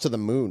got us to the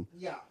moon.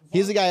 Yeah.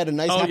 He's the guy who had a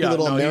nice, happy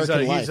little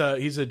American life.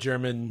 He's a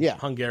German,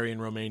 Hungarian,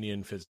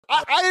 Romanian physicist.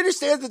 I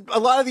understand that a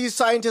lot of these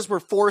scientists were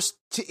forced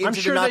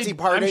into the Nazi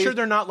party. I'm sure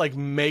they're not like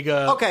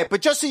mega... Okay,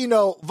 but just so you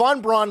know,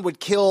 von Braun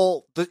would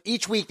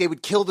each week they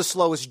would kill the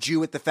slowest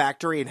Jew at the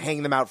factory and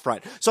hang them out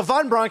front. So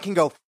von Braun can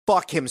go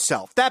fuck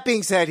himself. That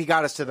being said, he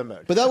got us to the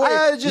moon. But that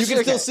way, you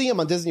can still see him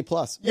on Disney+.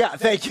 Yeah,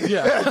 thank you.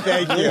 Yeah.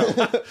 Thank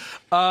you.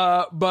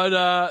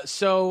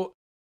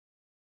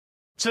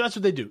 So that's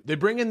what they do. They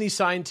bring in these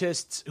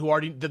scientists who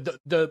already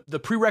the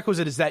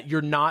prerequisite is that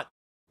you're not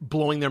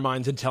blowing their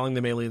minds and telling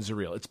them aliens are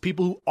real. It's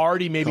people who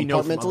already maybe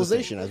know from other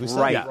things. Compartmentalization, as we said.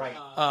 Right.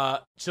 Yeah.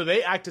 So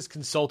they act as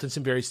consultants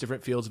in various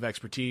different fields of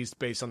expertise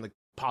based on the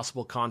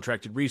possible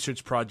contracted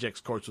research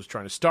projects Corso was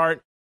trying to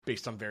start,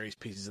 based on various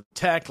pieces of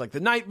tech like the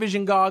night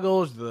vision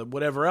goggles, the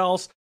whatever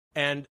else,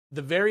 and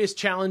the various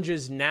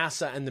challenges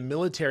NASA and the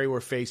military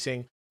were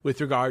facing with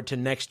regard to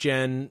next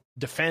gen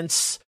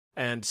defense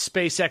and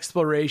space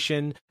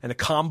exploration, and a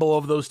combo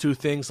of those two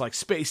things like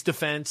space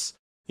defense.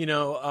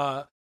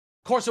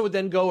 Corso would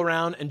then go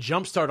around and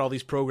jumpstart all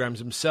these programs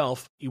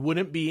himself. He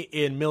wouldn't be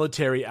in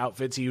military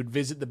outfits. He would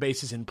visit the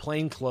bases in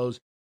plain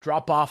clothes,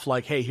 drop off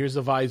like, hey, here's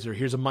a visor,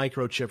 here's a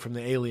microchip from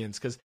the aliens.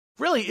 Because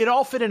really, it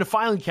all fit in a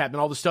filing cabinet,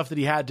 all the stuff that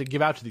he had to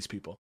give out to these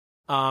people.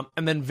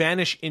 And then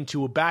vanish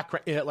into a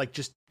background, like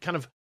just kind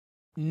of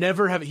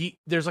never have...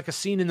 There's like a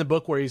scene in the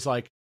book where he's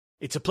like,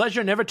 it's a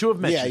pleasure never to have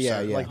met you,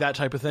 sir. Like that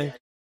type of thing.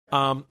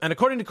 And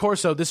according to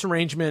Corso, this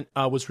arrangement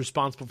was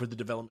responsible for the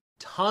development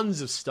of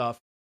tons of stuff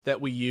that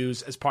we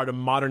use as part of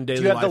modern daily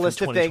life. Do you have the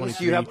list of things?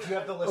 Do you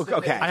have the list?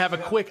 Okay. I have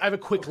a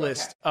quick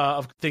list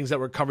of things that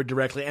were covered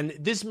directly, and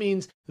this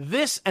means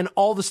this and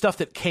all the stuff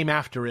that came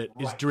after it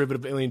is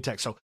derivative of alien tech.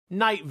 So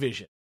night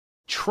vision,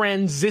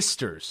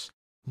 transistors,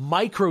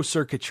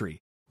 microcircuitry,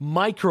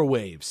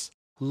 microwaves,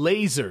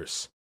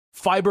 lasers,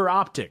 fiber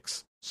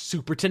optics,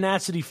 super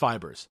tenacity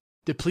fibers,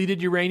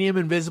 depleted uranium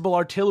and visible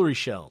artillery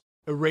shells,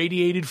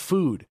 irradiated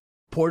food,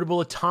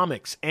 portable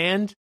atomics,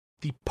 and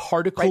the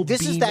particle beam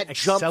This is that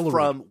accelerator. jump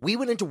from, we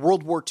went into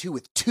World War II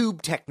with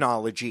tube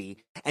technology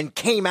and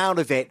came out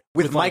of it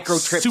with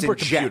microchips and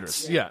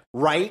jets. Yeah.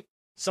 Right?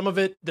 Some of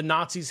it the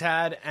Nazis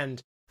had, and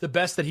the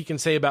best that he can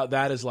say about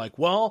that is like,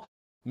 well,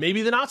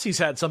 maybe the Nazis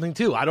had something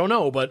too. I don't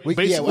know, but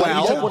basically,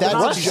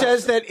 Rush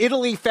says that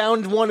Italy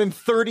found one in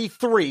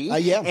 1933,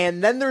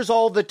 and then there's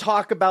all the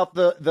talk about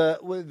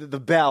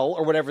the Bell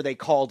or whatever they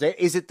called it.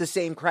 Is it the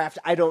same craft?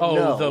 I don't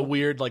know. Oh, the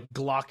weird like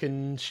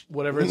Glocken,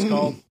 whatever it's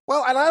called.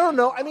 Well, and I don't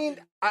know. I mean,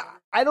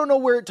 I don't know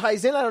where it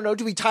ties in. I don't know.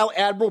 Do we tie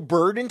Admiral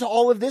Byrd into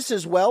all of this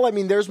as well? I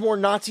mean, there's more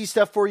Nazi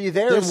stuff for you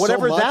there, there's and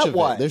whatever so much that of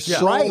was. It. There's yeah.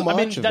 so Right. much I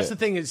mean, of that's it. the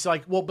thing. It's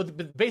like, well, but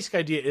the basic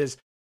idea is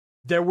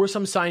there were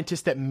some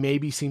scientists that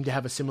maybe seemed to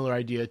have a similar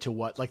idea to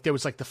what, like there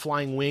was like the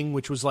flying wing,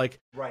 which was like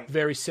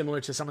very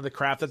similar to some of the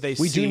craft that they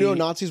see. We do know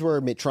Nazis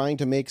were trying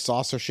to make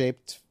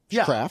saucer-shaped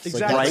crafts.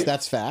 Exactly. Like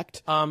that's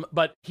fact.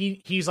 But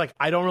he's like,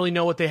 I don't really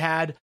know what they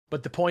had.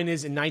 But the point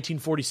is, in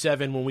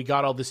 1947, when we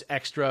got all this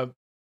extra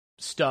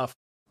stuff,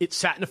 It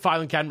sat in a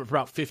filing cabinet for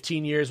about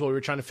 15 years while we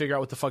were trying to figure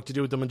out what the fuck to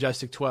do with the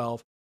Majestic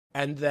 12.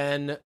 And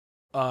then,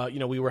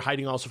 we were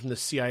hiding also from the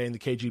CIA and the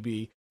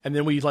KGB. And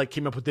then we like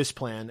came up with this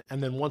plan.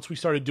 And then once we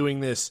started doing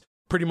this,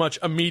 pretty much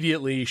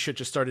immediately shit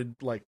just started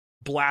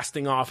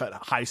blasting off at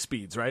high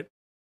speeds, right?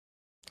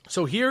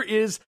 So here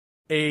is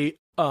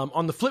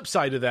on the flip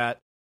side of that,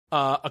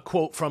 a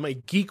quote from a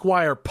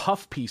GeekWire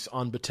puff piece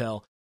on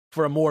Battelle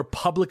for a more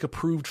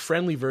public-approved,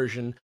 friendly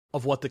version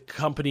of what the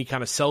company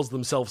kind of sells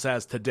themselves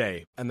as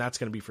today. And that's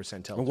going to be for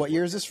Santell. And what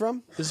year is this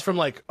from? This is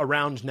from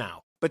around now.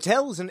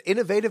 Battelle is an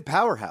innovative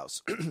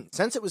powerhouse.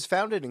 Since it was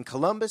founded in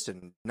Columbus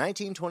in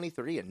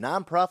 1923, a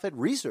nonprofit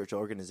research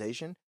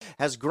organization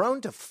has grown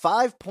to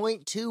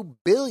 $5.2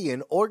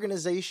 billion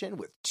organization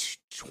with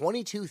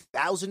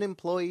 22,000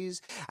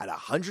 employees at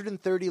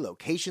 130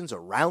 locations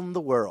around the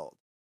world.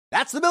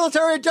 That's the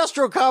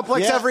military-industrial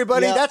complex,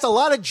 everybody. Yeah. That's a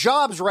lot of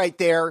jobs right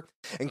there,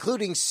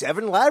 including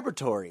 7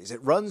 laboratories.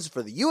 It runs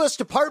for the U.S.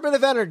 Department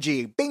of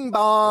Energy, Bing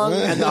Bong,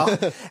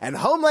 and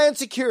Homeland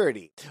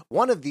Security.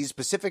 One of these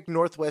Pacific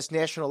Northwest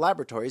National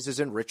Laboratories is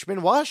in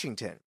Richmond,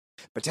 Washington.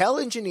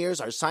 Battelle engineers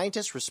are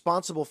scientists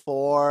responsible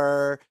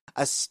for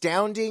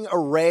astounding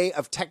array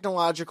of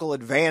technological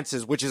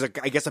advances, which is,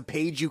 I guess, a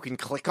page you can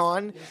click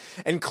on,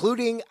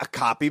 including a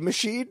copy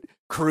machine,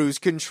 cruise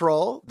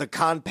control, the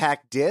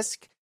compact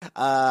disc,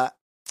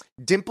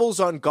 dimples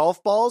on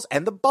golf balls,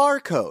 and the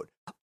barcode.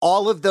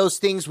 All of those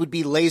things would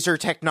be laser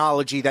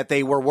technology that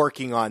they were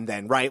working on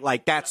then, right?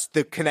 Like, that's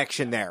the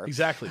connection there.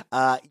 Exactly.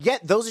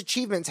 Yet those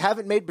achievements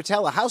haven't made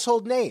Battelle a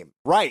household name.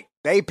 Right.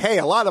 They pay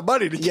a lot of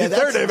money to keep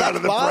their name out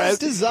of the press.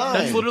 Design.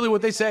 That's literally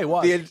what they say.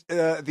 What?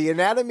 The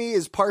anatomy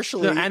is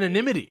partially... The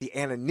anonymity. The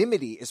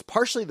anonymity is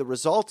partially the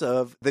result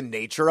of the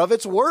nature of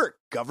its work.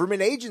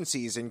 Government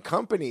agencies and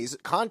companies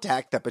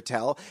contact the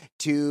Battelle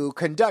to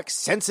conduct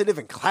sensitive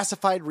and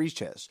classified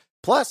research.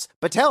 Plus,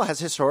 Battelle has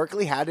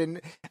historically had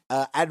an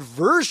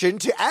aversion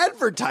to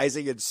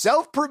advertising and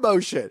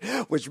self-promotion,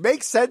 which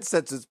makes sense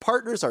since its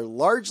partners are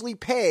largely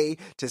paid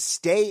to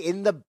stay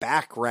in the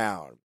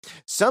background.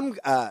 Some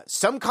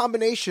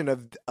combination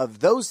of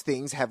those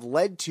things have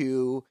led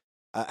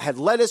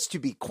us to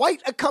be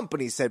quite a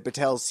company, said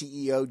Battelle's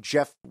CEO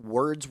Jeff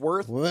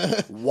Wadsworth.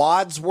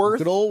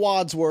 Good old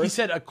Wadsworth. He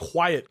said a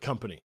quiet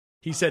company.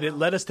 He said it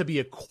led us to be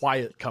a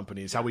quiet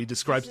company is how he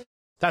describes.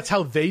 That's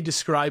how they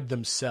describe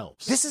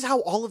themselves. This is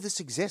how all of this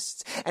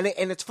exists. And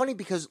it's funny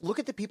because look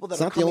at the people that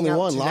it's are not the coming only out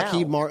one.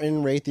 Lockheed now.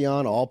 Martin,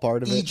 Raytheon, all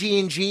part of it.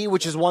 EG&G,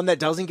 which is one that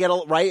doesn't get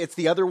right. It's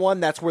the other one.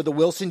 That's where the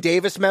Wilson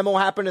Davis memo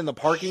happened in the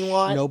parking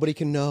lot. Nobody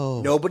can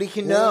know. Nobody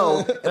can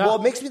know. Well,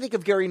 it makes me think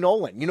of Gary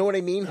Nolan. You know what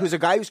I mean? Who's a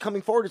guy who's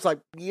coming forward. It's like,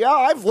 yeah,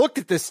 I've looked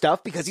at this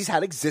stuff because he's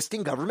had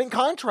existing government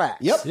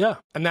contracts. Yep. Yeah.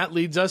 And that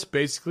leads us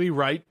basically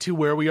right to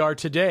where we are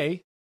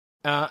today.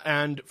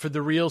 And for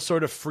the real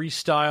sort of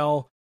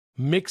freestyle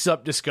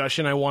mix-up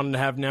discussion I wanted to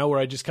have now, where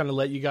I just kind of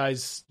let you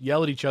guys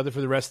yell at each other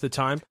for the rest of the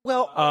time.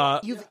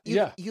 Well,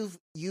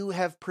 you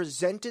have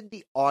presented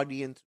the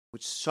audience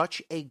with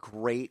such a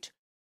great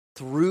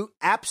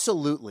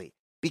absolutely,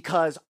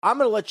 because I'm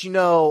going to let you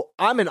know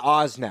I'm in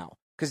Oz now.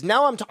 Because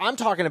now I'm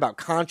talking about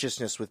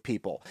consciousness with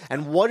people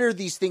and what are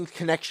these things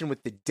connection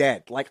with the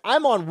dead. Like,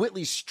 I'm on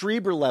Whitley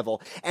Strieber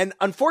level, and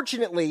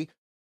unfortunately,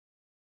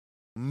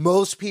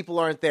 most people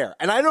aren't there.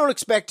 And I don't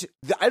expect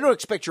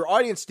your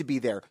audience to be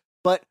there,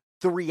 but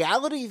the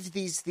reality of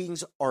these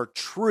things are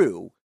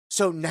true.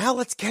 So now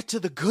let's get to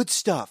the good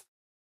stuff.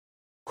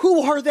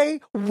 Who are they?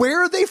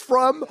 Where are they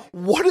from?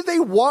 What do they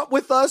want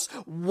with us?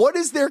 What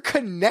is their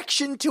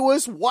connection to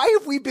us? Why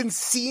have we been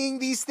seeing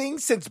these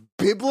things since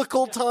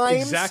biblical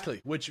times?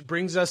 Exactly. Which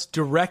brings us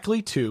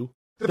directly to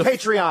the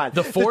Patreon.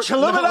 The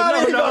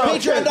Chilluminati.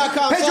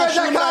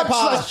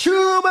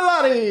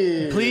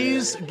 Patreon.com/Chilluminati.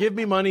 Please give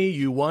me money,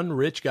 you one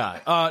rich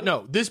guy.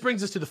 No, this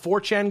brings us to the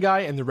 4chan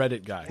guy and the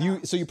Reddit guy.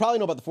 So you probably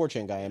know about the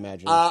 4chan guy, I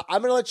imagine. I'm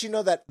going to let you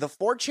know that the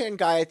 4chan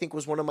guy, I think,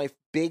 was one of my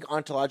big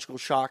ontological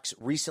shocks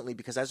recently,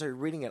 because as I was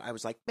reading it, I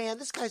was like, man,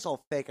 this guy's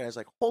all fake. And I was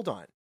like, hold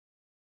on.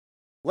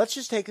 Let's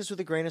just take this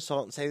with a grain of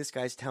salt and say this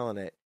guy's telling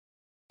it.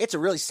 It's a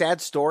really sad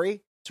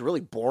story. It's a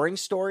really boring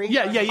story.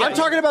 Yeah. I'm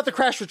talking about the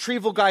crash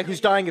retrieval guy who's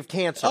dying of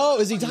cancer.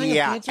 Oh, is he dying of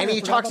cancer? And he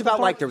talks about,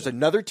 like, there was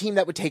another team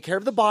that would take care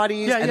of the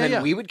bodies, and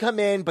then we would come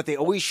in, but they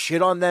always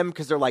shit on them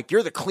because they're like,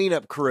 you're the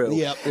cleanup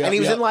crew. And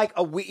he was in, like,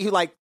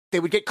 they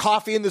would get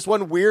coffee in this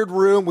one weird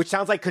room, which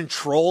sounds like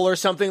Control or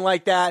something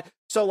like that.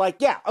 So, like,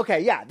 that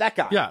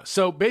guy. Yeah,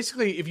 so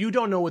basically, if you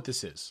don't know what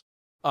this is,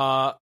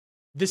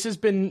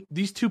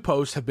 these two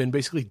posts have been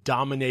basically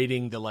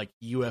dominating the, like,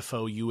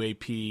 UFO,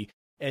 UAP,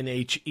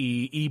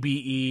 NHE,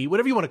 EBE,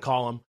 whatever you want to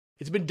call them.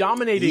 It's been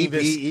dominating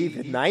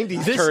EBE, the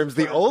 90s terms,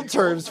 the old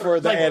terms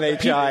for the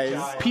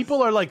NHIs.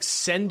 People are like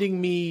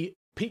sending me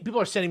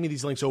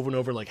these links over and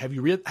over. Like, have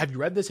you read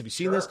this? Have you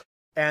seen this?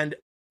 And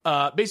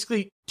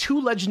basically,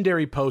 2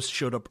 legendary posts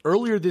showed up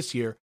earlier this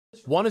year.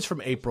 One is from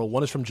April,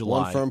 one is from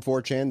July. One from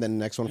 4chan, then the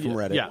next one from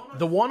Reddit. Yeah,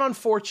 the one on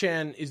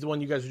 4chan is the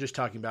one you guys were just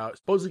talking about.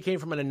 Supposedly came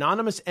from an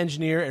anonymous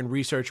engineer and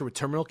researcher with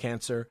terminal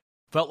cancer.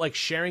 Felt like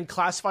sharing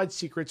classified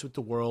secrets with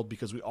the world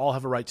because we all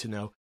have a right to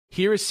know.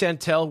 Here is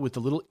Santell with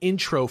the little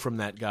intro from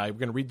that guy. We're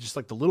going to read just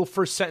like the little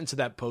first sentence of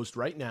that post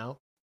right now.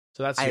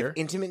 So that's I here. have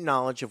intimate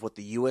knowledge of what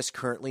the U.S.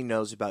 currently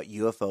knows about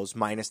UFOs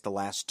minus the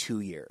last 2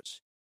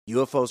 years.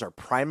 UFOs are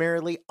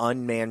primarily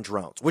unmanned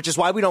drones, which is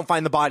why we don't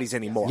find the bodies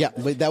anymore. Yeah,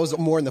 but that was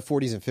more in the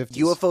 40s and 50s.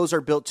 UFOs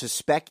are built to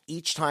spec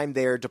each time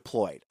they are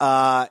deployed.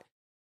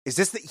 Is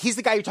this he's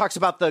the guy who talks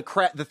about the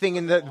thing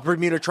in the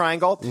Bermuda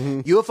Triangle?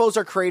 Mm-hmm. UFOs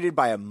are created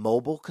by a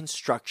mobile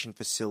construction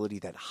facility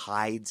that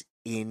hides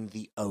in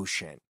the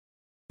ocean.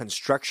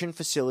 Construction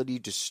facility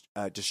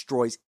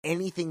destroys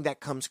anything that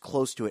comes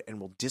close to it and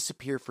will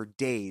disappear for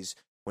days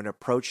when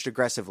approached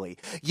aggressively.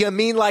 You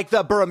mean like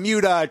the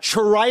Bermuda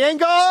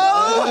Triangle?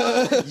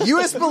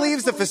 U.S.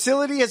 believes the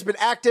facility has been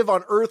active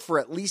on Earth for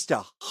at least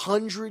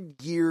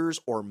 100 years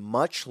or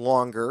much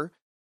longer,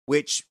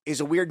 which is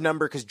a weird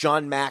number because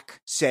John Mack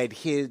said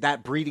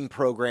that breeding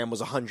program was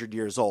 100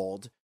 years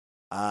old.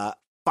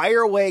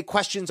 Fire away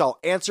questions. I'll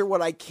answer what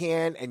I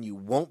can, and you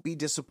won't be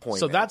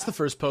disappointed. So that's the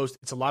first post.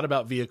 It's a lot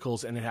about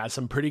vehicles, and it has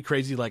some pretty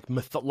crazy, like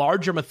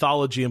larger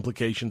mythology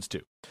implications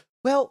too.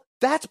 Well,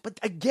 but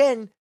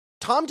again,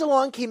 Tom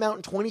DeLonge came out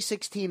in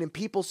 2016, and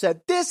people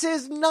said, this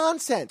is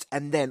nonsense.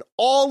 And then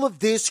all of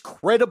this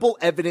credible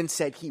evidence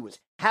said he was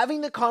having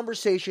the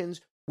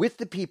conversations with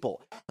the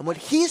people. And what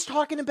he's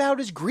talking about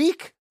is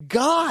Greek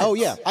gods. Oh,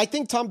 yeah. I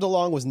think Tom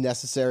DeLonge was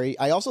necessary.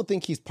 I also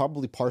think he's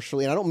probably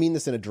partially, and I don't mean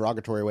this in a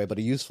derogatory way, but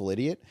a useful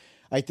idiot.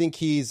 I think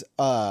he's,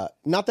 not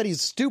that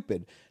he's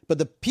stupid, but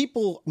the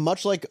people,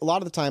 much like a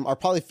lot of the time, are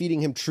probably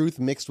feeding him truth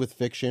mixed with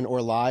fiction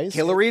or lies.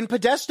 Hillary and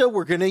Podesta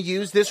were going to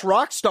use this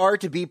rock star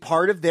to be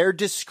part of their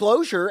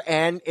disclosure,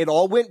 and it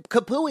all went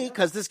kapooey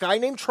because this guy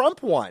named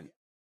Trump won.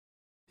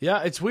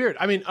 Yeah, it's weird.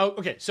 I mean,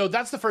 okay, so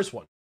that's the first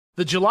one.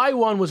 The July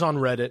one was on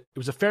Reddit. It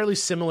was a fairly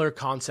similar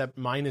concept,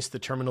 minus the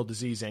terminal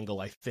disease angle,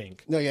 I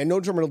think. No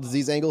terminal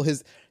disease angle.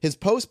 His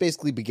post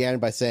basically began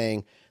by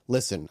saying,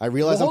 listen, I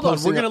realize hold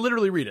on, we're going to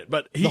literally read it.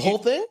 But the whole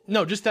thing?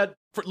 No, just that,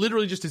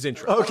 literally just his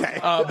intro. Okay.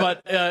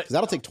 But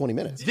that'll take 20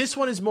 minutes. This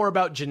one is more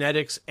about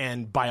genetics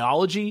and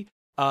biology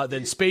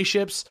than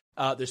spaceships.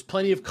 There's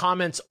plenty of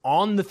comments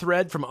on the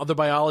thread from other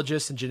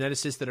biologists and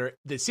geneticists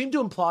that seem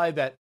to imply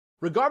that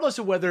regardless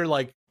of whether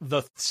like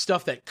the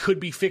stuff that could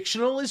be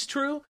fictional is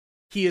true,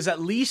 he is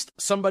at least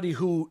somebody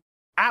who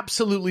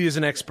absolutely is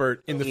an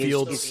expert in the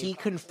field. Is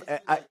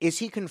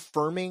he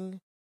confirming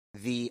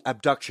the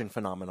abduction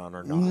phenomenon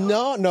or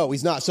not? No,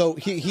 he's not. So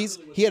he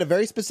had a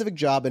very specific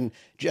job, and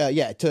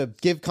to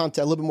give a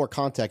little bit more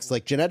context,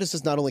 like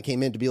geneticists not only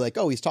came in to be like,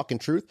 oh, he's talking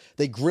truth,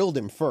 they grilled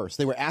him first.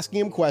 They were asking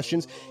him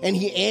questions, and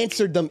he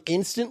answered them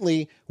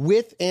instantly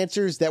with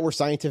answers that were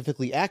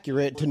scientifically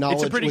accurate to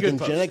knowledge within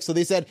genetics. So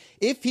they said,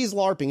 if he's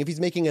LARPing, if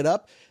he's making it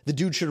up, the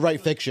dude should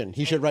write fiction.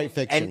 He should write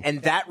fiction.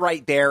 And that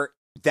right there,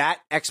 that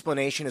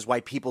explanation is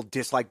why people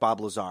dislike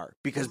Bob Lazar,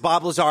 because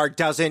Bob Lazar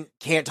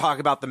can't talk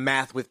about the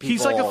math with people.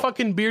 He's like a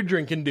fucking beer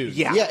drinking dude.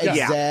 Yeah,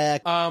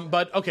 exactly.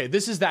 But okay,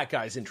 this is that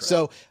guy's intro.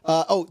 So,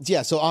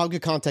 so I'll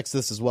give context to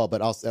this as well,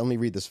 but let me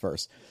read this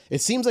first.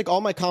 It seems like all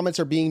my comments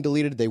are being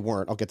deleted. They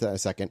weren't. I'll get to that in a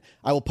second.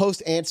 I will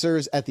post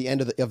answers at the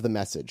end of the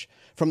message.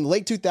 From the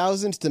late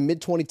 2000s to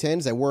mid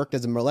 2010s, I worked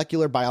as a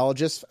molecular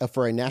biologist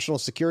for a national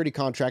security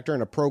contractor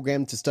in a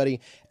program to study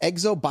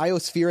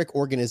exobiospheric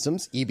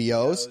organisms,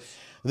 EBOs.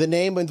 The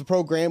name of the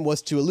program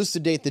was to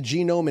elucidate the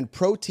genome and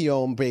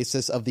proteome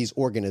basis of these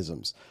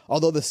organisms.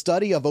 Although the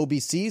study of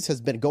OBCs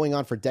has been going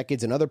on for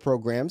decades in other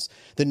programs,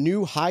 the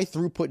new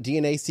high-throughput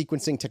DNA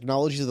sequencing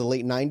technologies of the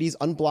late 90s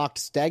unblocked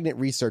stagnant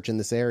research in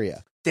this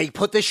area. They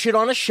put this shit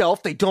on a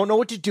shelf. They don't know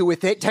what to do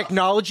with it.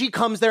 Technology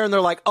comes there and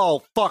they're like,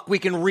 oh, fuck, we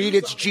can read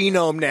its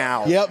genome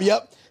now.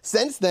 Yep.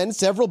 Since then,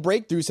 several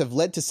breakthroughs have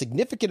led to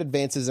significant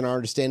advances in our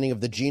understanding of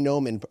the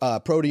genome and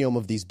proteome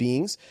of these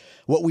beings.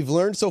 What we've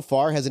learned so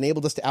far has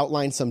enabled us to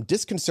outline some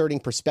disconcerting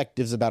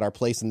perspectives about our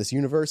place in this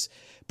universe.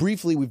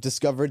 Briefly, we've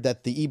discovered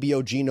that the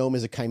EBO genome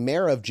is a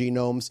chimera of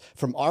genomes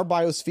from our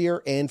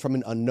biosphere and from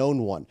an unknown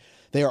one.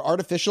 They are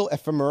artificial,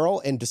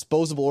 ephemeral, and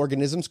disposable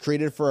organisms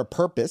created for a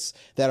purpose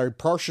that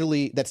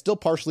still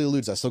partially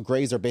eludes us. So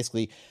greys are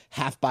basically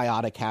half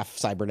biotic, half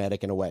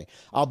cybernetic in a way.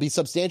 I'll be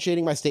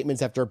substantiating my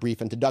statements after a brief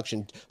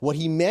introduction. What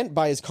he meant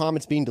by his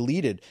comments being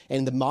deleted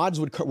and the mods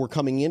were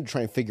coming in to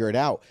try and figure it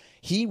out,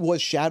 he was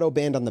shadow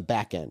banned on the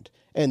back end.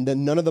 And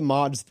then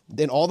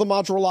all the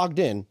mods were logged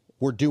in,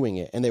 were doing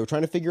it, and they were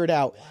trying to figure it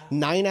out.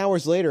 9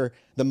 hours later,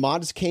 the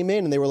mods came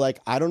in and they were like,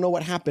 I don't know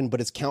what happened,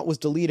 but his count was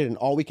deleted, and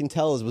all we can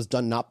tell is it was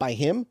done not by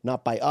him,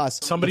 not by us.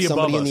 Somebody in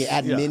the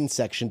admin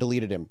section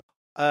deleted him.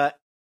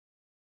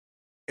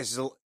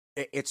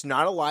 It's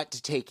not a lot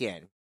to take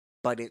in,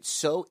 but it's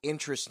so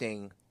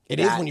interesting. It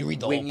is when you read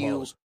the whole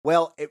post.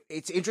 Well,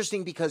 it's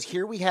interesting because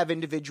here we have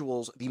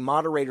individuals, the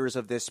moderators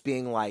of this,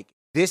 being like,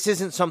 this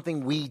isn't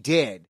something we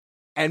did.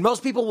 And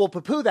most people will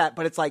poo-poo that,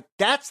 but it's like,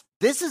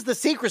 this is the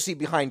secrecy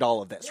behind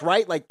all of this,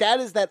 right? Like, that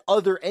is that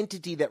other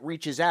entity that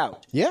reaches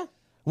out. Yeah.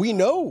 We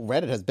know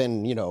Reddit has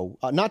been,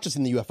 not just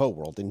in the UFO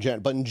world,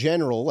 but in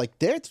general, like,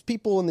 there's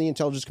people in the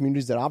intelligence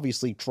communities that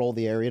obviously troll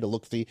the area to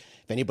look see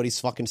if anybody's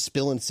fucking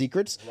spilling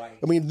secrets. Right.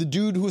 I mean, the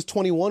dude who was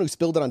 21 who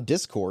spilled it on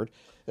Discord,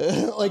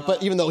 like,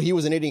 but even though he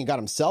was an idiot and got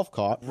himself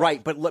caught.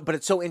 Right, but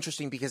it's so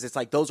interesting because it's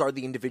like those are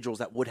the individuals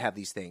that would have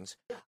these things.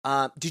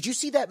 Did you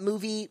see that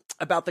movie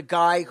about the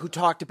guy who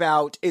talked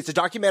about? It's a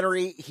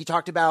documentary. He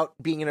talked about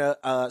being in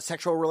a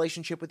sexual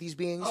relationship with these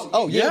beings.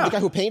 Oh yeah, the guy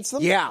who paints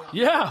them. Yeah,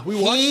 we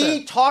watched He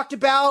that. talked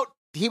about.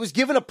 He was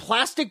given a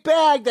plastic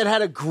bag that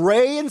had a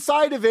gray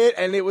inside of it,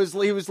 and he was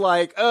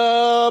like,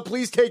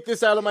 please take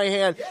this out of my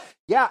hand.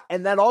 Yeah,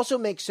 and that also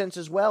makes sense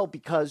as well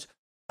because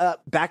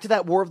back to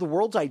that War of the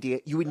Worlds idea,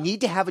 you would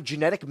need to have a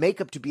genetic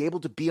makeup to be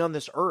able to be on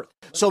this Earth.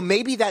 So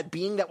maybe that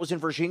being that was in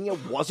Virginia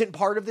wasn't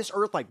part of this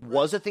Earth, like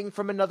was a thing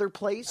from another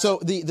place. So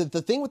the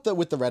thing with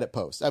the Reddit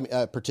post, I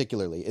mean,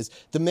 particularly, is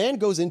the man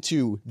goes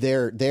into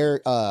their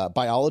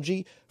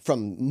biology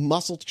from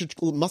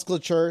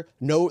musculature.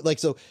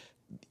 So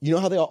you know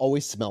how they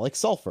always smell like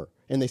sulfur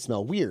and they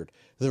smell weird.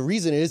 The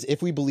reason is,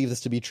 if we believe this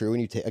to be true,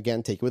 and you take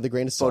it with a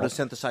grain of salt.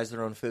 Photosynthesize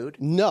their own food?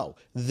 No,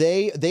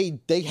 they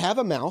have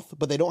a mouth,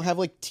 but they don't have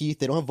like teeth.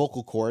 They don't have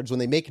vocal cords. When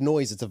they make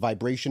noise, it's a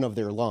vibration of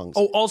their lungs.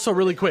 Oh, also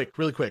really quick.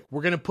 We're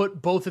going to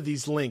put both of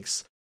these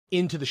links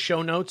into the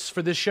show notes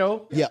for this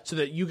show. Yeah. So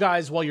that you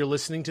guys, while you're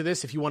listening to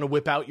this, if you want to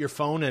whip out your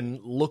phone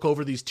and look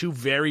over these two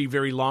very,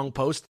 very long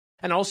posts,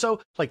 and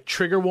also like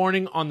trigger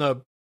warning on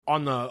the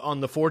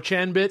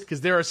 4chan bit,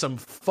 because there are some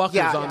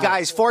fuckers on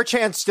guys,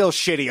 4chan's still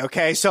shitty,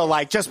 okay? So,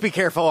 like, just be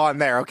careful on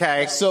there,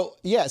 okay? So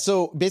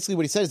basically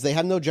what he says is they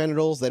have no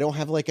genitals, they don't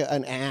have like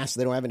an ass,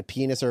 they don't have a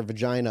penis or a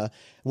vagina.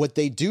 What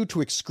they do to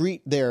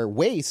excrete their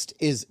waste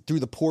is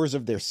through the pores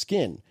of their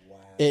skin.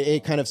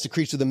 It kind of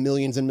secretes through the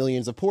millions and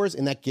millions of pores,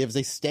 and that gives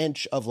a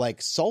stench of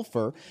like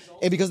sulfur,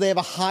 and because they have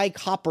a high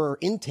copper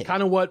intake.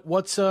 Kind of what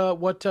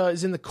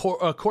is in the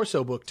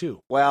Corso book too.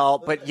 Well,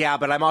 but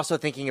I'm also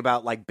thinking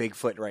about like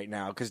Bigfoot right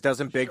now, because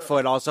doesn't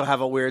Bigfoot also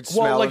have a weird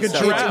smell? Well, like a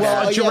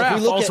giraffe. A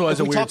giraffe also has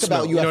a weird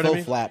smell. We talk about UFO you know what I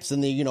mean? flaps,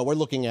 and we're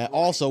looking at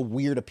also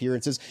weird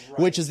appearances,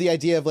 which is the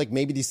idea of like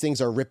maybe these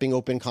things are ripping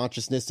open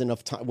consciousness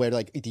enough time where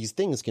like these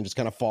things can just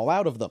kind of fall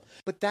out of them.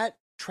 But that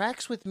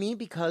tracks with me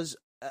because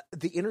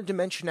the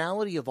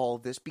interdimensionality of all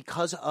of this,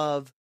 because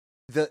of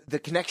the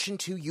connection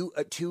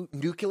to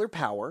nuclear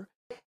power,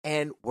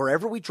 and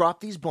wherever we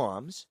drop these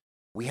bombs,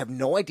 we have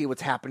no idea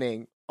what's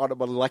happening on a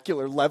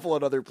molecular level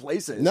in other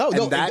places.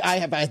 I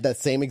had that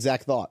same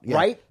exact thought. Yeah.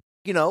 Right?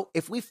 You know,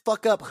 if we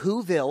fuck up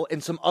Whoville in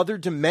some other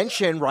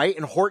dimension, right,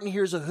 and Horton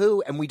hears a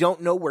Who, and we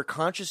don't know where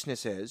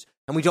consciousness is,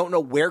 and we don't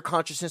know where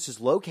consciousness is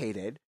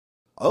located.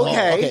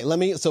 Okay. Let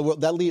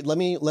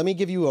me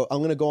give you I'm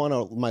going to go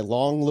on my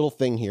long little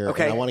thing here.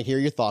 Okay. And I want to hear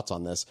your thoughts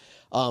on this.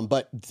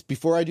 But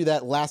before I do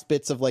that, last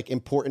bits of like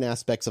important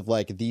aspects of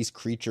like these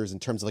creatures in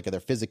terms of like their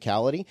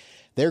physicality.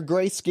 Their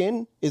gray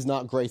skin is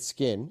not gray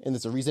skin, and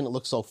there's a reason it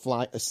looks so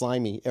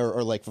slimy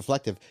or like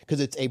reflective, because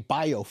it's a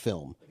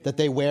biofilm that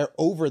they wear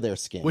over their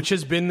skin, which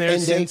has been there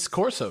since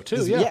Corso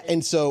too. Yeah,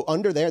 and so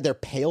under there, they're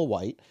pale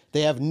white.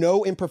 They have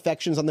no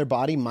imperfections on their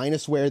body,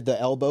 minus where the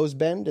elbows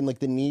bend and like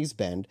the knees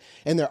bend,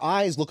 and their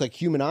eyes look like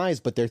human eyes,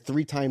 but they're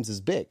 3 times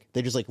as big.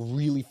 They're just like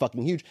really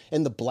fucking huge.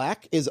 And the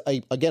black is a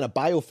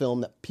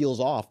biofilm that peels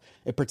off.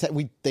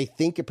 They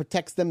think it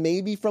protects them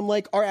maybe from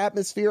like our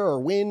atmosphere or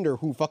wind or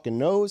who fucking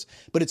knows,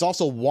 but it's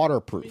also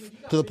waterproof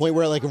to the point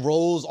where it like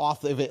rolls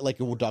off of it like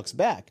it ducks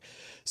back.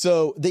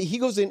 So he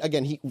goes in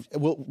again.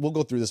 We'll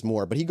go through this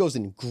more, but he goes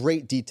in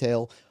great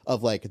detail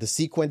of like the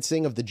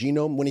sequencing of the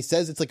genome. When he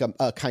says it's like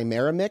a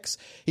chimera mix,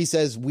 he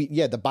says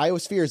the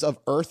biosphere is of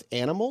Earth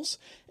animals,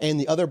 and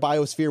the other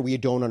biosphere we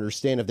don't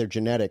understand of their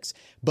genetics.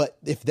 But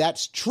if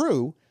that's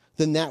true,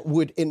 then that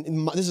would,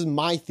 and this is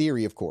my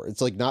theory, of course,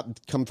 it's like not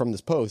come from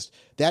this post,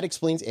 that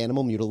explains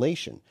animal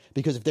mutilation.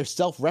 Because if they're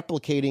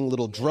self-replicating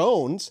little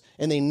drones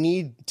and they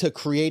need to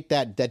create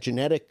that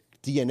genetic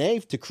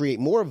DNA to create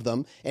more of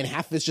them, and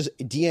half of it's just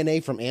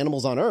DNA from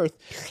animals on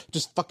Earth,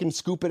 just fucking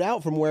scoop it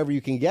out from wherever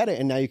you can get it,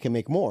 and now you can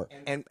make more.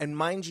 And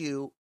mind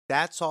you,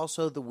 that's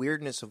also the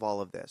weirdness of all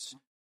of this.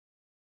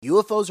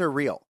 UFOs are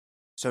real.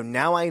 So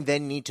now I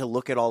then need to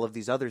look at all of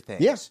these other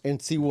things. Yes,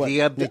 and see what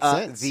makes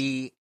sense.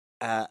 The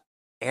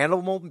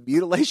animal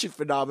mutilation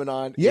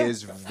phenomenon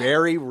is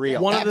very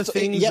real. One of the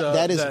things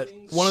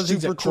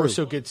that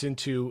Corso true. gets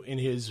into in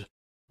his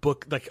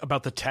book, like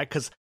about the tech,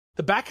 because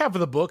the back half of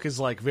the book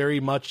is like very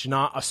much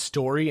not a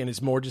story, and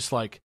it's more just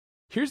like,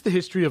 here's the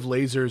history of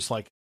lasers,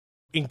 like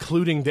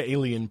including the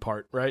alien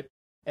part, right?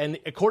 And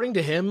according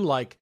to him,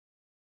 like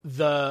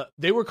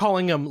they were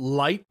calling them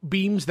light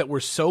beams that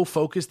were so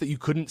focused that you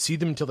couldn't see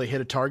them until they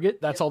hit a target.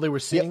 That's all they were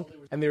seeing. Yep.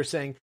 And they were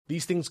saying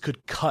these things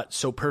could cut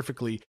so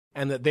perfectly,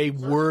 and that they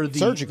were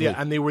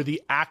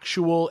the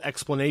actual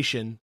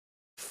explanation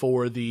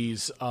for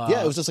these.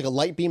 It was just like a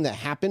light beam that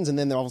happens, and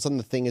then all of a sudden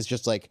the thing is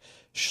just like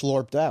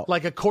schlorped out.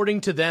 Like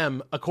according to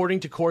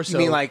Corso,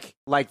 you mean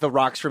like the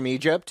rocks from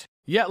Egypt?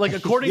 Yeah, like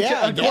according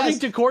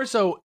to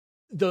Corso,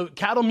 the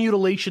cattle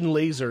mutilation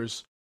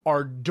lasers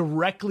are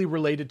directly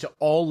related to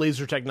all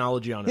laser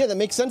technology on Earth. Yeah, that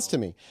makes sense to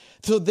me.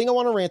 So the thing I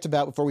want to rant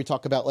about before we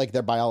talk about like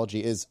their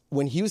biology is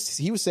when he was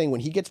saying when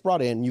he gets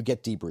brought in, you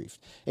get debriefed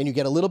and you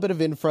get a little bit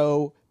of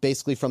info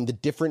basically from the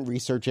different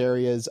research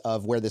areas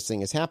of where this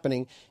thing is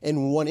happening.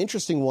 And one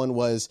interesting one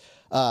was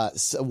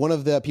one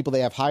of the people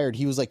they have hired,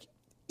 he was like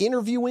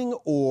interviewing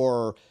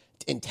or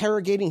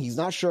interrogating, he's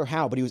not sure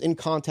how, but he was in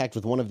contact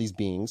with one of these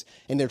beings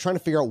and they're trying to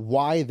figure out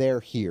why they're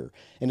here.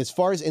 And as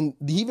far as, and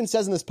he even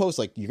says in this post,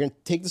 like, you're going to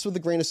take this with a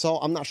grain of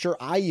salt. I'm not sure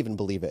I even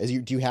believe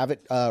it. Do you have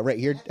it right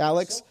here,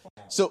 Alex?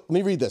 So let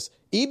me read this.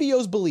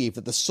 EBOs believe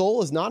that the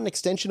soul is not an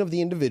extension of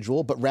the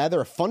individual, but rather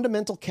a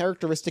fundamental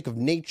characteristic of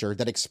nature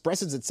that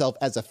expresses itself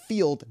as a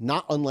field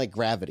not unlike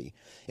gravity.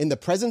 In the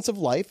presence of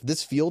life,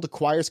 this field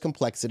acquires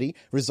complexity,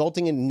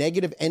 resulting in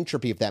negative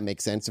entropy, if that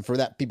makes sense. And for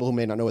that, people who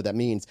may not know what that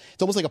means,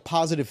 it's almost like a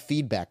positive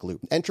feedback loop.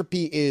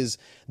 Entropy is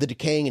the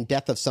decaying and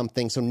death of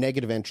something, so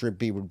negative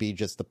entropy would be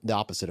just the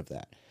opposite of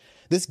that.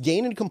 This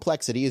gain in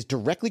complexity is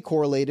directly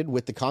correlated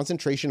with the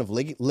concentration of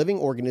living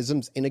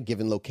organisms in a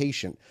given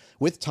location.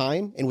 With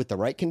time and with the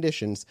right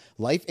conditions,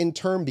 life in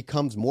turn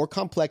becomes more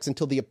complex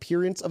until the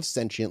appearance of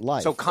sentient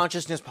life. So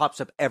consciousness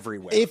pops up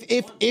everywhere.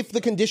 If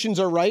the conditions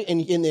are right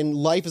and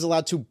life is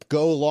allowed to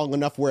go long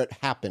enough where it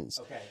happens.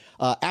 Okay.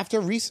 After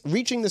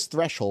reaching this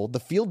threshold, the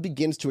field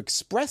begins to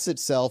express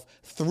itself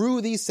through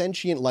these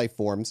sentient life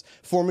forms,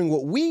 forming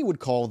what we would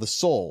call the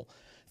soul.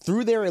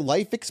 Through their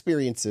life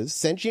experiences,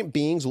 sentient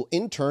beings will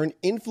in turn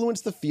influence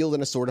the field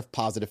in a sort of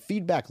positive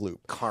feedback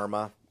loop.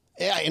 Karma.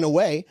 Yeah, in a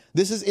way,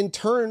 this in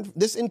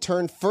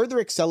turn further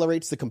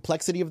accelerates the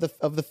complexity of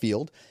the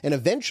field, and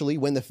eventually,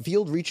 when the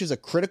field reaches a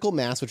critical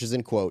mass, which is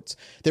in quotes,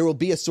 there will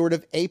be a sort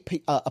of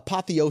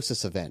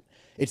apotheosis event.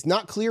 It's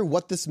not clear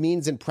what this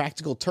means in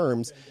practical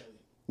terms.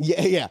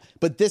 Yeah.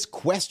 But this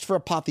quest for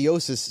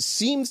apotheosis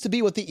seems to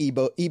be what the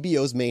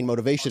EBO's main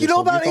motivation is. You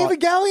know about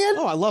Evangelion?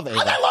 Oh, I love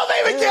Evangelion. I love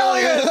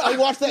Evangelion! I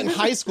watched that in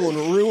high school and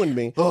it ruined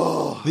me.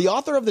 The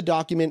author of the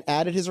document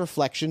added his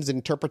reflections and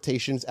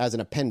interpretations as an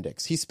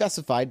appendix. He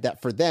specified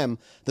that for them,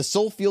 the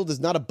soul field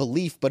is not a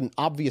belief but an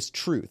obvious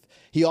truth.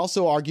 He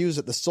also argues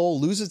that the soul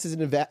loses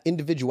its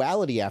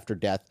individuality after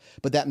death,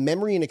 but that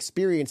memory and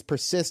experience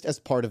persist as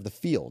part of the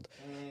field.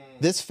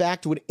 This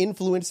fact would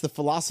influence the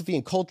philosophy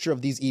and culture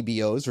of these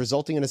EBOs,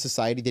 resulting in a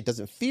society that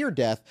doesn't fear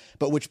death,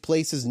 but which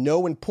places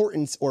no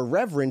importance or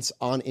reverence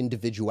on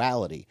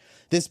individuality.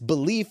 This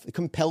belief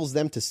compels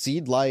them to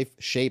seed life,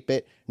 shape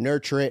it,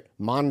 nurture it,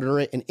 monitor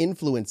it, and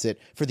influence it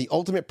for the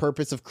ultimate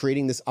purpose of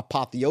creating this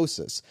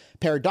apotheosis.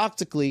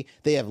 Paradoxically,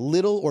 they have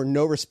little or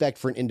no respect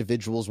for an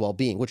individual's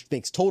well-being, which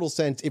makes total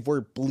sense if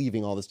we're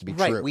believing all this to be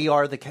true. Right,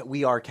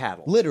 we are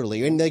cattle.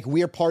 Literally, and like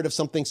we are part of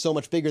something so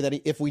much bigger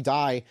that if we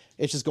die,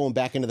 it's just going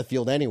back into the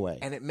field anyway.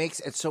 And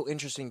it's so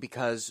interesting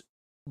because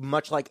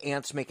much like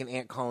ants make an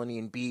ant colony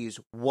and bees,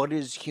 what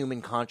is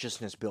human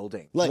consciousness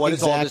building? What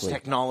is all this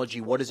technology?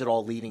 What is it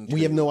all leading to?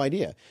 We have no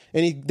idea.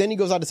 And then he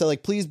goes on to say,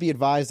 like, please be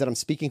advised that I'm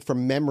speaking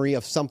from memory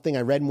of something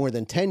I read more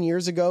than 10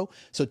 years ago,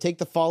 so take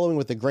the following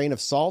with a grain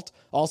of salt.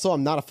 Also,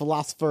 I'm not a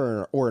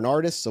philosopher or an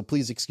artist, so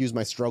please excuse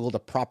my struggle to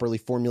properly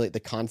formulate the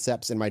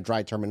concepts in my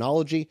dry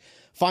terminology.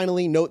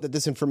 Finally, note that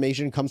this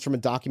information comes from a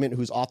document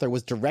whose author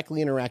was directly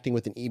interacting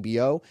with an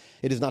EBO.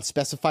 It is not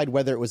specified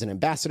whether it was an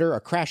ambassador, a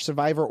crash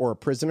survivor, or a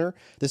prisoner.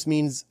 This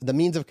means the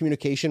means of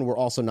communication were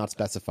also not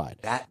specified.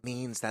 That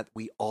means that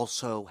we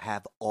also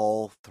have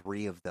all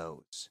three of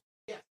those.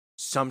 Yeah.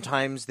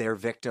 Sometimes they're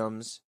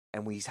victims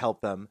and we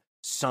help them.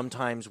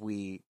 Sometimes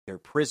they're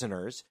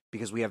prisoners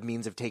because we have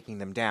means of taking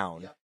them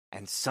down. Yeah.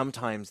 And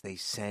sometimes they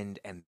send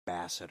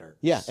ambassadors.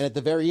 Yeah, and at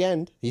the very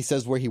end, he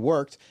says where he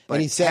worked.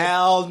 And he said,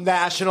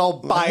 National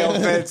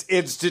Biofence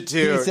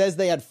Institute. He says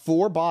they had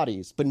 4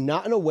 bodies, but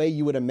not in a way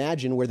you would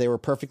imagine where they were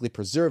perfectly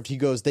preserved. He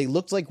goes, they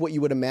looked like what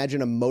you would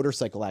imagine a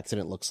motorcycle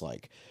accident looks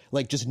like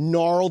just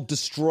gnarled,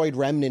 destroyed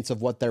remnants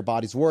of what their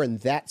bodies were,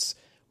 and that's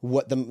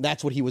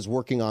what he was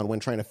working on when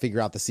trying to figure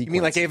out the sequence. You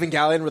mean like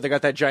Evangelion, where they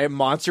got that giant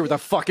monster with a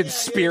fucking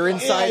spear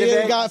inside of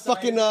it? They got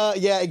fucking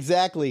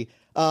exactly.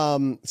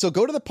 So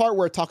go to the part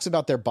where it talks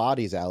about their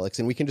bodies, Alex,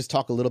 and we can just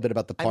talk a little bit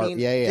about the part. I mean,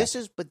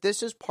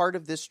 this is part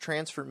of this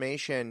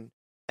transformation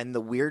and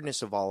the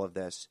weirdness of all of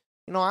this.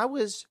 You know, I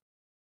was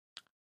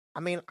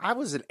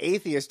an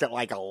atheist at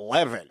like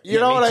 11. You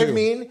know what I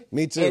mean?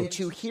 Me too. And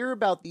to hear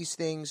about these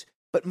things,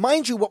 but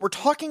mind you, what we're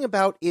talking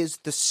about is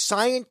the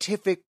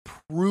scientific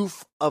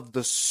proof of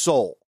the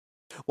soul.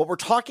 What we're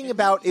talking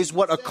about is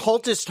what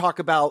occultists talk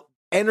about.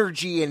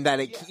 Energy and that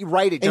it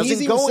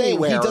doesn't go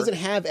anywhere. He doesn't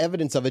have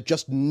evidence of it,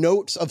 just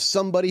notes of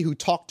somebody who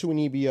talked to an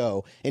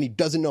EBO, and he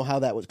doesn't know how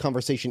that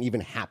conversation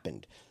even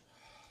happened.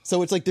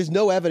 So it's like there's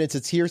no evidence,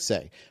 it's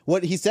hearsay.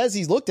 What he says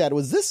he's looked at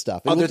was this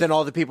stuff. Other than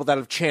all the people that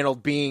have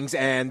channeled beings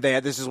and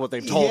this is what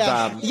they've told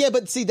them. Yeah,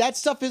 but see, that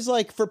stuff is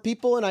like, for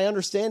people, and I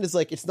understand, is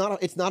like, it's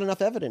not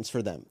enough evidence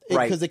for them.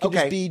 Because it could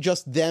just be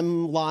just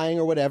them lying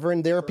or whatever,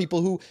 and there are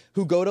people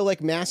who go to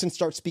like mass and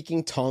start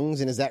speaking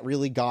tongues, and is that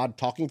really God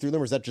talking through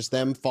them, or is that just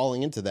them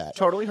falling into that?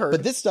 Totally heard.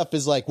 But this stuff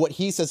is like what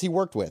he says he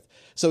worked with.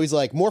 So he's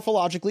like,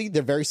 morphologically,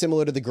 they're very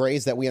similar to the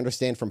Greys that we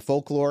understand from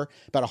folklore,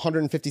 about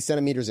 150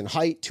 centimeters in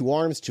height, 2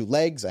 arms, 2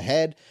 legs, a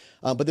head,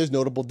 but there's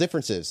notable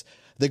differences.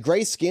 The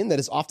gray skin that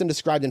is often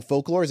described in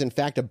folklore is in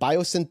fact a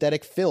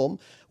biosynthetic film,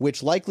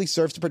 which likely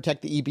serves to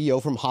protect the EBO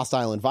from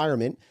hostile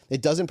environment.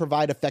 It doesn't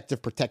provide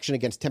effective protection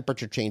against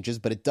temperature changes,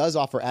 but it does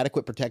offer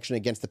adequate protection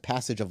against the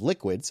passage of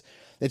liquids.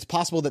 It's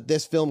possible that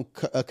this film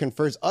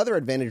confers other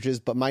advantages,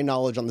 but my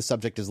knowledge on the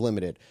subject is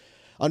limited.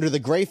 Under the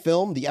gray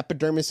film, the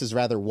epidermis is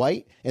rather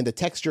white, and the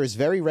texture is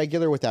very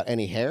regular without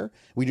any hair.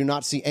 We do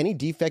not see any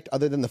defect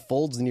other than the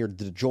folds near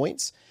the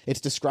joints.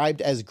 It's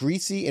described as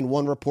greasy in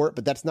one report,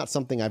 but that's not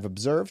something I've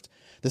observed.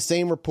 The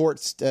same report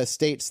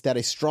states that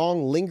a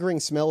strong, lingering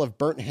smell of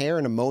burnt hair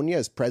and ammonia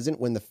is present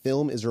when the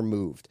film is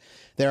removed.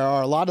 There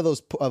are a lot of those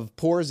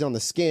pores on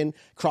the skin,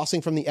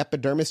 crossing from the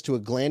epidermis to a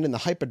gland in the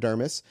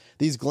hypodermis.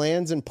 These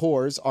glands and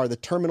pores are the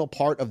terminal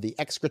part of the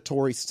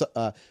excretory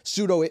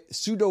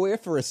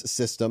pseudoiferous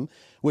system,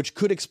 which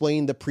could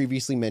explain the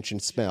previously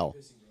mentioned smell.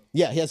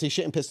 Yeah, he has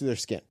shit and piss through their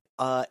skin.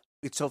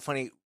 It's so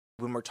funny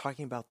when we're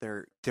talking about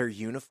their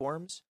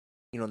uniforms.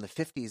 You know, in the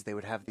 50s, they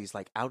would have these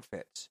like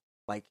outfits.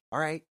 Like, all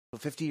right, well,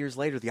 50 years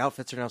later, the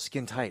outfits are now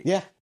skin tight.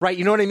 Yeah. Right,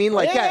 you know what I mean?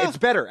 Like, yeah, it's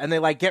better. And they,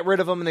 like, get rid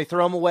of them and they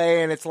throw them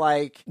away, and it's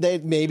like...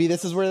 Maybe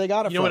this is where they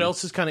got it from. You know what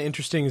else is kind of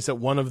interesting is that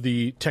one of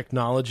the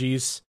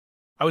technologies...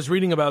 I was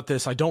reading about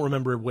this, I don't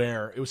remember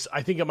where. It was.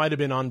 I think it might have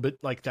been on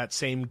like that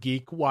same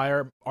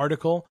GeekWire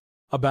article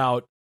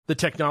about the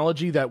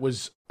technology that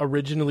was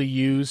originally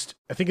used.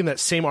 I think in that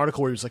same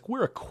article where he was like,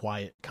 we're a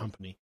quiet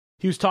company.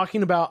 He was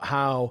talking about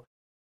how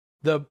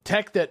the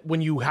tech that when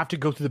you have to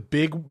go through the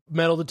big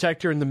metal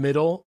detector in the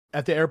middle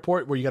at the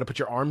airport where you got to put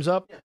your arms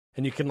up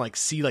and you can like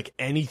see like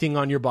anything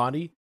on your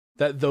body,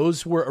 that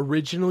those were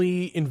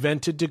originally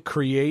invented to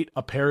create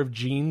a pair of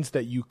jeans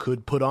that you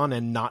could put on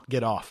and not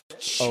get off.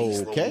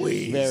 Okay,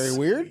 Louise. Very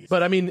weird.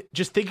 But I mean,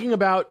 just thinking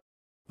about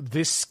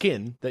this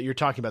skin that you're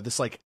talking about, this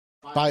like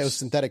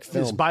biosynthetic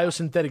film, this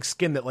biosynthetic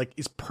skin that like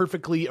is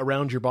perfectly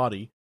around your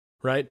body,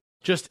 right?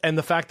 And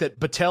the fact that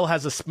Battelle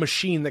has a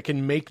machine that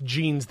can make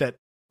jeans that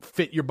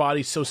fit your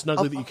body so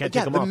snugly that you can't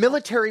take them off. The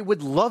military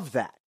would love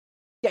that.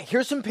 Yeah,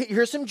 here's some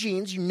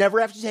jeans. You never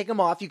have to take them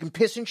off. You can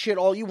piss and shit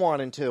all you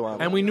want into them.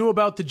 And we knew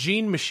about the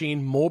gene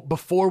machine more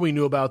before we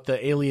knew about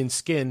the alien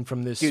skin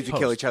from this. Dudes would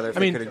kill each other if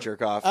they couldn't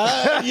jerk off.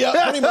 Yeah,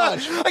 pretty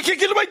much. I can't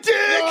get to my dick.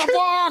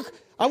 Oh, fuck!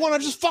 I want to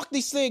just fuck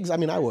these things. I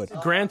mean, I would.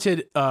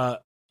 Granted,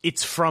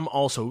 it's from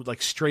also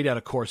like straight out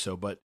of Corso,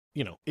 but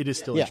you know, it is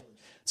still. Yeah.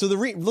 So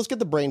let's get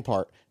the brain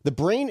part. The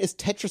brain is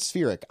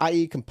tetraspheric,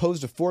 i.e.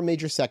 composed of 4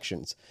 major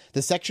sections.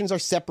 The sections are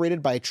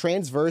separated by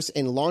transverse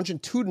and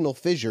longitudinal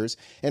fissures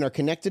and are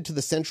connected to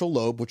the central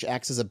lobe, which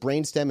acts as a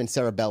brainstem and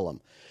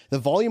cerebellum. The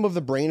volume of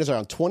the brain is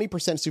around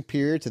 20%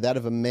 superior to that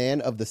of a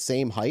man of the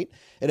same height.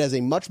 It has a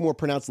much more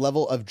pronounced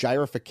level of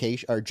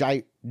gyrification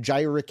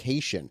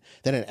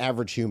than an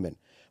average human.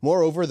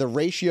 Moreover, the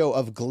ratio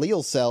of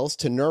glial cells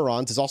to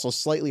neurons is also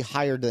slightly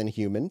higher than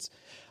humans.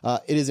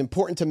 It is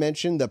important to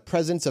mention the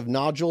presence of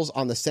nodules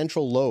on the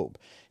central lobe.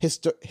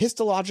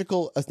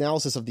 Histological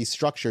analysis of these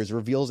structures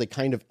reveals a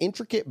kind of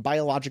intricate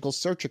biological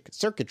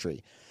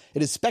circuitry.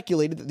 It is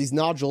speculated that these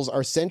nodules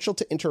are essential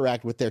to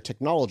interact with their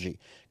technology.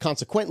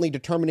 Consequently,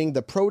 determining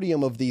the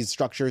proteome of these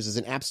structures is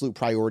an absolute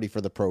priority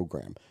for the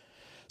program.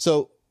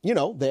 So, you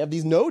know, they have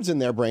these nodes in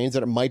their brains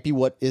that it might be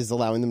what is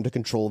allowing them to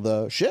control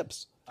the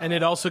ships. And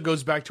it also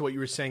goes back to what you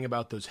were saying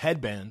about those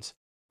headbands.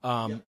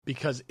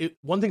 Because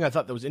one thing I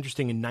thought that was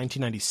interesting in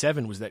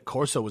 1997 was that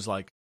Corso was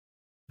like,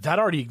 that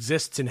already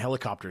exists in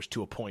helicopters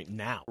to a point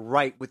now.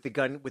 Right, with the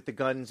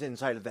guns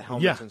inside of the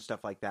helmets and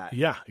stuff like that.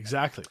 Yeah,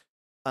 exactly.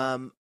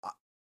 What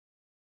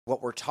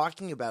we're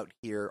talking about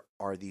here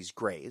are these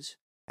grays,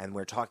 and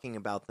we're talking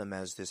about them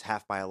as this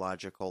half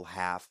biological,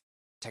 half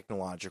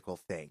technological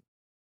thing.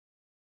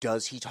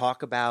 Does he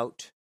talk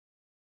about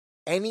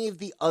any of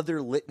the other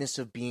litness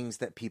of beings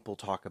that people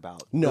talk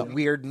about? No. The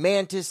weird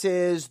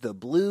mantises, the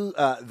blue,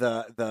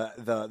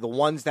 the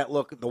ones that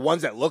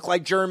look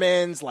like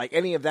Germans, like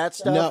any of that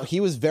stuff. No, he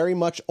was very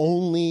much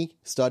only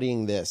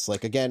studying this.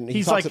 Like again,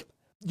 he's like,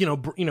 you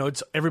know,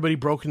 it's everybody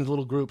broken into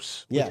little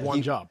groups with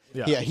one job.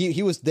 Yeah,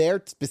 he was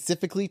there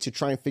specifically to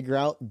try and figure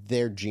out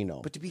their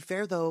genome. But to be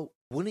fair, though,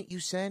 wouldn't you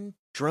send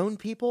drone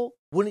people?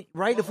 Wouldn't,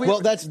 right? If we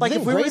that's like,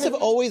 if Grays have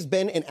always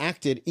been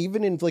enacted,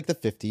 even in like the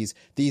 50s,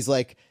 these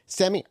like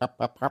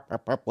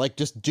like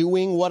just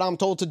doing what I'm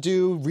told to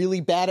do, really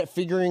bad at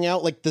figuring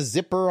out like the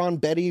zipper on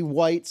Betty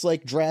White's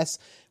like dress,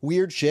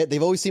 weird shit.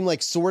 They've always seemed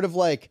like sort of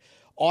like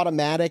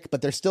automatic,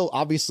 but they're still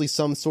obviously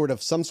some sort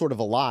of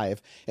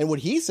alive. And what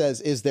he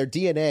says is their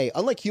DNA,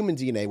 unlike human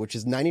DNA, which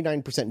is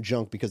 99%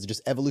 junk because of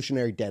just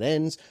evolutionary dead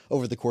ends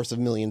over the course of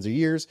millions of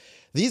years,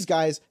 these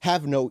guys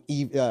have no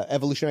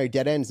evolutionary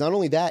dead ends. Not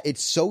only that,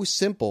 it's so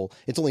simple.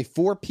 It's only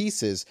 4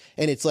 pieces,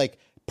 and it's like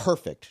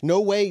perfect.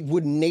 No way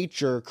would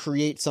nature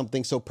create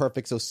something so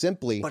perfect so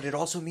simply. But it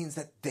also means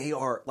that they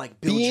are like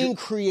being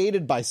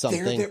created by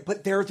something.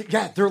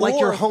 They're like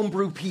your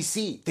homebrew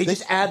PC. They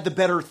just add the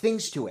better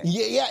things to it.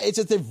 Yeah. It's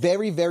just they're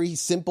very, very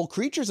simple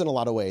creatures in a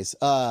lot of ways.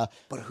 But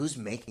who's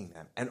making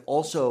them? And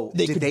also,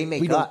 did they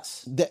make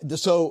us?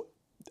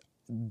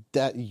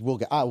 That we'll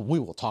get, we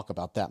will talk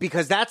about that,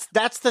 because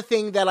that's the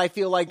thing that I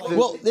feel like.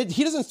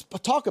 He doesn't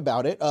talk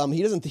about it.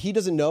 He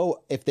doesn't know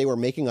if they were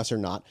making us or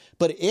not.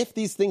 But if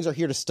these things are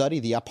here to study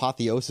the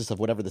apotheosis of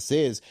whatever this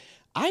is,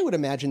 I would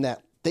imagine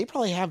that they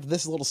probably have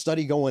this little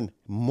study going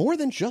more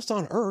than just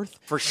on Earth.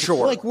 For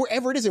sure. Like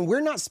wherever it is, and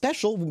we're not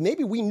special.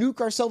 Maybe we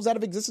nuke ourselves out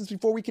of existence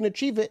before we can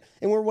achieve it,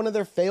 and we're one of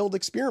their failed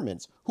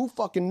experiments. Who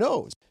fucking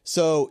knows?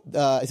 So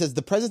it says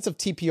the presence of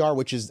TPR,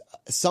 which is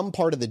some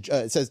part of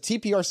the... it says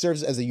TPR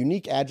serves as a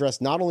unique address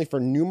not only for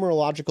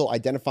numerological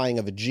identifying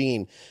of a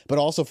gene, but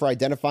also for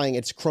identifying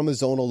its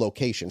chromosomal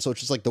location. So it's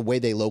just like the way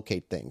they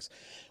locate things.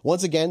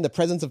 Once again, the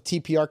presence of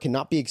TPR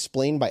cannot be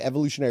explained by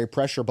evolutionary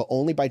pressure, but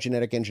only by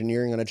genetic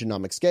engineering on a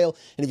genomic scale.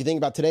 And if you think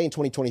about today in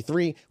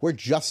 2023, we're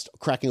just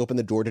cracking open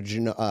the door to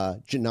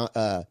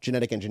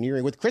genetic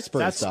engineering with CRISPR.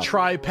 That's and stuff.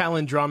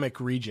 tripalindromic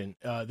region.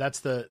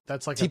 That's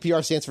like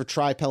TPR stands for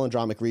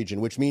tripalindromic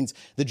region, which means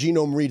the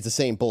genome reads the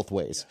same both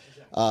ways.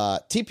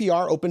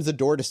 TPR opens the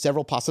door to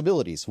several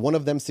possibilities. One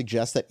of them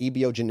suggests that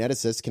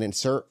ebiogeneticists can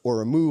insert or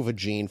remove a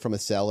gene from a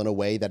cell in a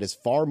way that is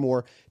far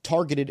more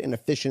targeted and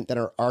efficient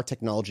than our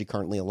technology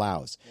currently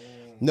allows.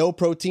 No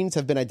proteins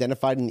have been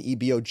identified in the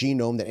EBO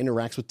genome that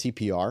interacts with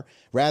TPR.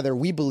 Rather,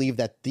 we believe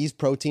that these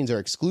proteins are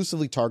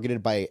exclusively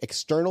targeted by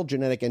external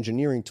genetic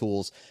engineering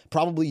tools,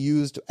 probably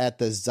used at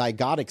the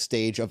zygotic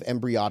stage of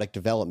embryonic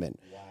development.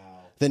 Wow.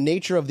 The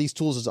nature of these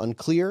tools is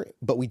unclear,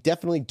 but we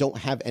definitely don't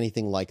have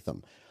anything like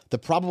them. The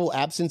probable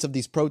absence of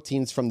these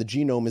proteins from the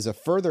genome is a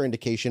further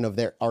indication of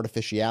their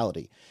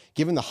artificiality.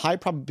 Given the high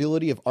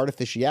probability of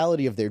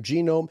artificiality of their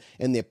genome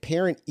and the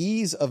apparent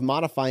ease of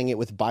modifying it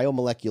with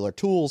biomolecular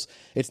tools,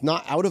 it's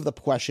not out of the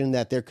question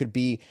that there could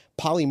be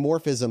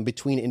polymorphism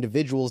between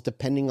individuals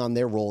depending on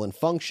their role and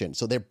function.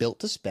 So they're built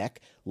to spec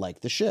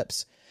like the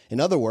ships. In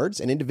other words,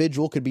 an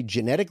individual could be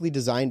genetically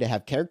designed to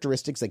have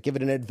characteristics that give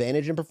it an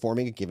advantage in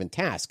performing a given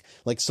task,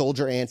 like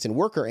soldier ants and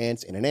worker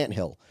ants in an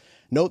anthill.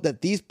 Note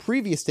that these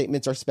previous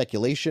statements are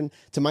speculation.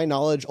 To my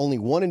knowledge, only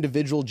one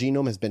individual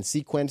genome has been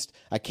sequenced.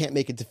 I can't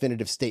make a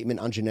definitive statement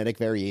on genetic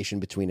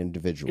variation between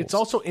individuals. It's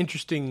also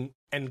interesting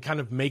and kind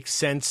of makes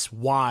sense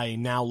why,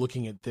 now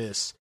looking at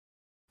this,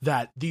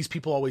 that these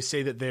people always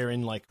say that they're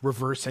in like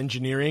reverse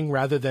engineering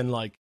rather than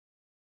like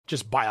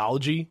just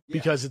biology,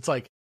 because it's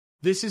like,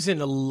 this isn't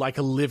a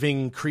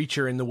living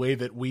creature in the way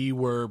that we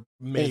were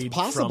made. And it's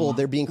possible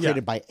they're being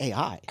created by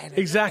AI.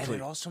 Exactly.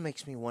 And it also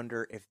makes me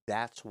wonder if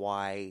that's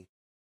why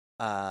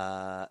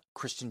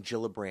Kristen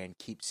Gillibrand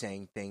keeps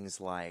saying things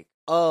like,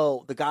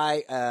 oh, the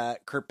guy,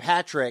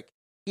 Kirkpatrick,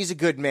 he's a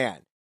good man.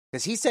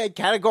 Because he said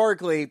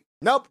categorically,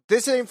 nope,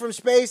 this ain't from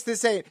space,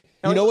 this ain't...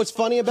 You know what's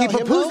funny about him, He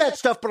poo-poos that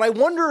stuff, but I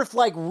wonder if,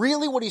 like,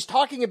 really what he's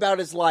talking about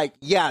is like,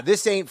 yeah,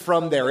 this ain't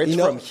from there, it's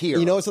from here.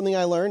 You know something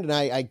I learned, and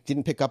I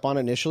didn't pick up on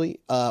initially?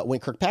 When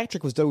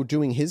Kirkpatrick was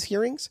doing his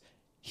hearings,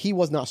 he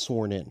was not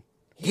sworn in.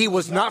 He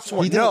was not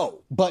sworn in. No.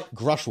 But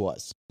Grush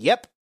was.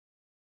 Yep.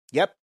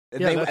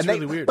 That's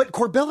really weird. But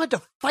Corbell had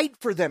to fight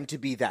for them to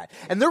be that.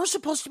 And there were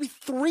supposed to be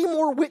 3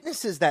 more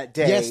witnesses that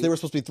day. Yes, there were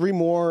supposed to be 3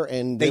 more.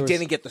 And they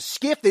didn't get the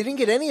skiff. They didn't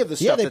get any of the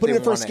stuff. Yeah, they put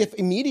in for a skiff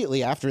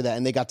immediately after that,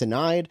 and they got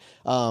denied.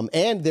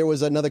 And there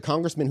was another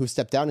congressman who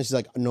stepped down, and she's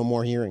like, no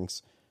more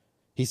hearings.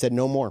 He said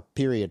no more,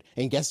 period.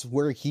 And guess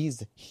where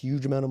his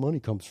huge amount of money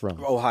comes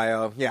from?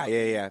 Ohio.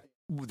 Yeah.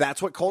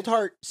 That's what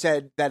Coulthard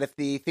said, that if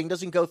the thing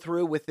doesn't go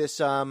through with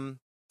this...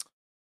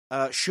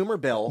 Schumer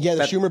bill. Yeah,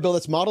 the Schumer bill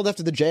that's modeled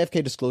after the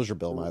JFK disclosure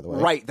bill, by the way.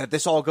 Right, that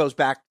this all goes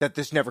back, that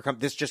this never comes,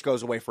 this just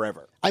goes away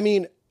forever. I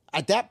mean,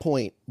 at that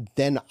point,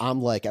 then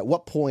I'm like, at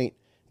what point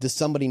does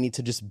somebody need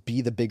to just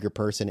be the bigger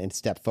person and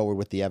step forward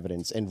with the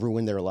evidence and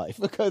ruin their life?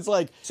 Because,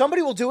 like...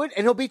 Somebody will do it,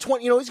 and he'll be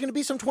 20, he's going to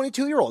be some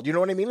 22-year-old. You know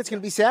what I mean? It's going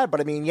to be sad,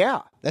 but I mean,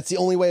 yeah. That's the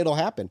only way it'll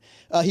happen.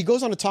 He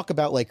goes on to talk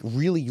about, like,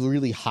 really,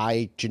 really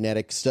high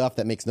genetic stuff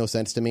that makes no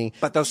sense to me.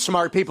 But those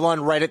smart people on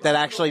Reddit that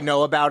actually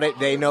know about it,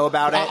 they know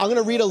about it. I'm going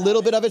to read a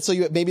little bit of it, so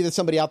maybe there's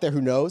somebody out there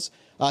who knows.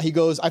 He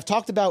goes, I've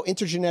talked about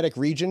intergenetic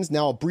regions.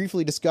 Now I'll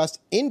briefly discuss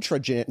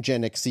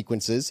intragenic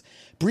sequences.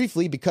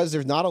 Briefly, because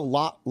there's not a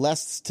lot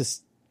less to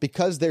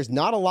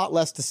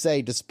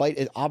say despite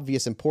its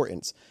obvious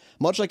importance.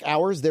 Much like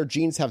ours, their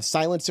genes have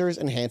silencers,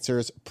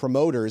 enhancers,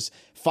 promoters,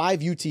 5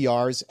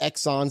 UTRs,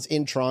 exons,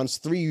 introns,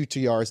 3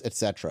 UTRs,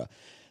 etc.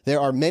 There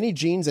are many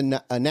genes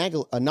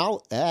analogous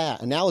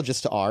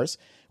to ours,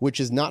 which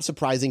is not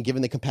surprising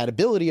given the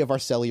compatibility of our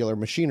cellular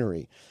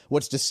machinery.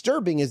 What's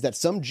disturbing is that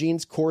some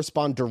genes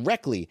correspond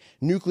directly,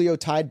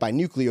 nucleotide by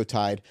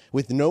nucleotide,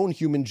 with known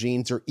human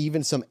genes or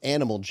even some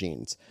animal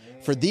genes.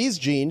 For these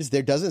genes,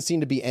 there doesn't seem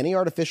to be any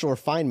artificial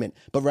refinement,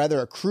 but rather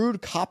a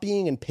crude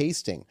copying and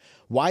pasting.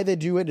 Why they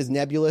do it is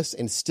nebulous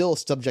and still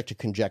subject to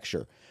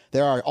conjecture.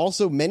 There are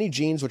also many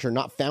genes which are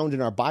not found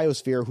in our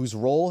biosphere whose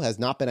role has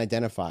not been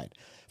identified.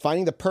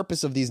 Finding the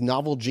purpose of these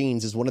novel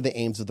genes is one of the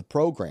aims of the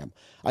program.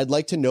 I'd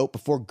like to note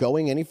before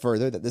going any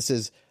further that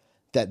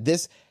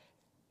this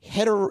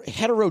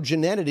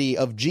heterogeneity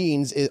of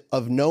genes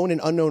of known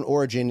and unknown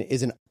origin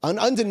is an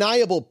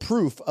undeniable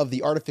proof of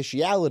the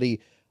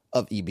artificiality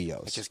of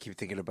EBOs. I just keep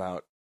thinking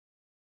about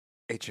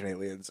Ancient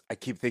Aliens. I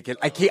keep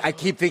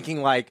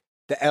thinking like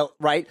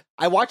right?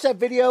 I watched that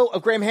video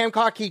of Graham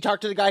Hancock. He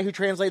talked to the guy who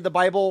translated the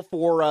Bible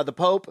for the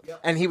Pope,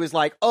 and he was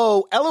like,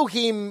 "Oh,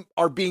 Elohim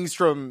are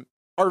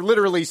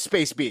literally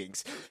space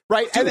beings,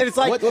 right?" Dude, and it's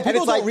like what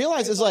people don't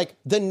realize is like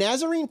the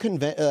Nazarene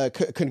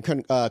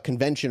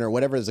convention or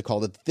whatever is it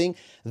called, the thing,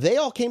 they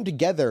all came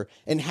together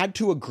and had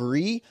to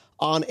agree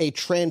on a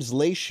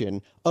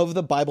translation of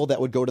the Bible that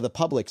would go to the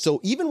public.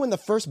 So even when the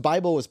first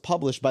Bible was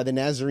published by the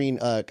Nazarene,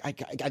 I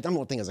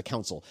don't think as a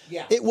council,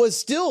 it was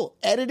still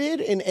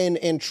edited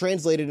and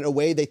translated in a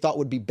way they thought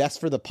would be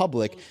best for the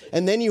public.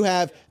 And then you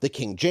have the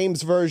King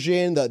James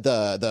version, and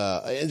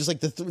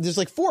there's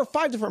like 4 or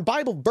 5 different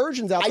Bible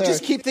versions out there. I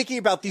just keep thinking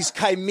about these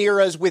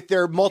chimeras with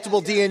their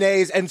multiple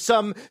DNAs and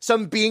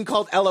some being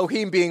called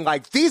Elohim being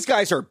like, these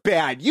guys are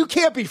bad. You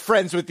can't be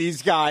friends with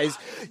these guys.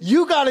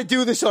 You got to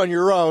do this on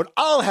your own.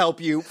 I'll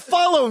help you.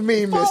 Follow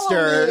me,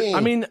 mister. I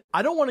mean,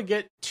 I don't want to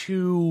get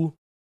too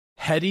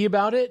heady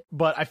about it,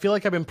 but I feel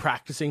like I've been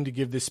practicing to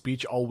give this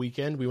speech all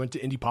weekend. We went to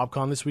Indie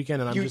PopCon this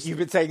weekend, and you've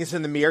been saying this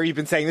in the mirror? You've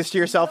been saying this to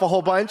yourself a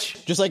whole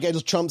bunch? Just like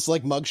Trump's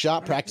like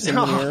mugshot, practicing in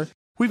the mirror.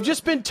 We've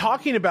just been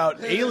talking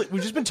about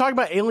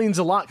aliens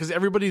a lot because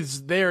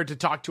everybody's there to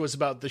talk to us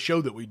about the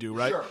show that we do,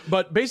 right? Sure.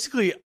 But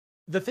basically,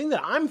 the thing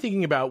that I'm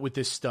thinking about with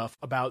this stuff,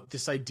 about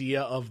this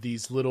idea of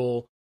these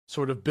little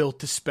sort of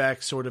built to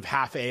spec, sort of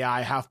half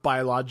AI, half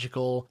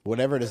biological,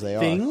 whatever it is they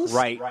things, are.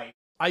 Right.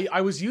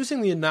 I was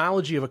using the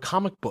analogy of a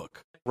comic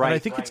book. Right. And I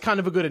think it's kind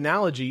of a good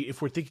analogy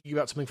if we're thinking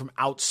about something from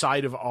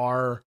outside of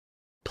our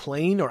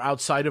plane or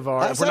outside of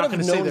our... Outside we're not of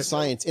going to say known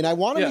science. And I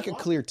want to make it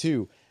clear,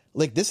 too,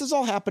 like, this is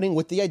all happening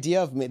with the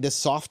idea of this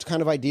soft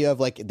kind of idea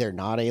of, like, they're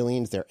not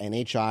aliens, they're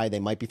NHI,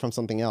 they might be from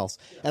something else.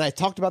 And I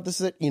talked about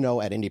this at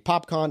Indie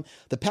PopCon.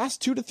 The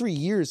past 2 to 3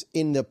 years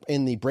in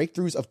the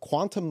breakthroughs of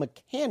quantum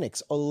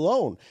mechanics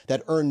alone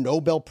that earn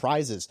Nobel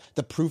Prizes,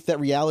 the proof that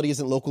reality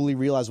isn't locally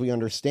real as we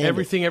understand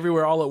everything,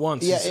 everywhere, all at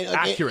once is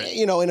accurate.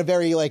 In a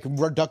very, like,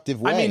 reductive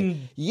way. I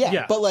mean,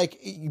 but, like,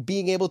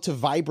 being able to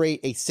vibrate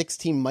a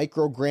 16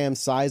 microgram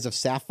size of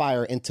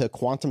sapphire into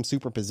quantum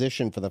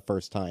superposition for the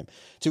first time.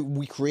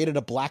 We created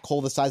a black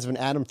hole the size of an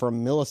atom for a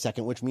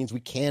millisecond, which means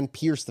we can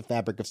pierce the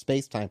fabric of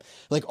space-time.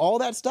 Like, all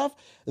that stuff,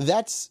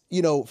 that's,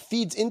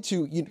 feeds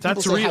into, that's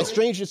people say real. How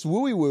strange, just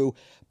wooey-woo,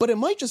 but it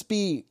might just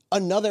be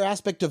another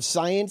aspect of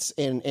science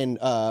and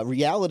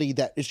reality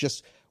that is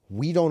just,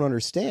 we don't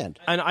understand.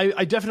 And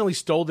I definitely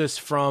stole this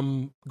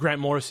from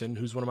Grant Morrison,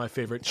 who's one of my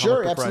favorite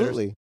comic book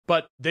absolutely. writers.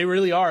 But they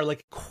really are,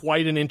 like,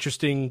 quite an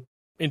interesting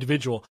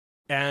individual.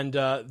 And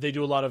they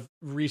do a lot of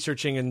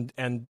researching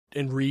and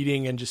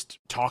reading and just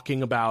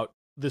talking about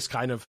this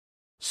kind of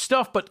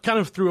stuff, but kind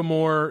of through a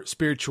more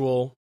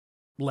spiritual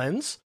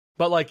lens.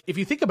 But, like, if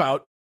you think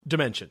about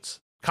dimensions,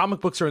 comic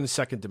books are in the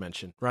second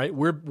dimension, right?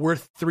 We're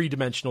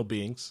 3-dimensional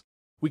beings.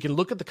 We can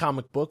look at the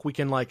comic book. We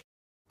can, like,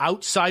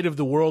 outside of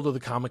the world of the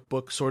comic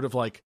book, sort of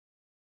like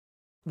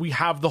we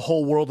have the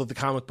whole world of the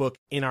comic book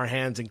in our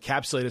hands,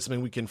 encapsulated as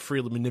something we can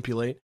freely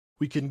manipulate.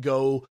 We can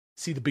go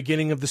see the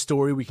beginning of the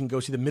story. We can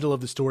go see the middle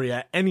of the story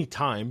at any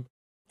time.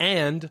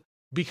 And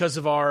because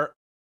of our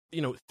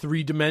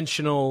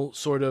 3-dimensional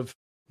sort of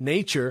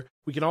nature,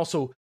 we can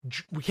also,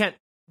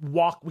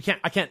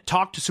 I can't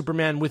talk to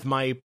Superman with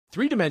my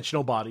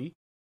 3-dimensional body,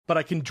 but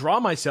I can draw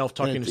myself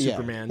talking to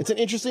Superman. It's an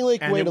interesting way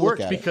to look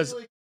at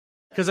it.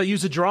 Because I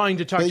use a drawing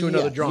to talk to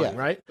another drawing,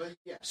 right?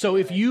 So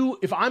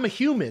if I'm a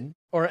human,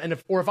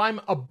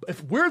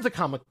 if we're the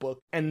comic book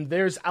and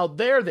there's out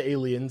there the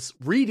aliens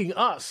reading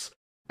us,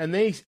 and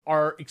they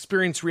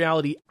experience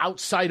reality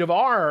outside of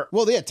our...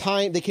 Well,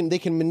 time. They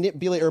can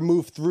manipulate or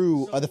move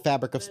through the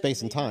fabric of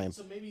space and time.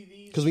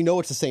 Because we know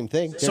it's the same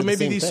thing. So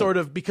maybe these sort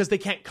of, because they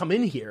can't come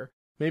in here,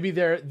 maybe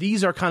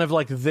these are kind of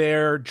like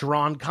their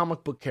drawn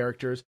comic book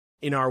characters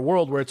in our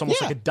world, where it's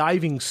almost like a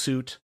diving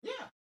suit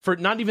for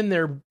not even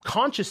their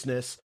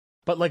consciousness,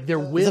 but like their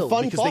will,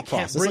 fun because they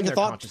can't bring their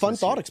consciousness. Fun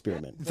thought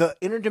experiment. The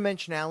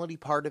interdimensionality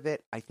part of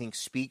it, I think,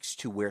 speaks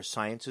to where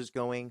science is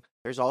going.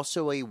 There's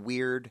also a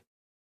weird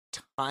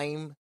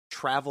time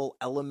travel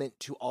element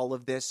to all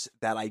of this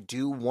that I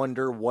do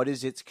wonder what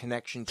is its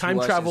connection to time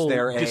us. travel, is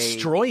there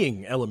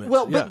destroying element.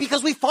 Well, but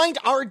because we find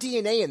our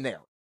DNA in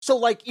there. So,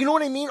 like, you know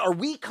what I mean? Are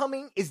we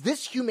coming? Is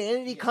this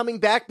humanity coming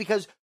back?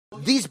 Because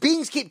These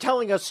beings keep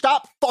telling us,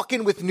 stop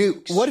fucking with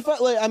nukes. What if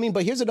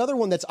but here's another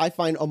one that's I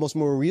find almost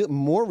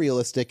more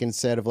realistic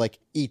instead of like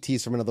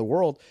ETs from another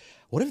world.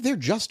 What if they're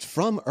just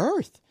from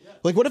Earth?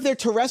 Like, what if they're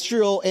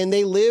terrestrial and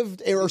they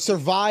lived or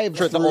survived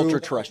the through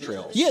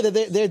ultra-terrestrials? Yeah,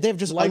 they're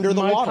just under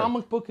the my water.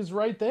 comic book is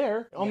right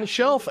there on the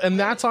shelf, and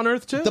that's on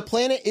Earth too. The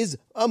planet is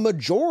a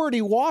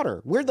majority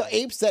water. We're the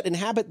apes that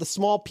inhabit the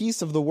small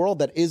piece of the world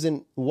that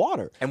isn't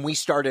water. And we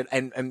started,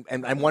 and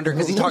I'm wondering,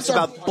 because he talks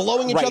about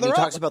blowing each other he up.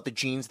 talks about the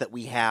genes that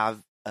we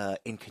have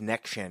in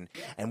connection,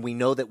 and we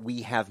know that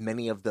we have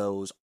many of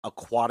those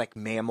aquatic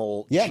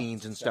mammal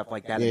genes and stuff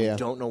like that, and we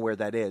don't know where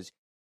that is.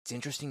 It's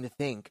interesting to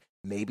think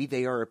maybe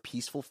they are a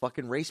peaceful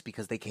fucking race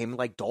because they came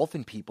like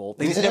dolphin people.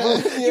 They just never,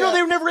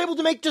 they were never able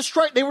to make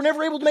They were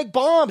never able to make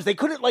bombs. They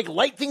couldn't like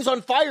light things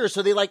on fire,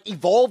 so they like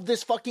evolved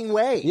this fucking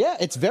way. Yeah,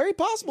 it's very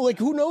possible. Like,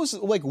 who knows?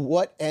 Like,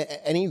 what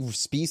any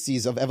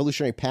species of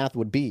evolutionary path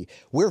would be.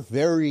 We're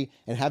very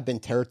and have been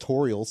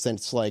territorial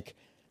since like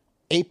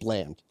ape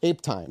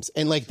times,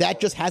 and like that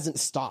just hasn't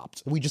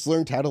stopped. We just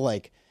learned how to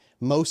like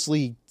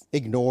mostly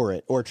ignore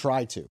it or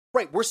try to.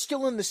 Right, we're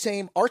still in the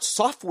same art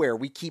software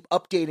we keep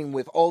updating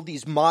with all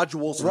these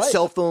modules and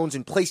cell phones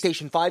and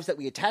PlayStation 5s that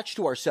we attach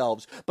to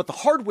ourselves, but the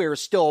hardware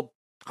is still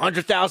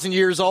 100,000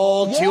 years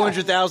old,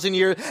 200,000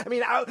 years. I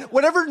mean,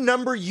 whatever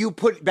number you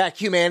put back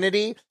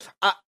humanity,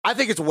 I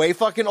think it's way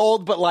fucking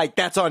old, but like,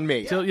 that's on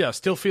me.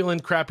 Still feeling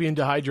crappy and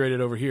dehydrated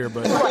over here,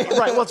 but right.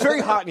 Well, it's very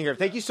hot in here.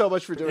 Thank you so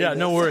much for doing this. Yeah,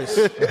 no worries.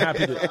 I'm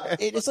happy to.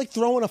 It's like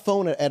throwing a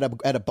phone at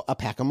a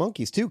pack of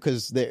monkeys too,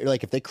 because they're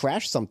like, if they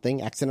crash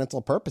something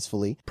accidental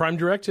purposefully. Prime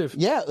directive.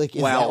 Yeah, like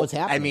is that what's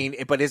happening? I mean,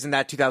 but isn't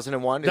that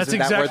 2001? That's isn't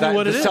that exactly where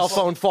what it the is. cell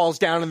phone falls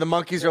down and the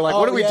monkeys are like,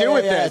 what do we do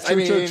with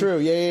this? True.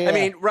 Yeah. I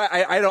mean,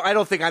 right. I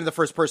don't think I'm the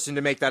first person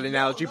to make that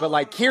analogy, but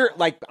like here,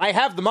 like I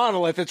have the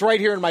monolith. It's right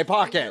here in my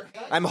pocket.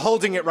 I'm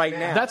holding it right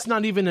now. That's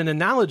not even an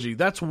analogy.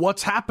 That's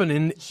what's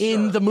happening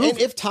in the movie. And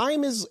if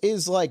time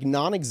is like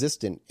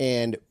non-existent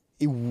and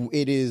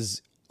it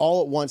is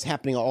all at once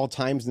happening at all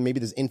times, and maybe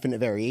there's infinite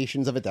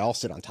variations of it that all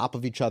sit on top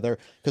of each other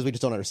because we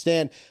just don't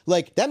understand.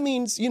 Like, that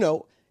means, in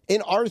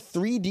our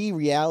 3D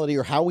reality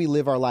or how we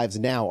live our lives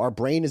now, our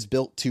brain is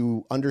built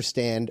to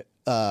understand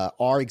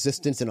our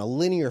existence in a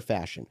linear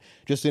fashion,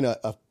 just in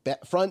a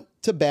front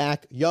to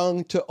back,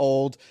 young to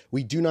old.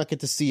 We do not get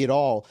to see it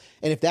all.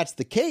 And if that's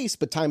the case,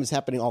 but time is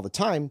happening all the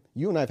time,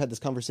 you and I have had this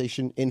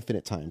conversation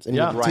infinite times, and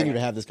we'll continue to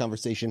have this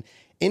conversation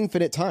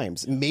infinite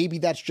times. Maybe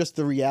that's just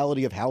the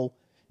reality of how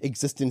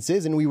existence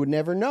is, and we would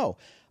never know.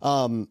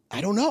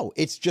 I don't know.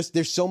 It's just,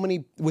 there's so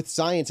many with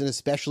science, and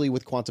especially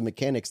with quantum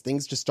mechanics,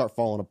 things just start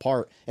falling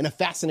apart in a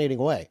fascinating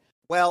way.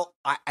 Well,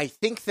 I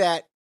think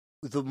that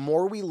the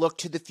more we look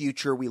to the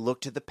future, we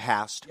look to the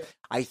past. Yep.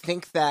 I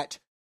think that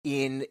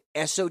in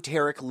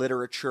esoteric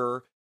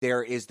literature,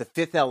 there is the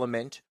fifth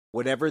element,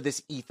 whatever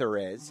this ether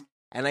is.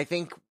 And I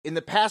think in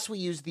the past we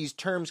used these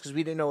terms because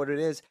we didn't know what it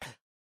is.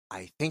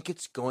 I think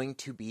it's going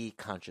to be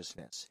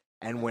consciousness.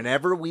 And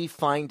whenever we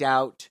find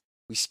out,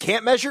 we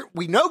can't measure,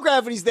 we know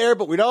gravity's there,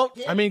 but we don't.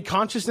 I mean,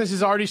 consciousness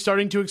is already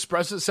starting to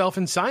express itself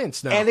in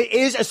science now. And it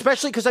is,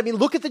 especially because, I mean,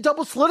 look at the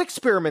double slit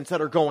experiments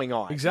that are going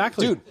on.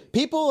 Exactly. Dude,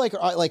 people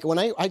like when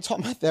I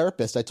taught my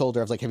therapist, I told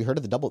her, I was like, have you heard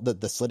of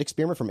the slit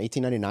experiment from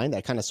 1899?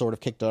 That kind of sort of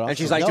kicked it off. And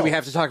she's like, do we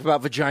have to talk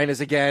about vaginas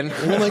again?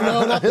 And I'm like,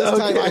 no, not this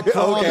time. I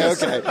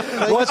promise.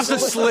 Okay. What's the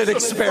slit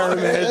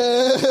experiment?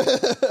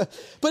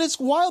 But it's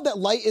wild that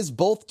light is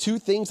both two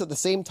things at the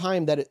same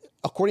time that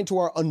according to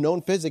our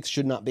unknown physics,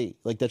 should not be.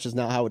 Like, that's just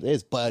not how it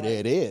is, but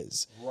it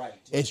is. Right.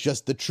 It's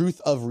just the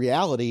truth of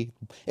reality.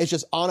 It's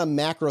just on a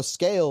macro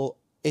scale,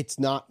 it's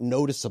not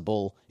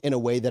noticeable in a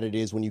way that it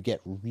is when you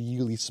get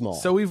really small.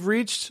 So we've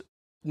reached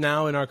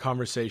now in our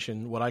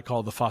conversation what I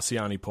call the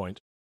Fossiani point.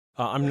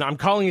 I'm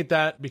calling it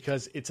that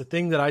because it's a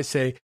thing that I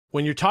say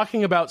when you're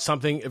talking about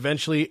something,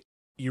 eventually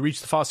you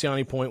reach the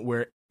Fossiani point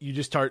where you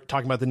just start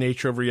talking about the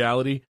nature of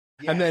reality.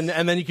 Yes.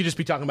 And then you could just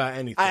be talking about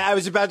anything. I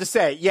was about to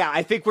say,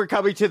 I think we're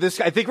coming to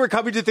this. I think we're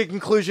coming to the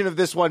conclusion of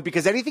this one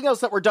because anything else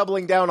that we're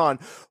doubling down on,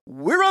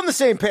 we're on the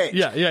same page.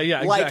 Yeah,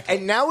 exactly.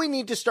 And now we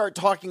need to start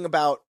talking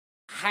about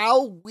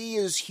how we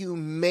as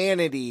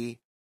humanity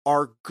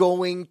are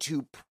going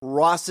to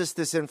process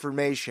this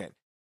information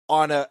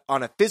on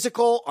a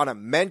physical, on a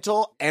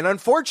mental, and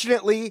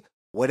unfortunately,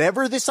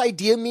 whatever this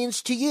idea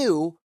means to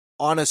you,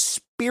 on a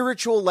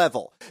spiritual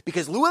level.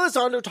 Because Lou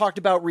Elizondo talked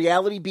about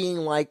reality being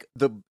like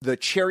the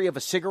cherry of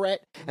a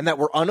cigarette, and that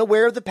we're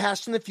unaware of the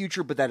past and the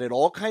future, but that it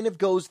all kind of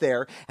goes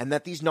there, and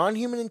that these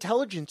non-human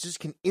intelligences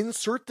can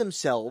insert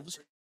themselves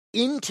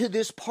into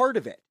this part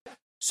of it.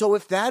 So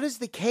if that is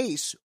the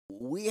case,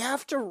 we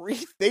have to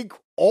rethink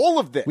all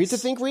of this. We have to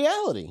think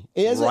reality.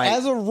 As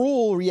a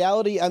rule,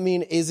 reality,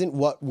 isn't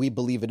what we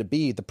believe it to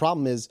be. The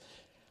problem is,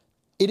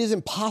 it is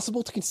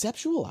impossible to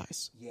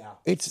conceptualize. Yeah.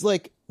 It's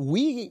like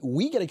we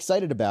get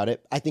excited about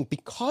it, I think,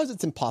 because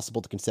it's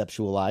impossible to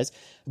conceptualize,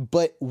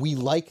 but we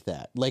like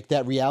that. Like,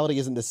 that reality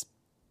isn't this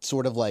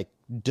sort of like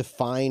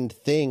defined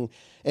thing.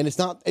 And it's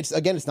not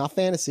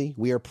fantasy.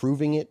 We are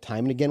proving it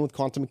time and again with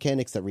quantum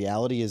mechanics that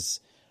reality is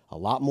a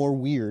lot more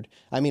weird.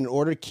 I mean, in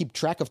order to keep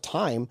track of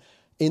time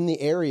in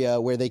the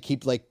area where they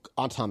keep like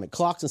atomic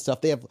clocks and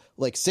stuff, they have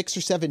like 6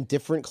 or 7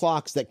 different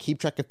clocks that keep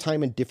track of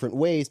time in different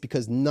ways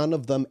because none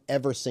of them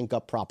ever sync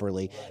up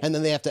properly. And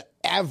then they have to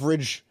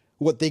average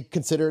what they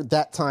consider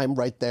that time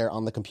right there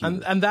on the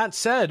computer. And that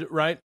said,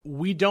 right,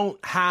 we don't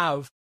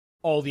have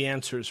all the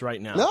answers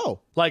right now.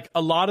 No. Like,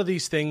 a lot of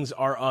these things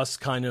are us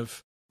kind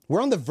of...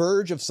 We're on the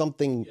verge of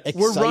something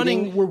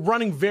exciting. We're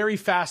running very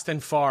fast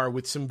and far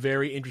with some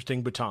very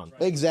interesting batons.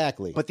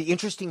 Exactly. But the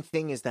interesting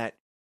thing is that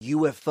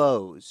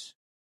UFOs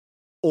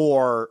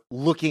or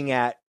looking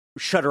at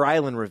Shutter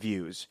Island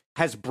reviews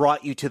has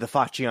brought you to the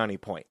Facciani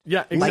point.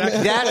 Yeah, exactly.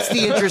 Like, that's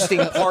the interesting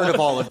part of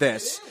all of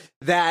this.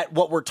 That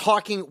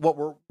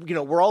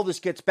where all this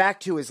gets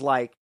back to is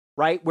like,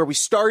 right, where we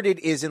started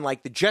is in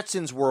like the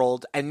Jetsons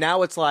world, and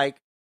now it's like,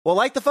 well,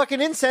 light the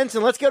fucking incense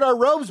and let's get our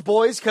robes,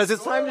 boys, because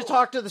it's time to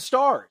talk to the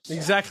stars.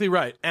 Exactly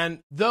right. And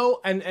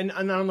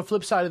on the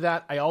flip side of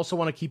that, I also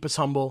want to keep us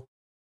humble.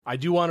 I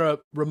do want to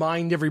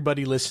remind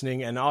everybody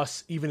listening, and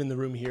us even in the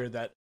room here,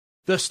 that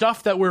the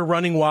stuff that we're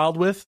running wild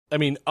with, I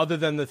mean, other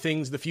than the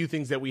few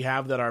things that we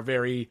have that are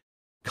very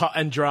cut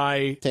and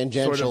dry,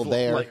 tangential sort of,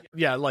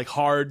 there. like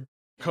hard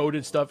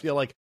coded stuff. Yeah,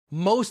 like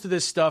most of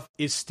this stuff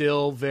is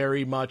still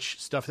very much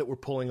stuff that we're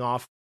pulling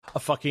off a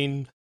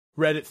fucking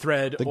Reddit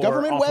thread. The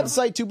government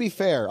website, to be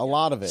fair, a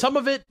lot of it. Some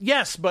of it,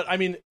 yes, but I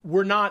mean,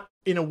 we're not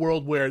in a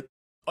world where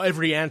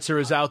every answer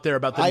is out there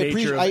about the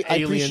nature of aliens. I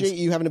appreciate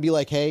you having to be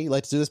like, hey,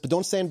 let's do this, but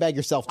don't sandbag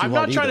yourself too I'm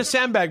hard not trying either. to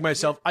sandbag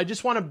myself. I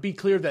just want to be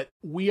clear that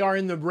we are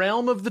in the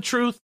realm of the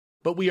truth,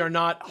 but we are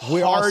not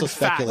We're hard also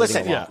fact. speculating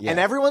Listen, a lot, yeah. and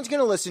everyone's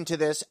going to listen to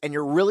this, and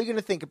you're really going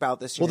to think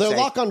about this. Well, they'll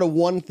lock onto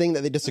one thing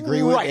that they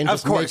disagree with, and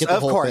just make it the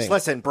whole thing.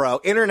 Listen,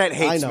 bro, internet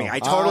hates me. I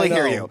totally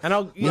hear you.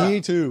 And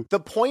Me too. The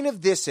point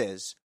of this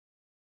is,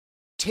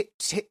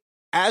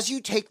 as you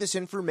take this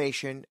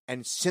information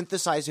and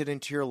synthesize it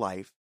into your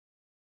life,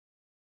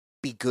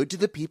 be good to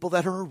the people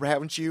that are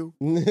around you.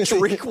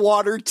 Drink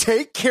water.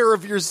 Take care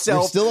of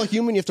yourself. You're still a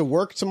human. You have to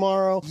work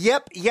tomorrow.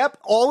 Yep.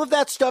 All of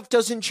that stuff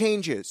doesn't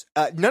changes.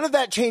 None of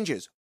that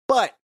changes.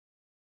 But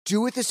do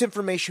with this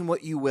information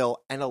what you will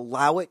and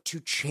allow it to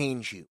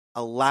change you.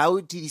 Allow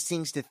these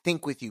things to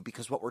think with you,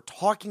 because what we're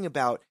talking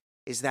about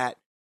is that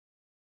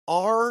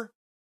our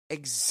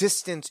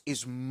existence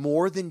is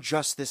more than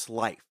just this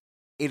life.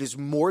 It is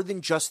more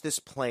than just this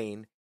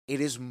plane.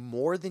 It is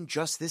more than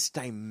just this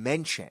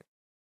dimension.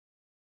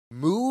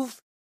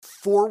 Move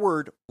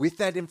forward with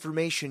that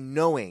information,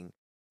 knowing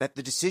that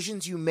the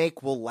decisions you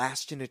make will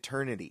last in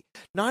eternity.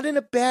 Not in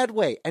a bad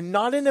way, and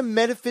not in a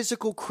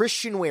metaphysical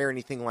Christian way or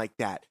anything like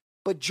that.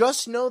 But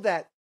just know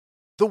that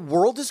the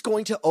world is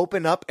going to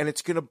open up and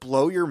it's going to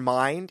blow your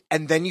mind,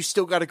 and then you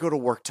still got to go to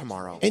work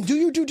tomorrow. And do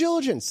your due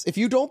diligence. If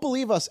you don't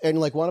believe us and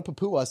like want to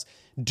poo-poo us,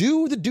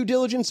 do the due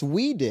diligence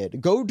we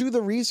did. Go do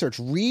the research,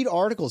 read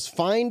articles,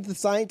 find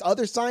the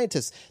other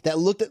scientists that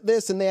looked at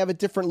this and they have a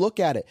different look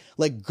at it.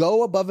 Like,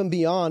 go above and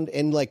beyond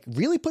and like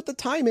really put the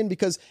time in,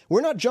 because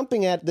we're not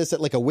jumping at this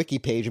at like a wiki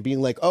page and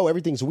being like, oh,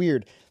 everything's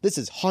weird. This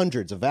is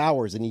hundreds of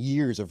hours and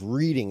years of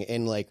reading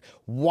and like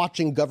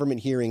watching government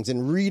hearings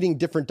and reading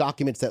different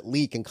documents that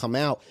leak and come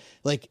out.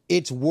 Like,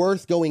 it's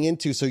worth going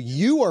into so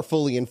you are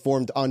fully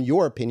informed on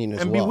your opinion as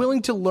well. And be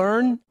willing to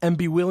learn and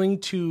be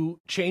willing to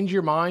change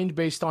your mind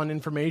based on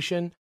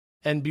information,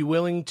 and be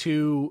willing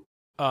to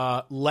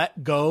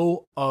let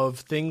go of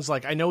things.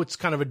 Like, I know it's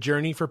kind of a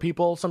journey for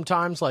people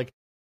sometimes. Like,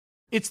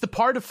 it's the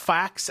part of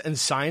facts and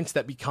science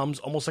that becomes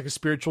almost like a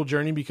spiritual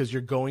journey, because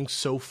you're going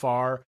so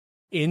far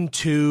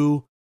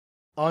into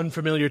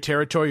unfamiliar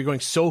territory. You're going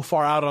so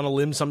far out on a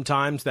limb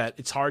sometimes that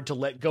it's hard to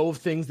let go of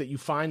things that you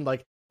find.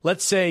 Like,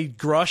 let's say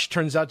Grush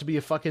turns out to be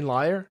a fucking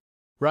liar,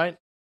 right?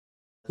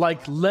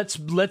 Like,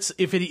 let's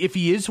if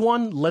he is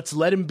one, let's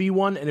let him be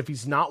one, and if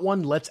he's not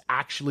one, let's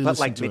actually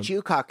listen to him. But like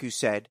Michio Kaku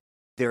said,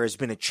 there has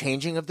been a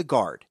changing of the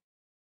guard.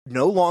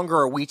 No longer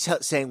are we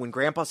saying, when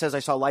Grandpa says I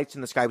saw lights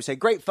in the sky, we say,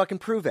 great, fucking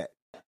prove it,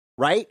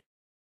 right?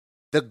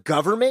 The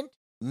government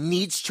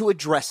needs to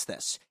address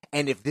this.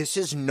 And if this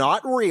is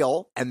not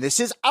real, and this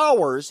is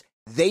ours,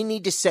 they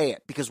need to say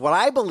it. Because what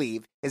I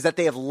believe is that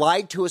they have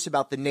lied to us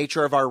about the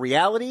nature of our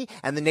reality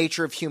and the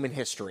nature of human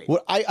history.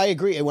 Well, I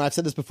agree. And when I've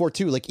said this before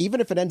too, like,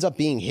 even if it ends up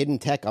being hidden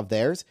tech of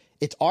theirs,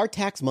 it's our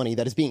tax money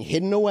that is being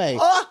hidden away.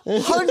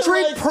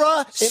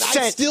 100%. And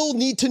I still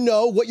need to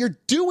know what you're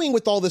doing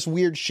with all this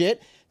weird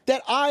shit.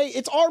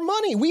 It's our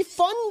money. We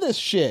fund this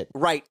shit.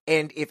 Right.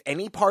 And if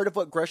any part of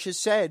what Grush has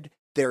said,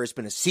 there has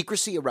been a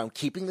secrecy around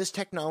keeping this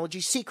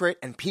technology secret,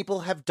 and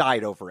people have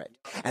died over it.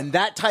 And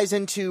that ties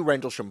into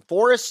Rendlesham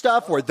Forest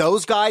stuff, where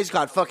those guys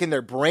got fucking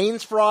their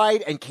brains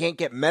fried and can't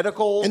get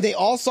medical. And they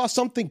all saw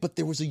something, but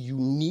there was a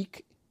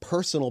unique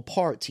personal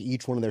part to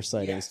each one of their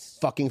sightings. Yes.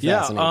 Fucking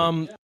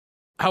fascinating. Yeah.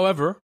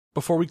 However,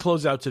 before we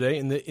close out today,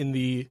 in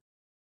the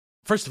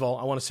first of all,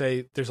 I want to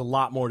say there's a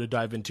lot more to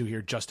dive into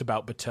here just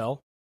about Battelle,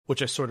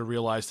 which I sort of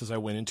realized as I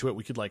went into it.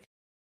 We could like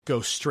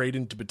go straight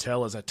into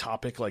Battelle as a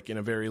topic, like in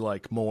a very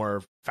like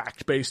more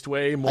fact-based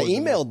way. More I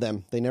emailed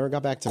them. They never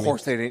got back to me. Of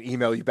course they didn't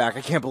email you back.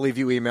 I can't believe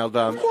you emailed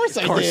them. Of course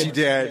I did. Of course you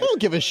did. I don't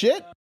give a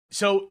shit.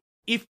 So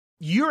if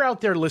you're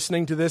out there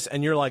listening to this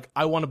and you're like,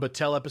 I want a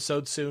Battelle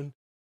episode soon,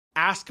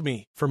 ask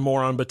me for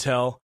more on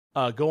Battelle.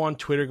 Go on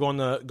Twitter, go on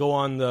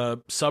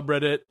the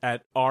subreddit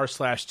at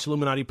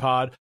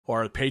r/Chilluminatipod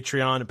or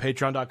Patreon at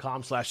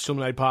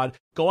patreon.com/ChilluminatiPod.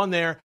 Go on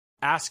there.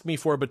 Ask me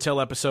for a Battelle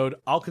episode.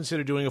 I'll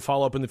consider doing a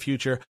follow-up in the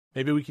future.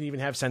 Maybe we can even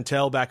have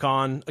Santell back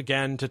on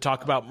again to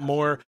talk about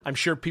more. I'm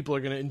sure people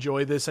are going to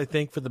enjoy this, I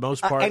think, for the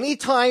most part.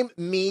 Anytime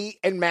me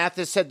and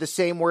Mathis said the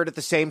same word at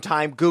the same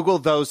time, Google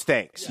those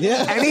things.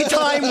 Yeah.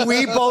 Anytime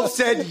we both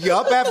said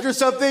yup after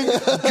something,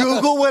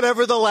 Google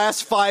whatever the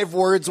last 5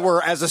 words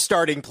were as a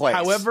starting place.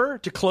 However,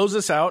 to close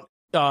this out,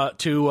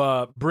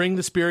 to bring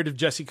the spirit of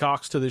Jesse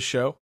Cox to this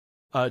show,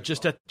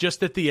 just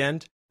at the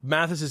end,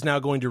 Mathis is now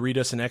going to read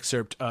us an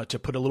excerpt to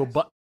put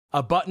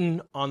a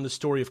button on the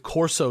story of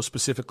Corso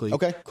specifically.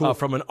 Okay, cool.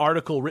 From an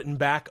article written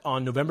back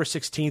on November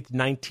 16th,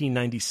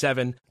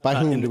 1997. By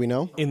whom do we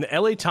know? In the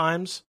LA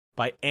Times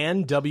by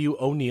Ann W.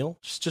 O'Neill.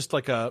 It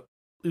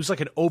was like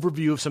an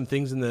overview of some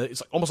things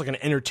it's like, almost like an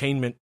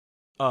entertainment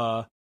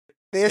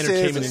This is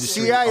a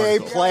industry CIA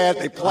article. plant.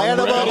 They plant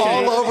them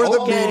all over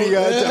the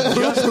media to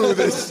poo-poo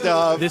this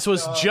stuff. This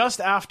was just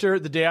after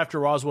the day after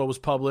Roswell was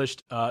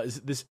published.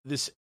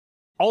 This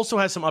also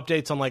has some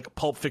updates on like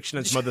Pulp Fiction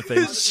and some other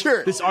things.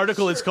 Sure. This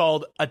article is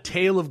called "A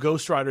Tale of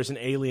Ghost Riders and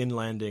Alien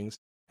Landings,"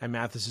 and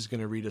Mathis is going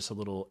to read us a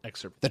little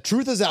excerpt. The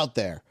truth is out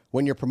there.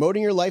 When you're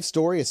promoting your life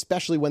story,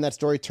 especially when that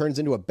story turns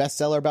into a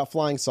bestseller about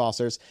flying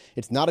saucers,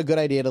 it's not a good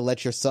idea to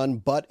let your son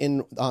butt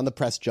in on the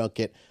press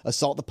junket,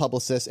 assault the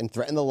publicist, and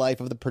threaten the life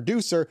of the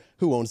producer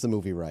who owns the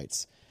movie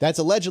rights. That's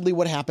allegedly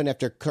what happened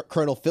after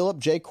Colonel Philip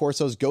J.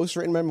 Corso's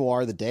ghostwritten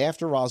memoir, The Day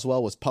After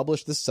Roswell, was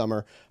published this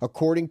summer,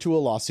 according to a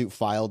lawsuit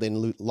filed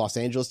in Los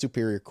Angeles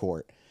Superior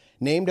Court.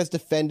 Named as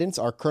defendants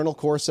are Colonel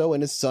Corso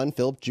and his son,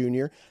 Philip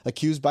Jr.,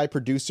 accused by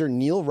producer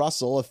Neil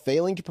Russell of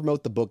failing to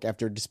promote the book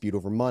after a dispute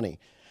over money.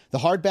 The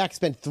hardback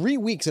spent 3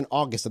 weeks in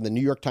August on the New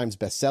York Times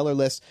bestseller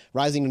list,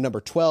 rising to number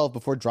 12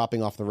 before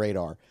dropping off the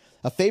radar.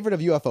 A favorite of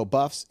UFO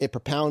buffs, it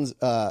propounds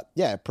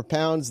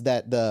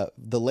that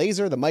the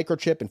laser, the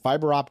microchip, and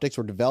fiber optics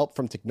were developed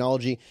from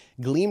technology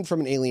gleaned from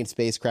an alien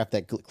spacecraft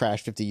that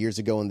crashed 50 years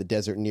ago in the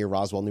desert near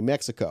Roswell, New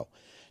Mexico.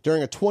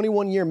 During a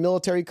 21-year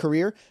military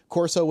career,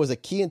 Corso was a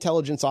key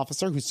intelligence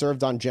officer who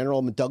served on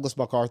General Douglas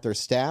MacArthur's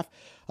staff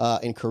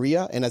in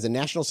Korea and as a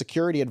national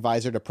security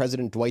advisor to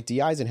President Dwight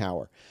D.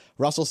 Eisenhower.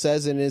 Russell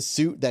says in his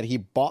suit that he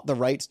bought the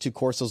rights to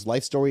Corso's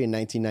life story in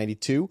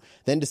 1992,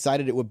 then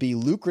decided it would be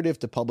lucrative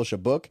to publish a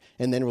book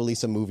and then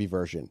release a movie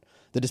version.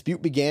 The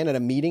dispute began at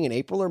a meeting in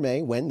April or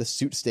May when, the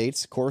suit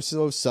states,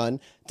 Corso's son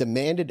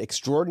demanded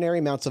extraordinary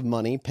amounts of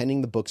money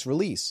pending the book's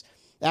release.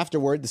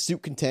 Afterward, the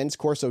suit contends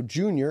Corso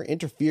Jr.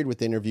 interfered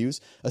with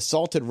interviews,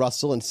 assaulted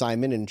Russell and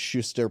Simon &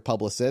 Schuster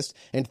publicist,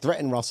 and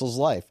threatened Russell's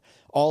life,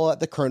 all at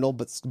the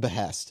Colonel's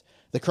behest.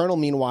 The Colonel,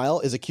 meanwhile,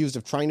 is accused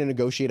of trying to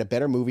negotiate a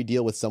better movie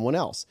deal with someone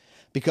else.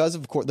 Because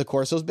of the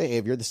Corso's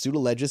behavior, the suit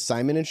alleges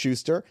Simon &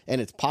 Schuster and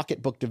its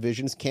pocketbook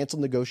divisions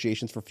canceled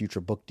negotiations for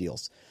future book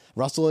deals.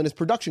 Russell and his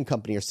production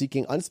company are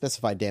seeking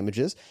unspecified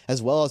damages,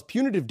 as well as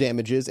punitive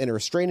damages and a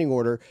restraining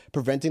order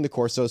preventing the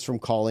Corsos from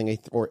calling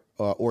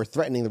or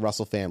threatening the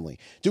Russell family.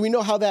 Do we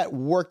know how that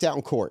worked out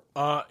in court?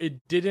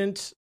 It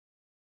didn't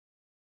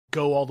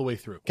go all the way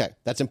through. Okay,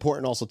 that's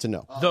important also to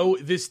know. Though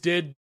this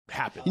did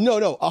happen. No,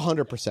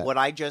 100%.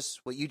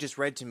 What you just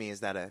read to me is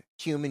that a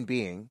human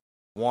being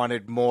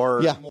wanted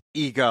more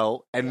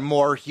ego and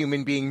more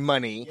human being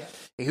money,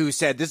 who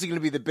said, this is going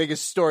to be the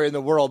biggest story in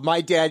the world.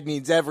 My dad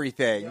needs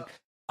everything.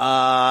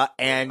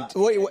 And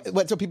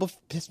wait, so people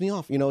piss me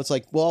off. It's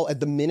like, well,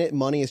 at the minute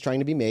money is trying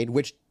to be made,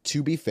 which,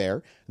 to be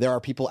fair, there are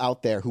people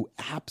out there who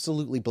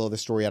absolutely blow the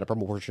story out of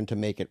proportion to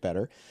make it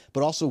better.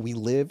 But also, we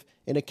live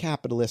in a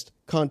capitalist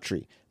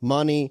country.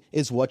 Money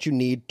is what you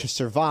need to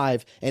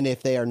survive. And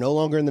if they are no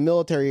longer in the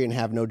military and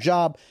have no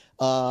job,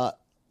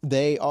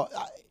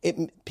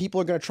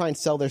 people are going to try and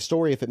sell their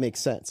story if it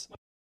makes sense.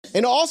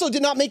 And it also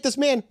did not make this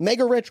man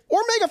mega rich or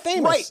mega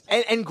famous.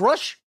 Right. And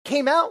Grush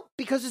came out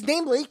because his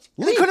name leaked.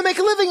 He couldn't make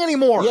a living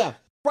anymore. Yeah.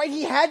 Right.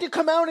 He had to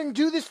come out and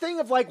do this thing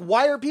of like,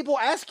 why are people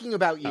asking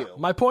about you?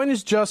 My point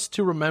is just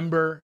to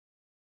remember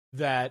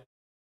that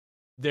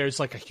there's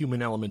like a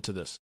human element to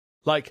this.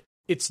 Like,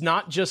 it's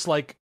not just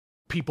like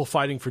people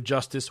fighting for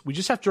justice. We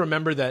just have to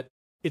remember that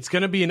it's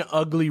going to be an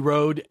ugly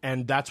road.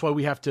 And that's why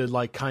we have to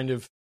like kind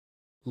of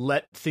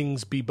let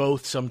things be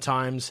both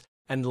sometimes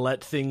and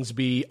let things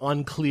be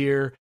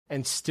unclear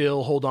and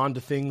still hold on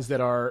to things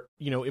that are,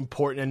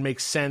 important and make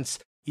sense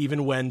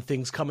even when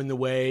things come in the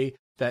way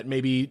that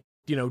maybe,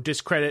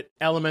 discredit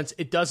elements.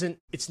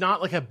 It's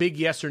not like a big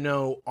yes or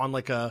no on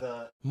like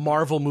a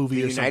Marvel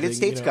movie or something. The United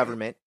States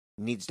government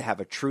needs to have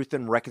a Truth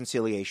and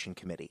Reconciliation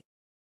Committee.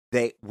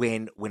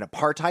 When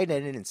apartheid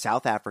ended in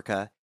South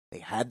Africa, they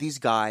had these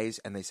guys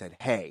and they said,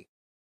 hey,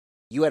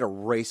 you had a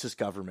racist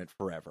government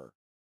forever.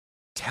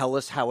 Tell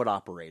us how it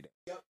operated.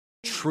 Yep.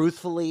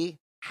 Truthfully,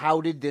 how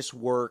did this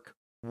work?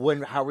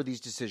 How were these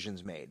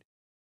decisions made?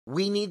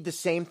 We need the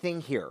same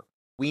thing here.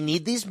 We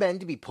need these men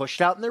to be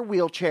pushed out in their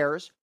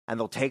wheelchairs, and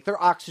they'll take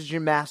their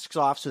oxygen masks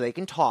off so they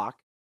can talk,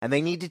 and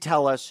they need to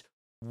tell us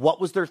what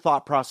was their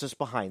thought process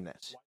behind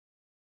this.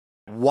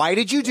 Why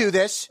did you do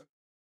this?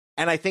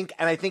 And I think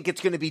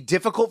it's going to be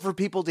difficult for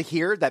people to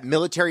hear that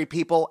military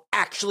people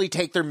actually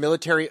take their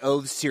military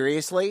oaths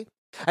seriously.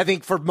 I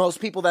think for most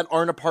people that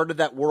aren't a part of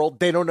that world,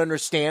 they don't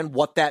understand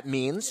what that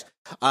means.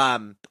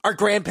 Our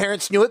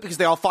grandparents knew it because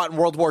they all fought in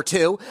World War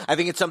II. I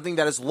think it's something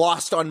that is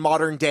lost on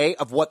modern day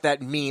of what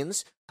that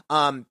means.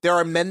 There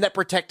are men that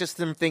protect us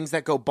from things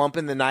that go bump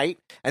in the night.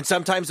 And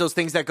sometimes those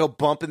things that go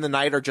bump in the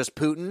night are just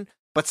Putin,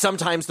 but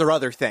sometimes they're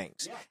other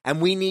things. And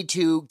we need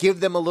to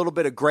give them a little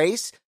bit of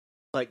grace.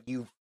 But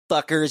you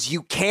fuckers,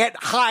 you can't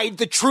hide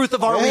the truth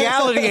of our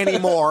reality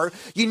anymore.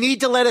 You need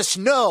to let us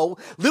know.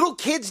 Little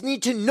kids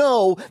need to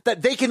know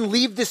that they can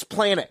leave this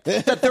planet,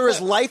 that there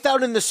is life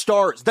out in the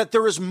stars, that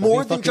there is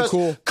more than just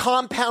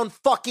compound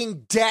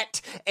fucking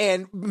debt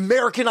and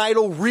American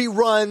Idol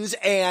reruns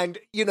and,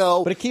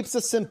 But it keeps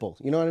us simple.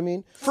 You know what I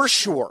mean? For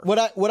sure. What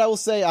I will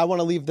say, I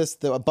want to leave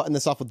button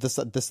this off with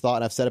this thought,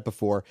 and I've said it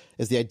before,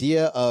 is the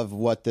idea of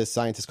what the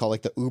scientists call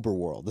like the uber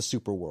world, the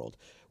super world,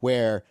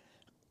 where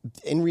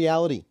in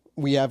reality,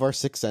 we have our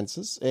six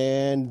senses,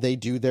 and they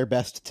do their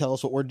best to tell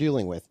us what we're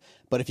dealing with.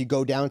 But if you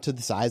go down to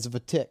the size of a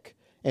tick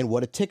and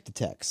what a tick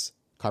detects,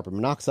 carbon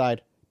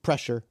monoxide,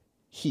 pressure,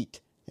 heat,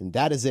 and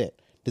that is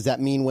it. Does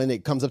that mean when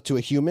it comes up to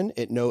a human,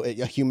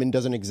 a human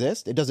doesn't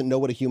exist? It doesn't know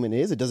what a human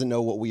is. It doesn't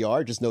know what we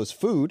are. It just knows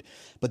food.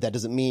 But that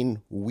doesn't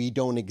mean we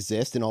don't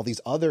exist, and all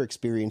these other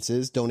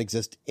experiences don't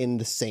exist in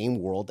the same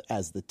world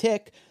as the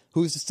tick.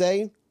 Who's to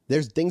say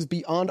there's things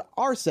beyond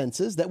our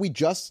senses that we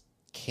just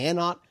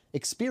cannot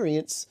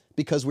experience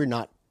because we're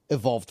not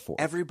evolved for.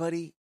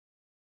 Everybody,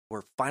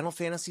 we're Final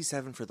Fantasy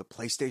VII for the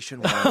PlayStation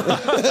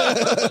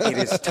 1. It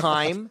is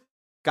time.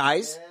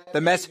 Guys,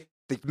 the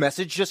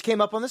message just came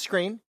up on the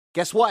screen.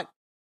 Guess what?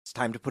 It's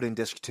time to put in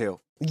disc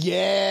 2.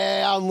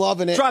 Yeah, I'm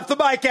loving it. Drop the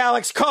mic,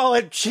 Alex. Call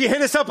it. She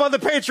hit us up on the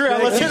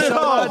Patreon. Let's hit it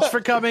home. Thank you so much for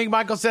coming,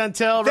 Michael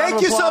Santell.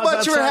 Thank you so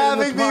much for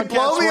having me.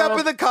 Blow me up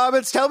in the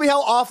comments. Tell me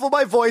how awful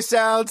my voice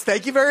sounds.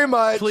 Thank you very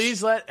much.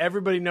 Please let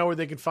everybody know where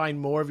they can find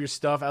more of your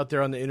stuff out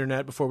there on the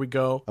internet before we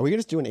go. Are we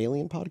going to do an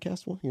alien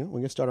podcast? Well, we're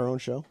going to start our own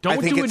show.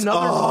 Don't do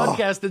another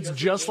podcast that's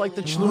just like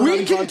the Chilluminati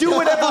We can do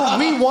whatever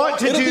we want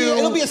to do.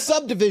 It'll be a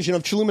subdivision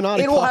of Chilluminati.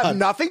 It will have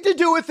nothing to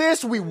do with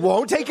this. We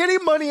won't take any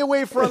money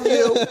away from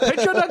you.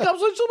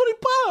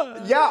 Patreon.com/ChilluminatiPod.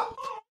 Yeah.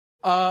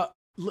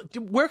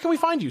 Where can we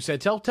find you,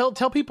 Santell?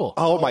 Tell people.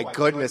 Oh my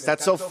goodness,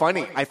 that's so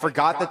funny. I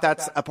forgot that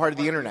that's a part of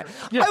the internet.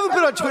 Yeah. I haven't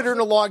been on Twitter in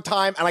a long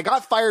time, and I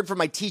got fired from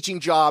my teaching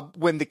job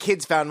when the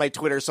kids found my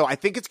Twitter, so I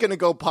think it's going to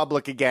go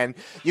public again.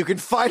 You can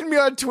find me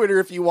on Twitter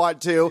if you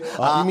want to.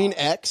 You mean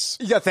X?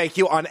 Yeah, thank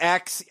you. On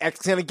X. X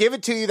is going to give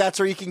it to you. That's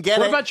where you can get it.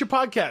 What about your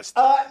podcast?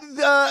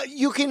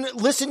 You can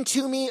listen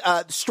to me,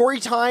 Story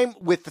Time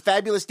with the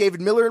fabulous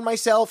David Miller and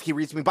myself. He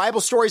reads me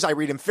Bible stories. I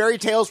read him fairy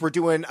tales. We're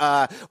doing the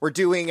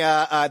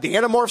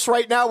Animorphs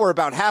right now. We're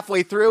about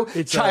halfway through.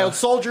 It's Child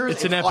Soldiers.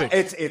 It's an epic.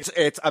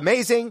 It's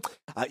amazing.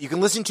 You can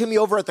listen to me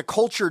over at the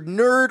Cultured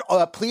Nerd.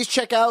 Please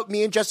check out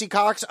me and Jesse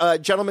Cox,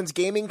 Gentleman's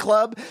Gaming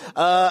Club.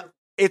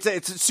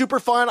 It's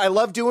super fun. I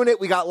love doing it.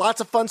 We got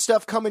lots of fun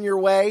stuff coming your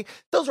way.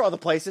 Those are all the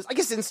places. I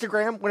guess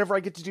Instagram, whenever I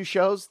get to do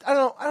shows. I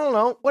don't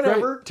know.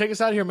 Whatever. Great. Take us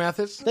out of here,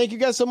 Mathis. Thank you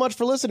guys so much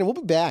for listening. We'll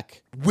be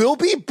back. We'll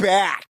be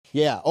back.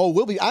 Yeah. Oh,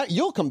 we'll be.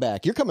 You'll come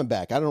back. You're coming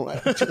back. I don't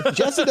know.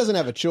 Jesse doesn't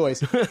have a choice.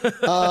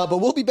 But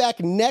we'll be back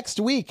next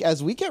week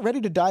as we get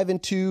ready to dive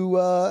into.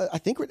 I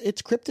think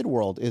it's Cryptid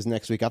World is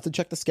next week. I have to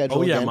check the schedule.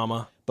 Oh yeah, again.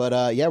 Mama. But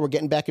we're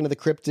getting back into the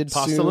cryptid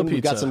Pasta soon. la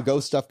We've got pizza. some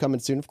ghost stuff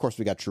coming soon. Of course,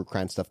 we got true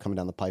crime stuff coming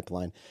down the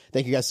pipeline.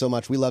 Thank you guys so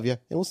much. We love you, and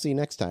we'll see you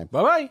next time.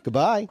 Bye bye.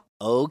 Goodbye.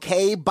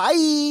 Okay,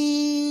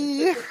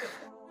 bye.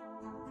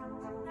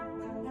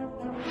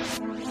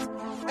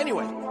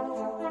 Anyway,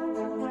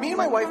 me and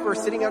my wife were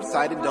sitting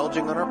outside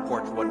indulging on our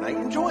porch one night,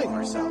 enjoying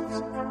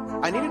ourselves.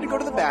 I needed to go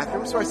to the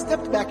bathroom, so I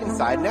stepped back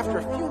inside, and after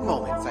a few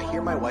moments, I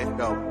hear my wife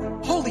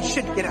go, "Holy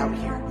shit, get out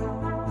here."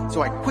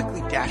 So I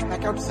quickly dash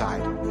back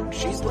outside, and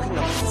she's looking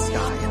up at the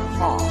sky in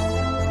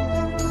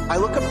awe. I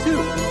look up too,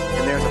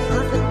 and there's a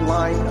perfect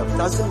line of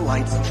dozen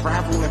lights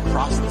traveling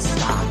across the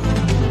sky.